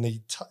dresses in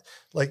the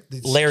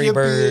the Larry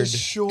Bird, skimpiest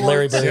shorts,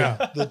 Larry Bird.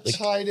 Yeah. the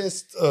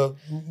tightest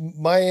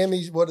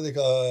Miami. What do they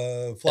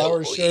call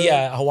flower shirt?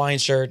 Yeah, Hawaiian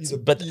shirts. You-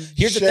 But you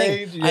here's the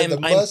shaved, thing. you had the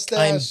I'm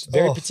mustache.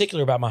 very Oh.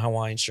 particular about my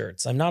Hawaiian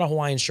shirts. I'm not a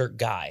Hawaiian shirt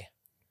guy,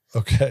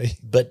 Okay.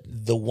 but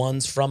the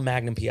ones from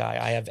Magnum PI,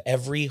 I have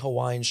every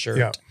Hawaiian shirt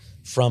Yeah.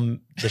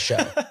 from the show.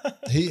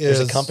 He There's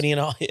is a company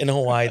in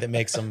Hawaii that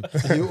makes them,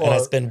 You and I are,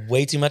 spend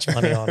way too much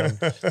money on them,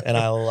 and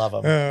I love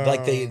them.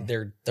 Like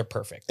they're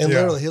perfect. and Yeah.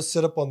 literally he'll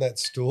sit up on that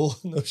stool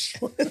in those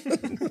shorts,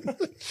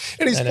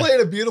 and he's I know.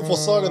 playing a beautiful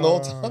song and the whole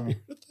time.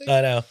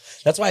 I know.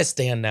 That's why I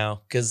stand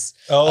now, because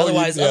Oh,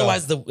 otherwise, yeah.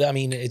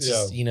 it's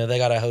just they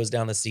got to hose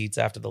down the seats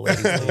after the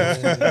ladies leave.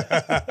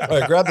 All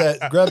right, grab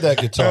that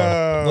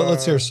guitar.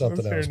 Let's hear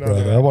something Let's else, hear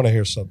another brother. I want to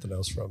hear something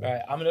else from you. All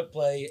right, I'm gonna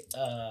play.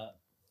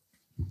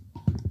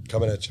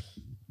 Coming at you.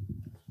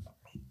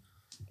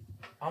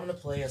 I'm gonna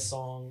play a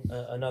song,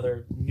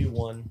 another new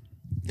one.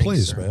 Thank you,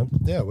 Please, sir. man.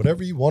 Yeah,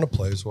 whatever you want to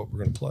play is what we're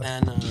going to play.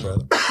 And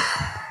brother.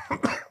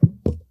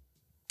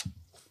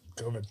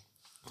 COVID.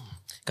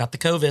 got the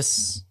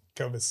Covis.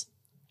 COVID.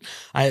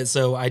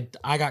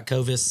 I got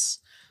Covis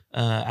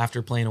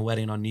after playing a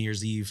wedding on New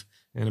Year's Eve,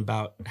 and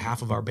about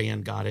half of our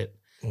band got it.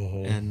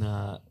 Mhm.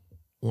 And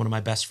one of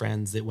my best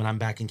friends, that when I'm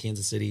back in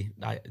Kansas City,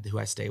 who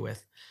I stay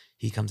with,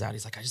 he comes out.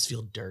 He's like, I just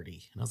feel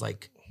dirty, and I was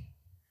like,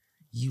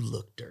 you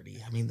look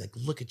dirty. I mean, like,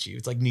 look at you.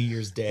 It's like New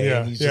Year's Day, Yeah,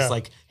 and he's yeah. just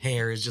like,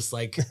 hair is just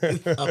like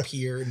up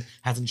here, and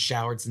hasn't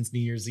showered since New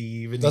Year's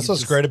Eve. And That's he's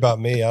what's just- great about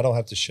me. I don't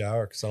have to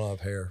shower because I don't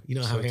have hair. You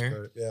don't have it's hair?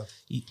 great.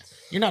 Yeah.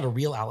 You're not a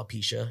real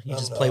alopecia. You I'm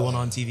just play not. one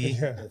on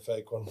TV. A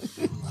fake one.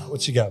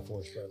 What you got for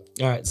us, brother?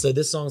 All right, so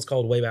this song is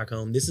called Way Back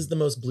Home. This is the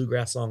most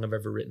bluegrass song I've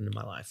ever written in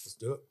my life. Let's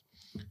do it.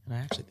 And I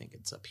actually think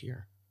it's up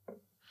here.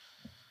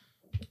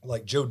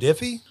 Like Joe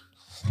Diffie?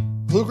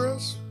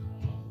 Bluegrass?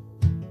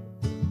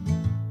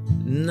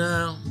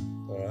 No,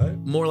 All right.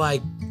 more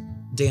like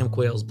Damn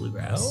Quails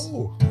bluegrass.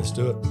 Oh, let's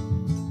do it.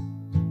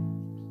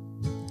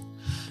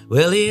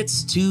 Well,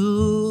 it's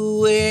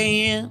 2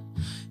 a.m.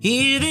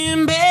 Hear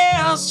them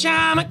bells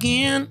chime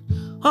again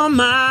on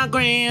my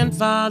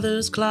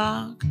grandfather's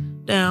clock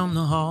down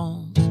the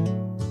hall.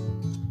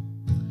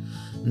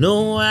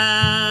 No,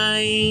 I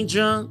ain't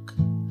drunk,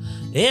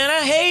 And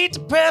I hate to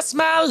press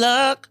my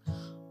luck,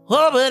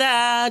 oh, but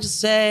I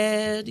just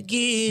had to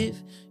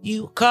give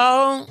you a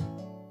call.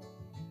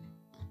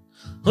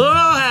 Oh,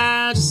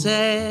 I just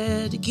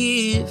had to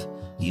give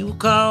you a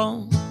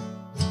call.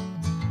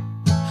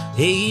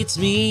 Hey, it's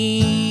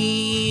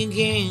me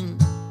again.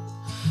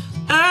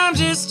 I'm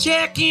just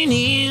checking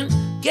in.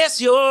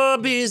 Guess you're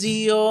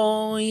busy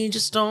or you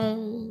just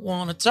don't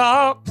want to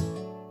talk.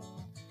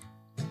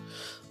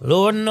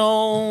 Lord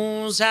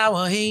knows how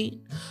I hate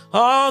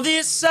all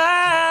this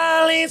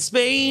silent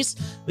space.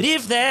 But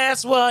if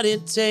that's what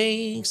it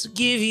takes to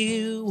give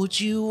you what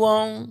you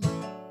want.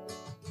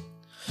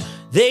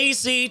 They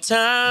say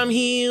time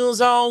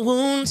heals all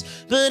wounds,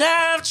 but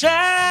I've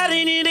tried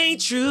and it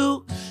ain't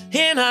true.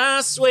 And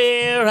I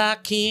swear I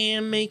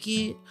can't make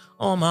it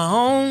on my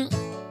own.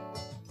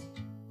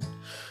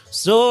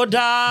 So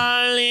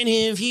darling,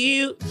 if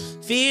you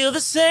feel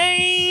the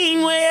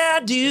same way I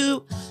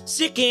do,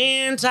 sick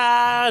and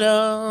tired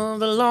of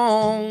the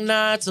long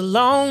nights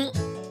alone,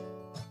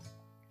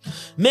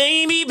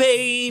 maybe,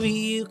 baby,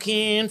 you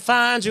can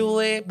find your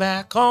way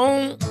back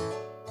home.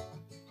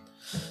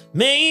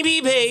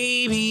 Maybe,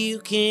 baby, you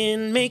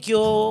can make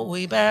your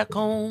way back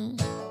home.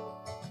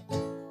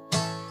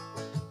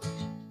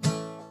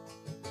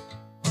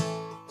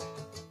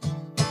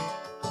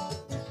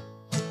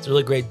 It's a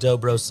really great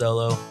dobro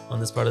solo on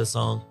this part of the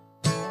song.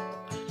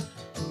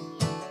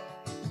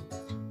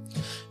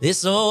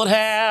 This old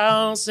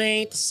house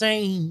ain't the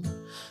same,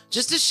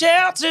 just a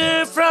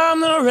shelter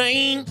from the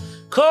rain,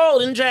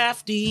 cold and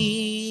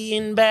drafty,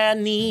 in bad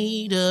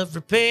need of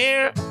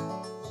repair.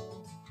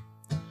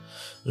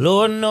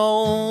 Lord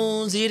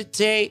knows it'd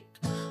take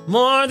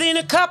more than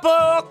a couple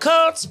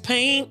coats of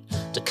paint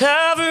to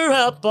cover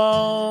up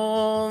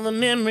all the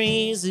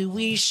memories that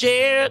we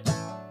shared.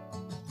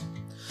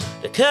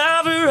 To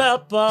cover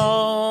up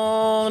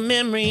all the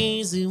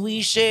memories that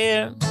we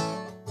shared.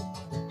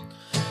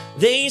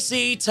 They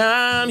say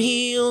time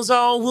heals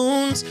all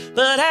wounds,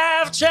 but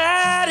I've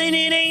tried and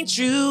it ain't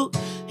true.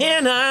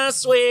 And I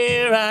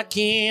swear I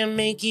can't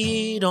make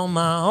it on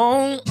my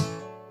own.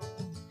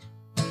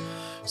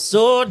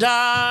 So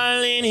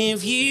darling,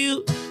 if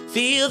you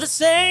feel the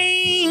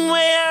same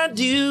way I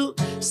do,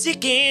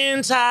 sick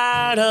and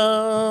tired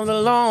of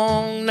the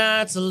long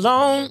nights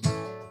alone,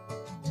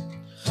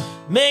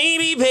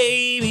 maybe,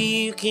 baby,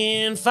 you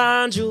can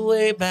find your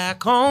way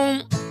back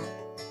home.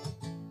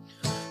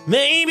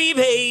 Maybe,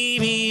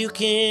 baby, you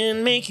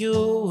can make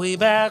your way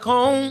back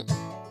home.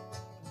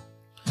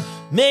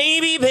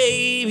 Maybe,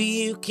 baby,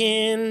 you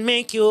can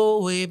make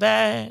your way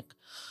back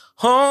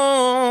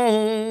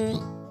home.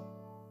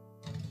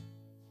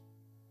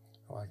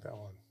 I like that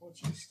one. Why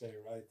don't you stay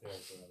right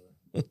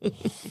there, brother?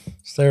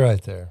 Stay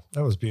right there.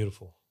 That was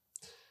beautiful.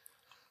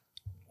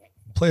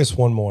 Play us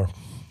one more.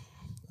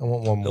 I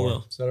want one more.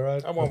 will. Is that all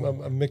right? I want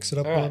one I'll mix it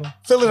up a right. little.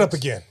 Fill it up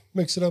again.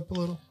 Mix it up a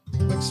little.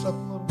 Mix it up a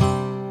little.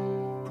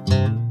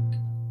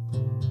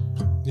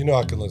 You know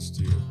I can listen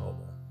to you all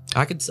day.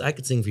 I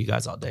could sing for you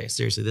guys all day.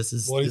 Seriously, this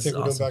is. What do you this think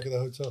is we're awesome.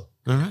 doing back at the hotel?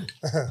 All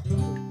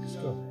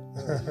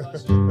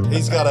right.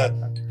 He's got a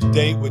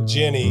date with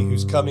Jenny,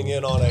 who's coming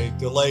in on a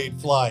delayed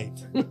flight.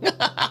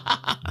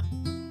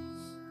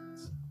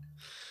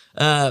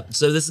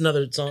 So this is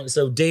another song.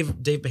 So Dave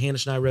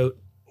Bahanish and I wrote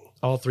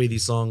all three of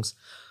these songs.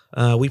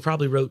 We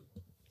probably wrote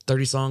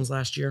 30 songs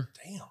last year.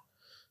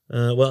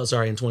 Damn. Well,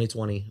 sorry, in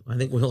 2020. I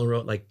think we only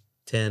wrote like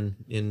 10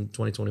 in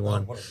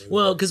 2021. Oh, what a dude.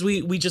 Well, because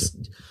we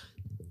just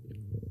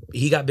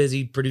he got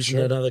busy producing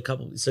Sure. another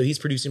couple. So he's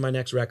producing my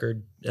next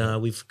record.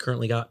 We've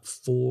currently got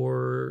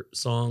 4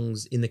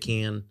 songs in the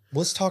can.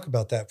 Let's talk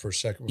about that for a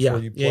second before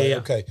Yeah, you play. yeah.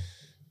 Okay.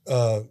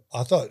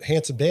 I thought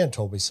Handsome Dan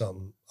told me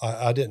something.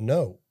 I didn't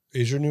know.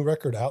 Is your new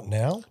record out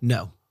now?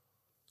 No,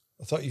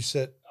 I thought you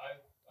said,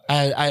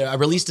 I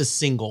released a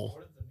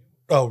single.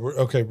 oh,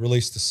 okay,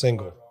 released the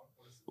single.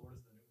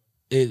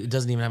 It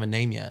doesn't even have a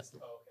name yet.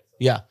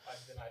 Yeah.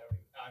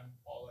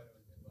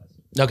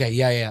 Okay.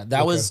 Yeah.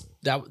 That Okay. was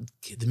that.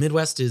 The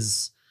Midwest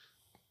is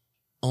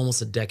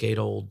almost a decade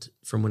old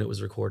from when it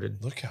was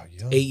recorded. Look how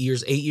young. 8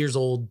 years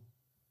old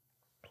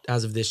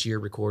as of this year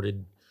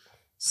recorded.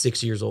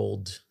 6 years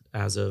old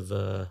as of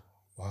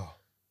Wow.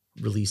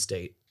 release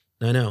date.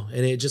 I know,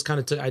 and it just kind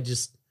of took. I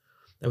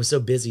was so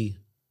busy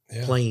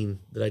Yeah. playing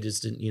that I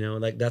just didn't.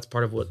 Like that's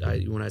part of what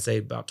when I say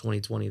about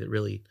 2020 that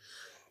really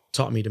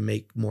taught me to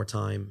make more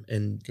time.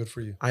 And Good for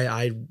you.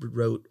 I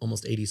wrote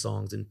almost 80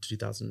 songs in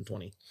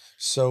 2020.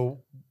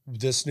 So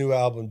this new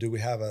album, do we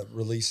have a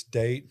release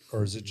date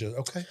or is it just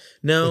okay?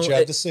 No, But you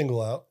had the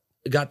single out.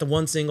 got the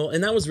one single,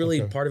 and that was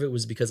really Okay. part of it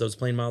was because I was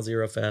playing Mile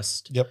Zero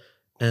Fest. Yep.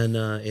 And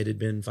it had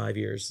been 5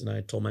 years, and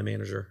I told my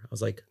manager, I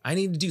was like, I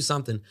need to do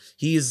something.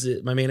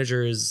 My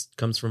manager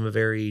comes from a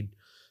very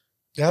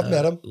Yeah, I've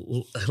met him.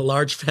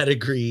 large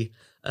pedigree,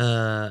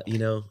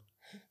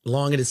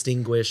 long and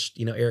distinguished,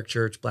 Eric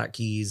Church, Black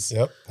Keys,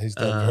 Yep. He's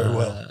done very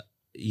well.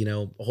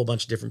 a whole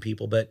bunch of different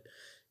people, but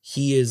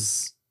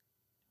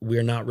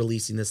we're not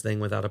releasing this thing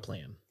without a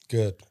plan.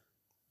 Good.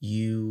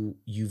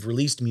 you've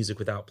released music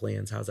without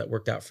plans. How's that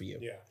worked out for you?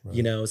 Yeah.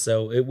 You know,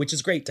 so which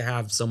is great to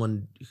have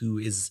someone who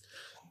is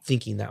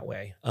thinking that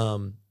way.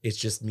 It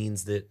just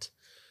means that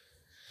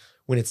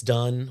when it's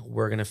done,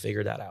 we're going to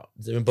figure that out.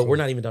 But we're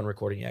not even done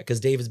recording yet because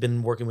Dave has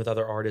been working with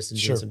other artists and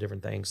doing some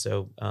different things.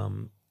 So,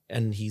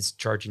 and he's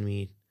charging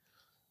me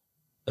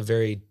a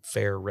very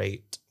fair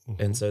rate.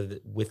 And so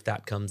with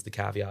that comes the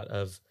caveat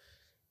of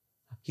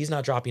he's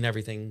not dropping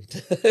everything,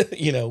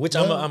 you know, which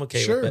I'm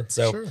okay with it.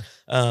 So,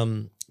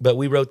 but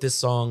we wrote this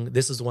song.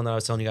 This is the one that I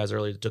was telling you guys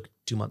earlier. It took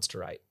 2 months to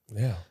write.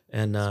 Yeah.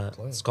 And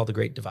it's called The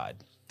Great Divide.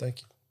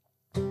 Thank you.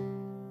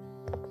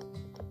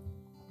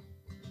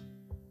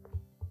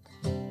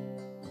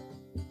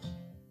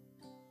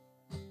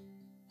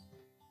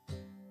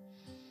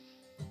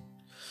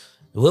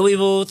 Well, we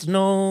both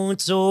know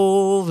it's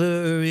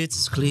over. It's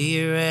as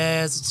clear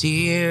as the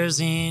tears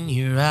in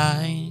your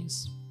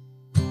eyes.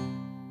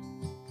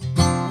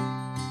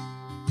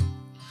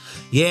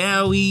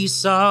 Yeah, we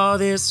saw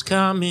this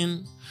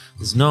coming.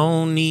 There's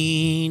no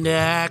need to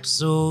act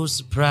so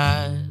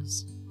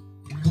surprised.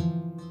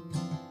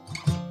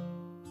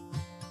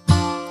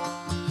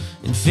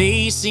 And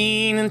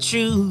facing the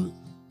truth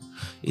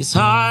is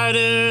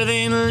harder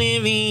than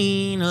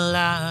living a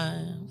lie.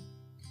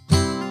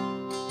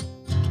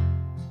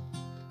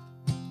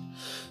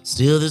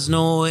 Still, there's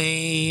no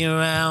way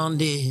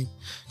around it.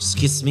 Just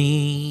kiss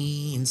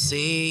me and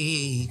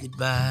say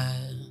goodbye.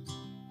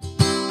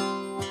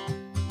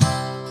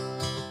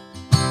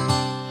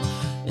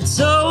 And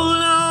so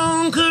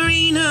long,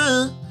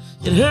 Karina,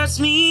 it hurts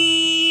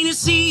me to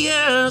see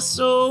her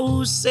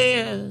so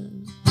sad.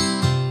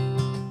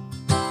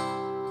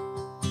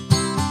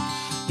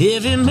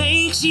 If it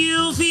makes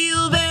you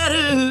feel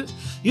better,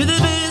 you're the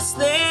best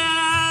that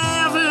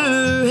I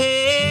ever had.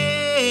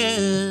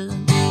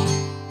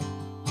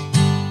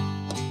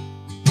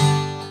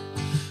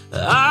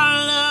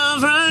 Our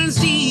love runs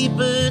deep,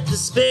 but the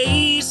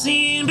space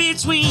in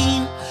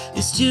between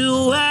is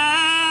too wide.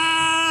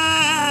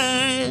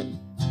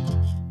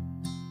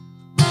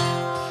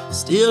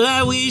 Still,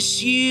 I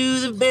wish you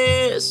the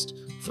best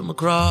from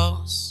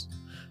across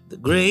the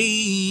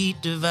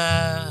Great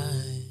Divide.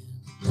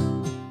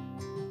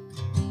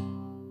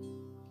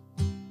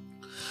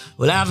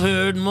 Well, I've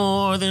heard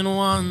more than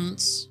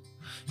once,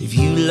 if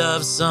you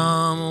love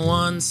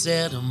someone,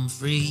 set them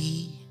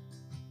free.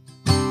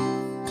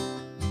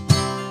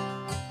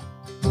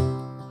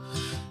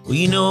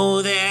 We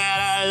know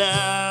that I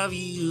love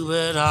you,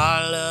 but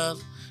our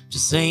love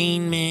just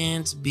ain't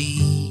meant to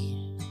be.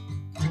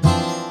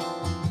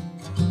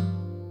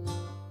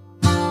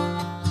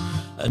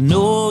 I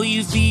know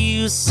you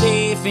feel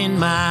safe in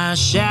my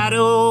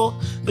shadow,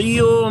 but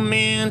you're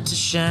meant to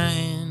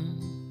shine.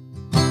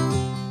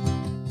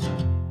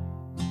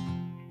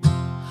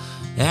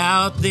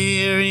 Out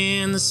there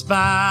in the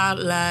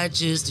spotlight,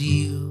 just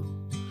you,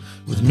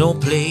 with no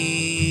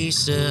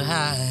place to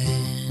hide.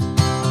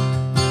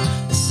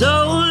 So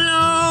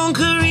long,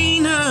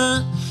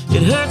 Karina,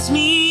 it hurts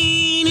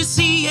me to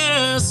see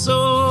her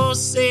so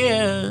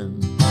sad.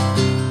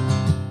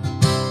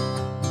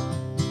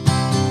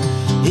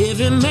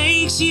 If it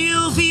makes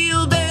you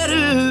feel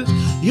better,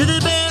 you're the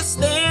best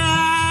that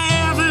I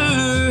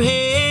ever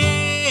had.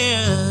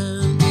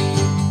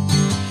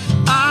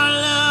 Our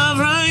love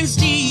runs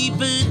deep,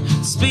 but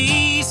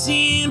space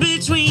in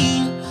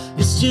between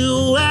is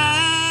too wide.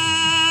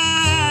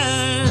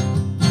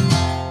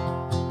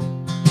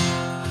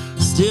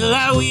 Still,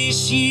 I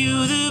wish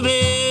you the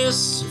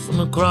best from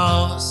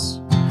across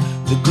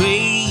the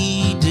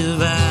Great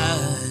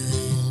Divide.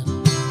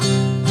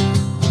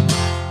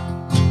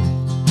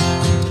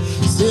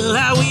 Still,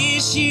 I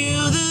wish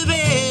you the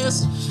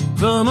best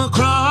from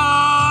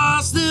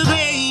across the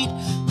Great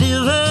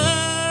Divide.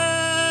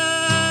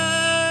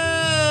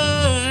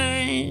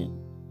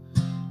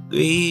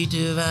 Great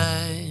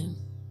Divide.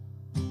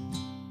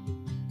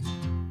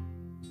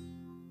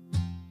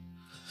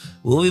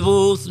 Well, we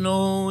both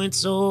know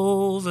it's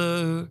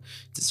over.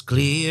 It's as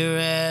clear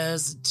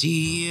as the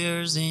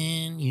tears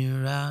in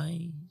your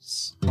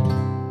eyes.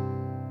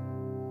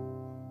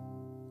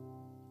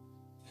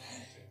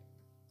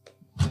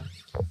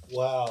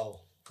 Wow.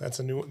 That's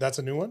a new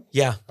one?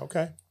 Yeah.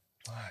 Okay.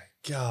 My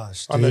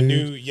gosh. On the dude.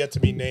 new yet to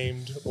be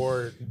named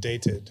or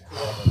dated.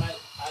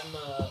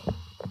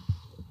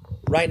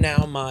 Right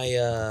now my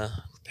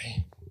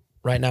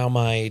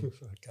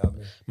Got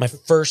me.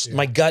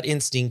 my gut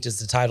instinct is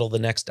to title the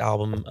next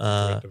album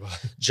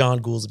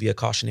John Goolsby: A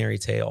Cautionary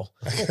Tale.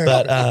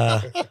 But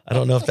I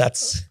don't know if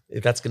that's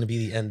going to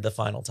be the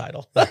final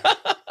title.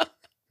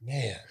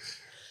 Man.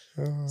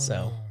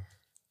 So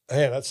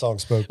Man, that song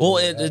spoke. well,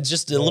 it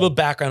just a little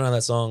background on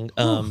that song.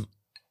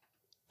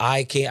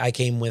 I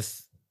came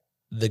with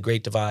the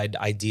Great Divide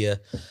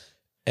idea,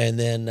 and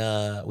then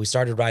we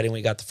started writing.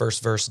 We got the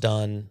first verse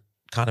done,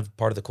 kind of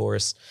part of the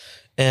chorus,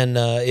 and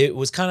it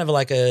was kind of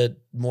like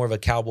more of a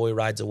cowboy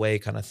rides away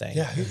kind of thing.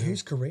 Yeah,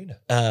 who's Karina?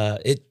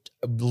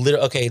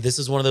 Okay, this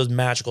is one of those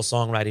magical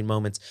songwriting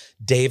moments.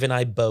 Dave and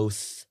I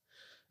both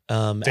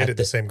Dated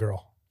the same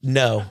girl.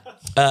 No,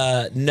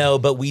 no,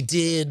 but we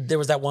did. There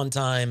was that one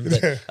time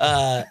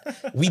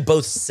that we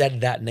both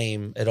said that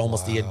name at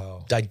almost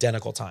Wow. the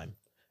identical time,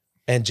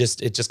 and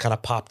it just kind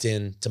of popped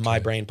into my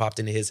brain, popped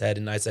into his head,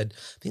 and I said,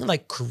 I think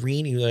like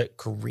Kareen. He was like,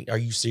 Kareen, are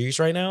you serious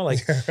right now? Like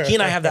he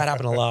and I have that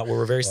happen a lot where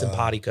we're very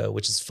simpatico,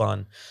 which is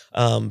fun.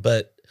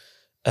 But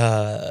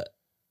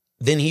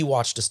then he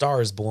watched A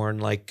Star Is Born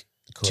like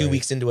 2 Great.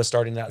 weeks into us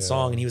starting that Yeah.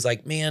 song, and he was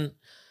like, man,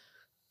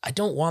 I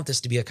don't want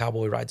this to be a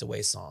Cowboy Rides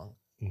Away song.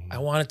 Mhm. I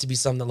want it to be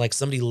something like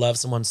somebody loves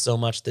someone so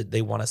much that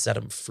they want to set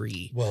them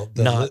free. Well,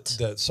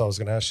 so I was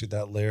going to ask you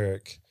that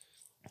lyric,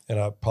 and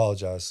I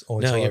apologize.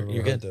 Only No, time you're- I've ever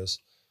you're heard good. this.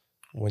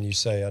 When you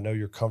say, "I know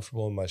you're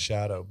comfortable in my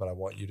shadow, but I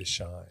want you to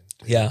shine."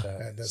 Yeah.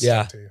 That- That's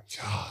Yeah. stuck to you.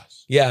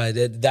 gosh. Yeah,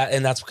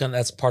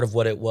 that's part of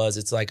what it was.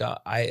 It's like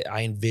I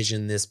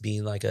envision this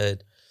being like a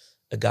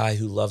guy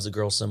who loves a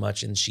girl so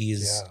much, and she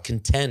is Yeah.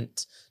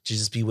 content to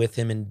just be with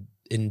him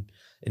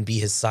and be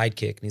his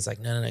sidekick. And he's like,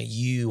 no,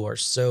 you are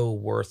so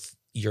worth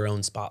your own What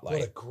a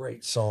spotlight.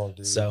 great song,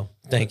 dude. So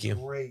What thank a you,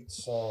 Great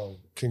song.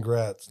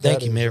 Congrats. thank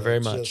That you, is, Mayor, very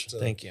much. just,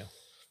 Thank you.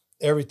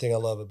 Everything I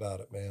love about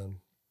it, man.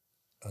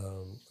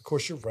 Of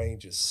course, your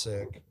range is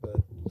sick, but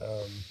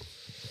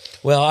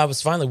Well, I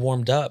was finally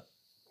warmed up.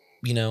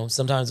 You know,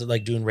 sometimes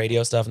like doing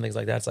radio stuff and things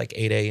like that, it's like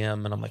 8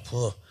 a.m. and I'm like,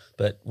 whoa.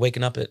 But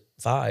waking up at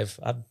 5,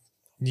 I've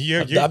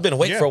been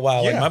awake for a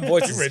while. Like my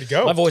voice You're is ready to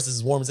go. My voice is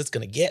as warm as it's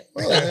gonna get.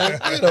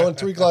 and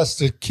 3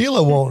 glasses of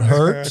tequila won't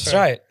hurt. That's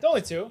right. The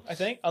only two, I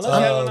think. Unless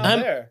you had one out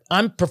there.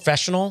 I'm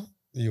professional.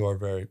 You are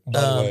very. By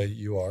the way,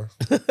 you are.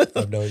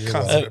 I've known you.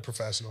 well. Consummate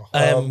professional.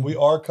 We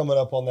are coming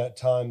up on that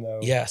time, though.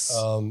 Yes.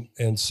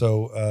 And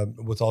so,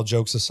 with all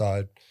jokes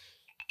aside,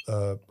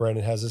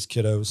 Brandon has his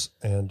kiddos,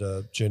 and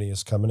Jenny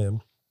is coming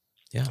in.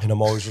 Yeah. And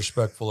I'm always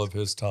respectful of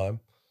his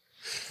time.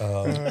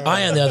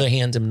 I, on the other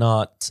hand, am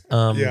not.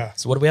 Yeah.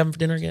 So what are we having for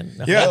dinner again?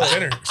 No. Yeah,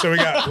 dinner. So we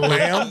got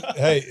lamb.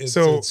 Hey,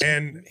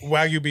 And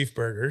Wagyu beef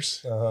burgers.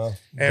 don't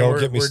And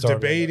get me we're started.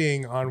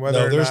 debating on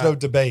whether No, or there's not, no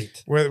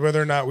debate.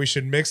 whether or not we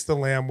should mix the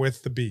lamb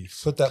with the beef.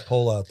 Put that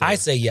poll out there. I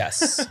say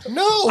yes.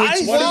 no,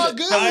 it's I not think-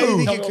 good. I think Tell it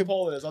me what could-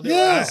 poll it is. I'll do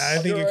Yes. it right now. I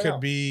I'll think do it right could now.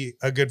 be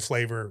a good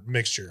flavor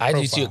mixture. I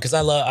do too, because I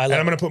love. And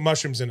I'm going to put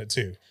mushrooms in it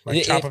too.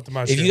 Like chop up the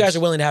mushrooms. If you guys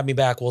are willing to have me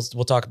back, we'll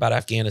talk about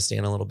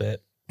Afghanistan a little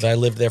bit. But I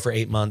lived there for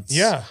 8 months.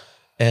 Yeah.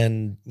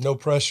 And No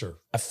pressure.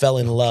 I fell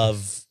in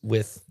love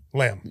with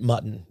Lamb.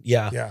 mutton.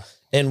 Yeah. Yeah.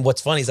 And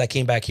what's funny is I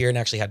came back here and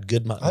actually had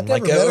good mutton. I've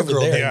never met a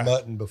girl named Yeah.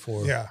 Mutton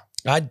before. Yeah.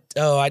 I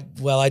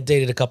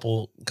dated a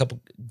couple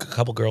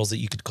girls that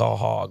you could call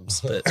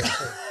hogs, but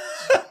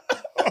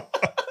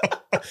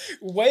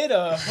Way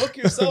to hook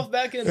yourself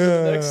back into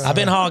the next. I've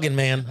been hogging,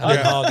 man. I've been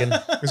Yeah. hogging.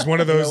 It's one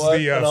of those, what?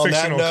 And on that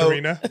fictional note-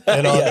 Karina.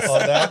 And on, Yes. on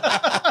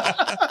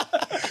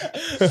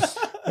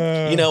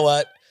that, You know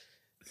what?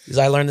 Because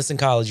I learned this in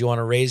college. You want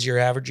to raise your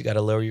average, you got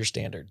to lower your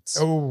standards.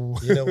 Oh.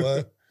 you know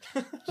what?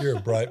 You're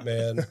a bright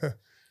man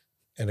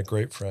and a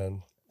great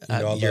friend. You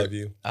know, I love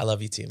you. I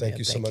love you too, Thank man.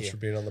 you so much for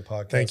being on the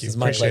podcast. Thank you. It's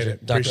my Appreciate pleasure.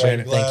 it. Dr. Appreciate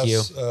Brandon, it. thank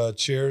you.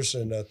 Cheers,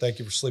 and thank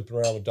you for sleeping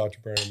around with Dr.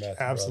 Brandon Matthew.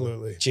 brother.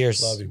 Absolutely.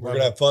 Cheers. Love you. We're Love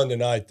going to it. have fun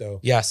tonight, though.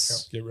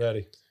 Yes. Get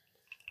ready.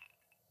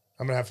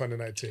 I'm going to have fun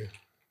tonight too.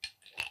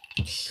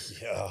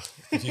 Yeah.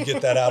 If you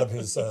get that out of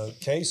his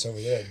case over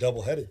there,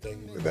 double-headed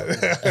thing.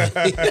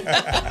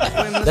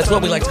 That's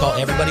what we like to call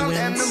everybody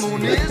And the wins.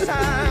 moon is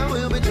high.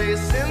 We'll be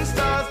chasing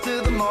stars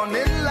till the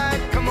morning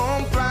light. Come on.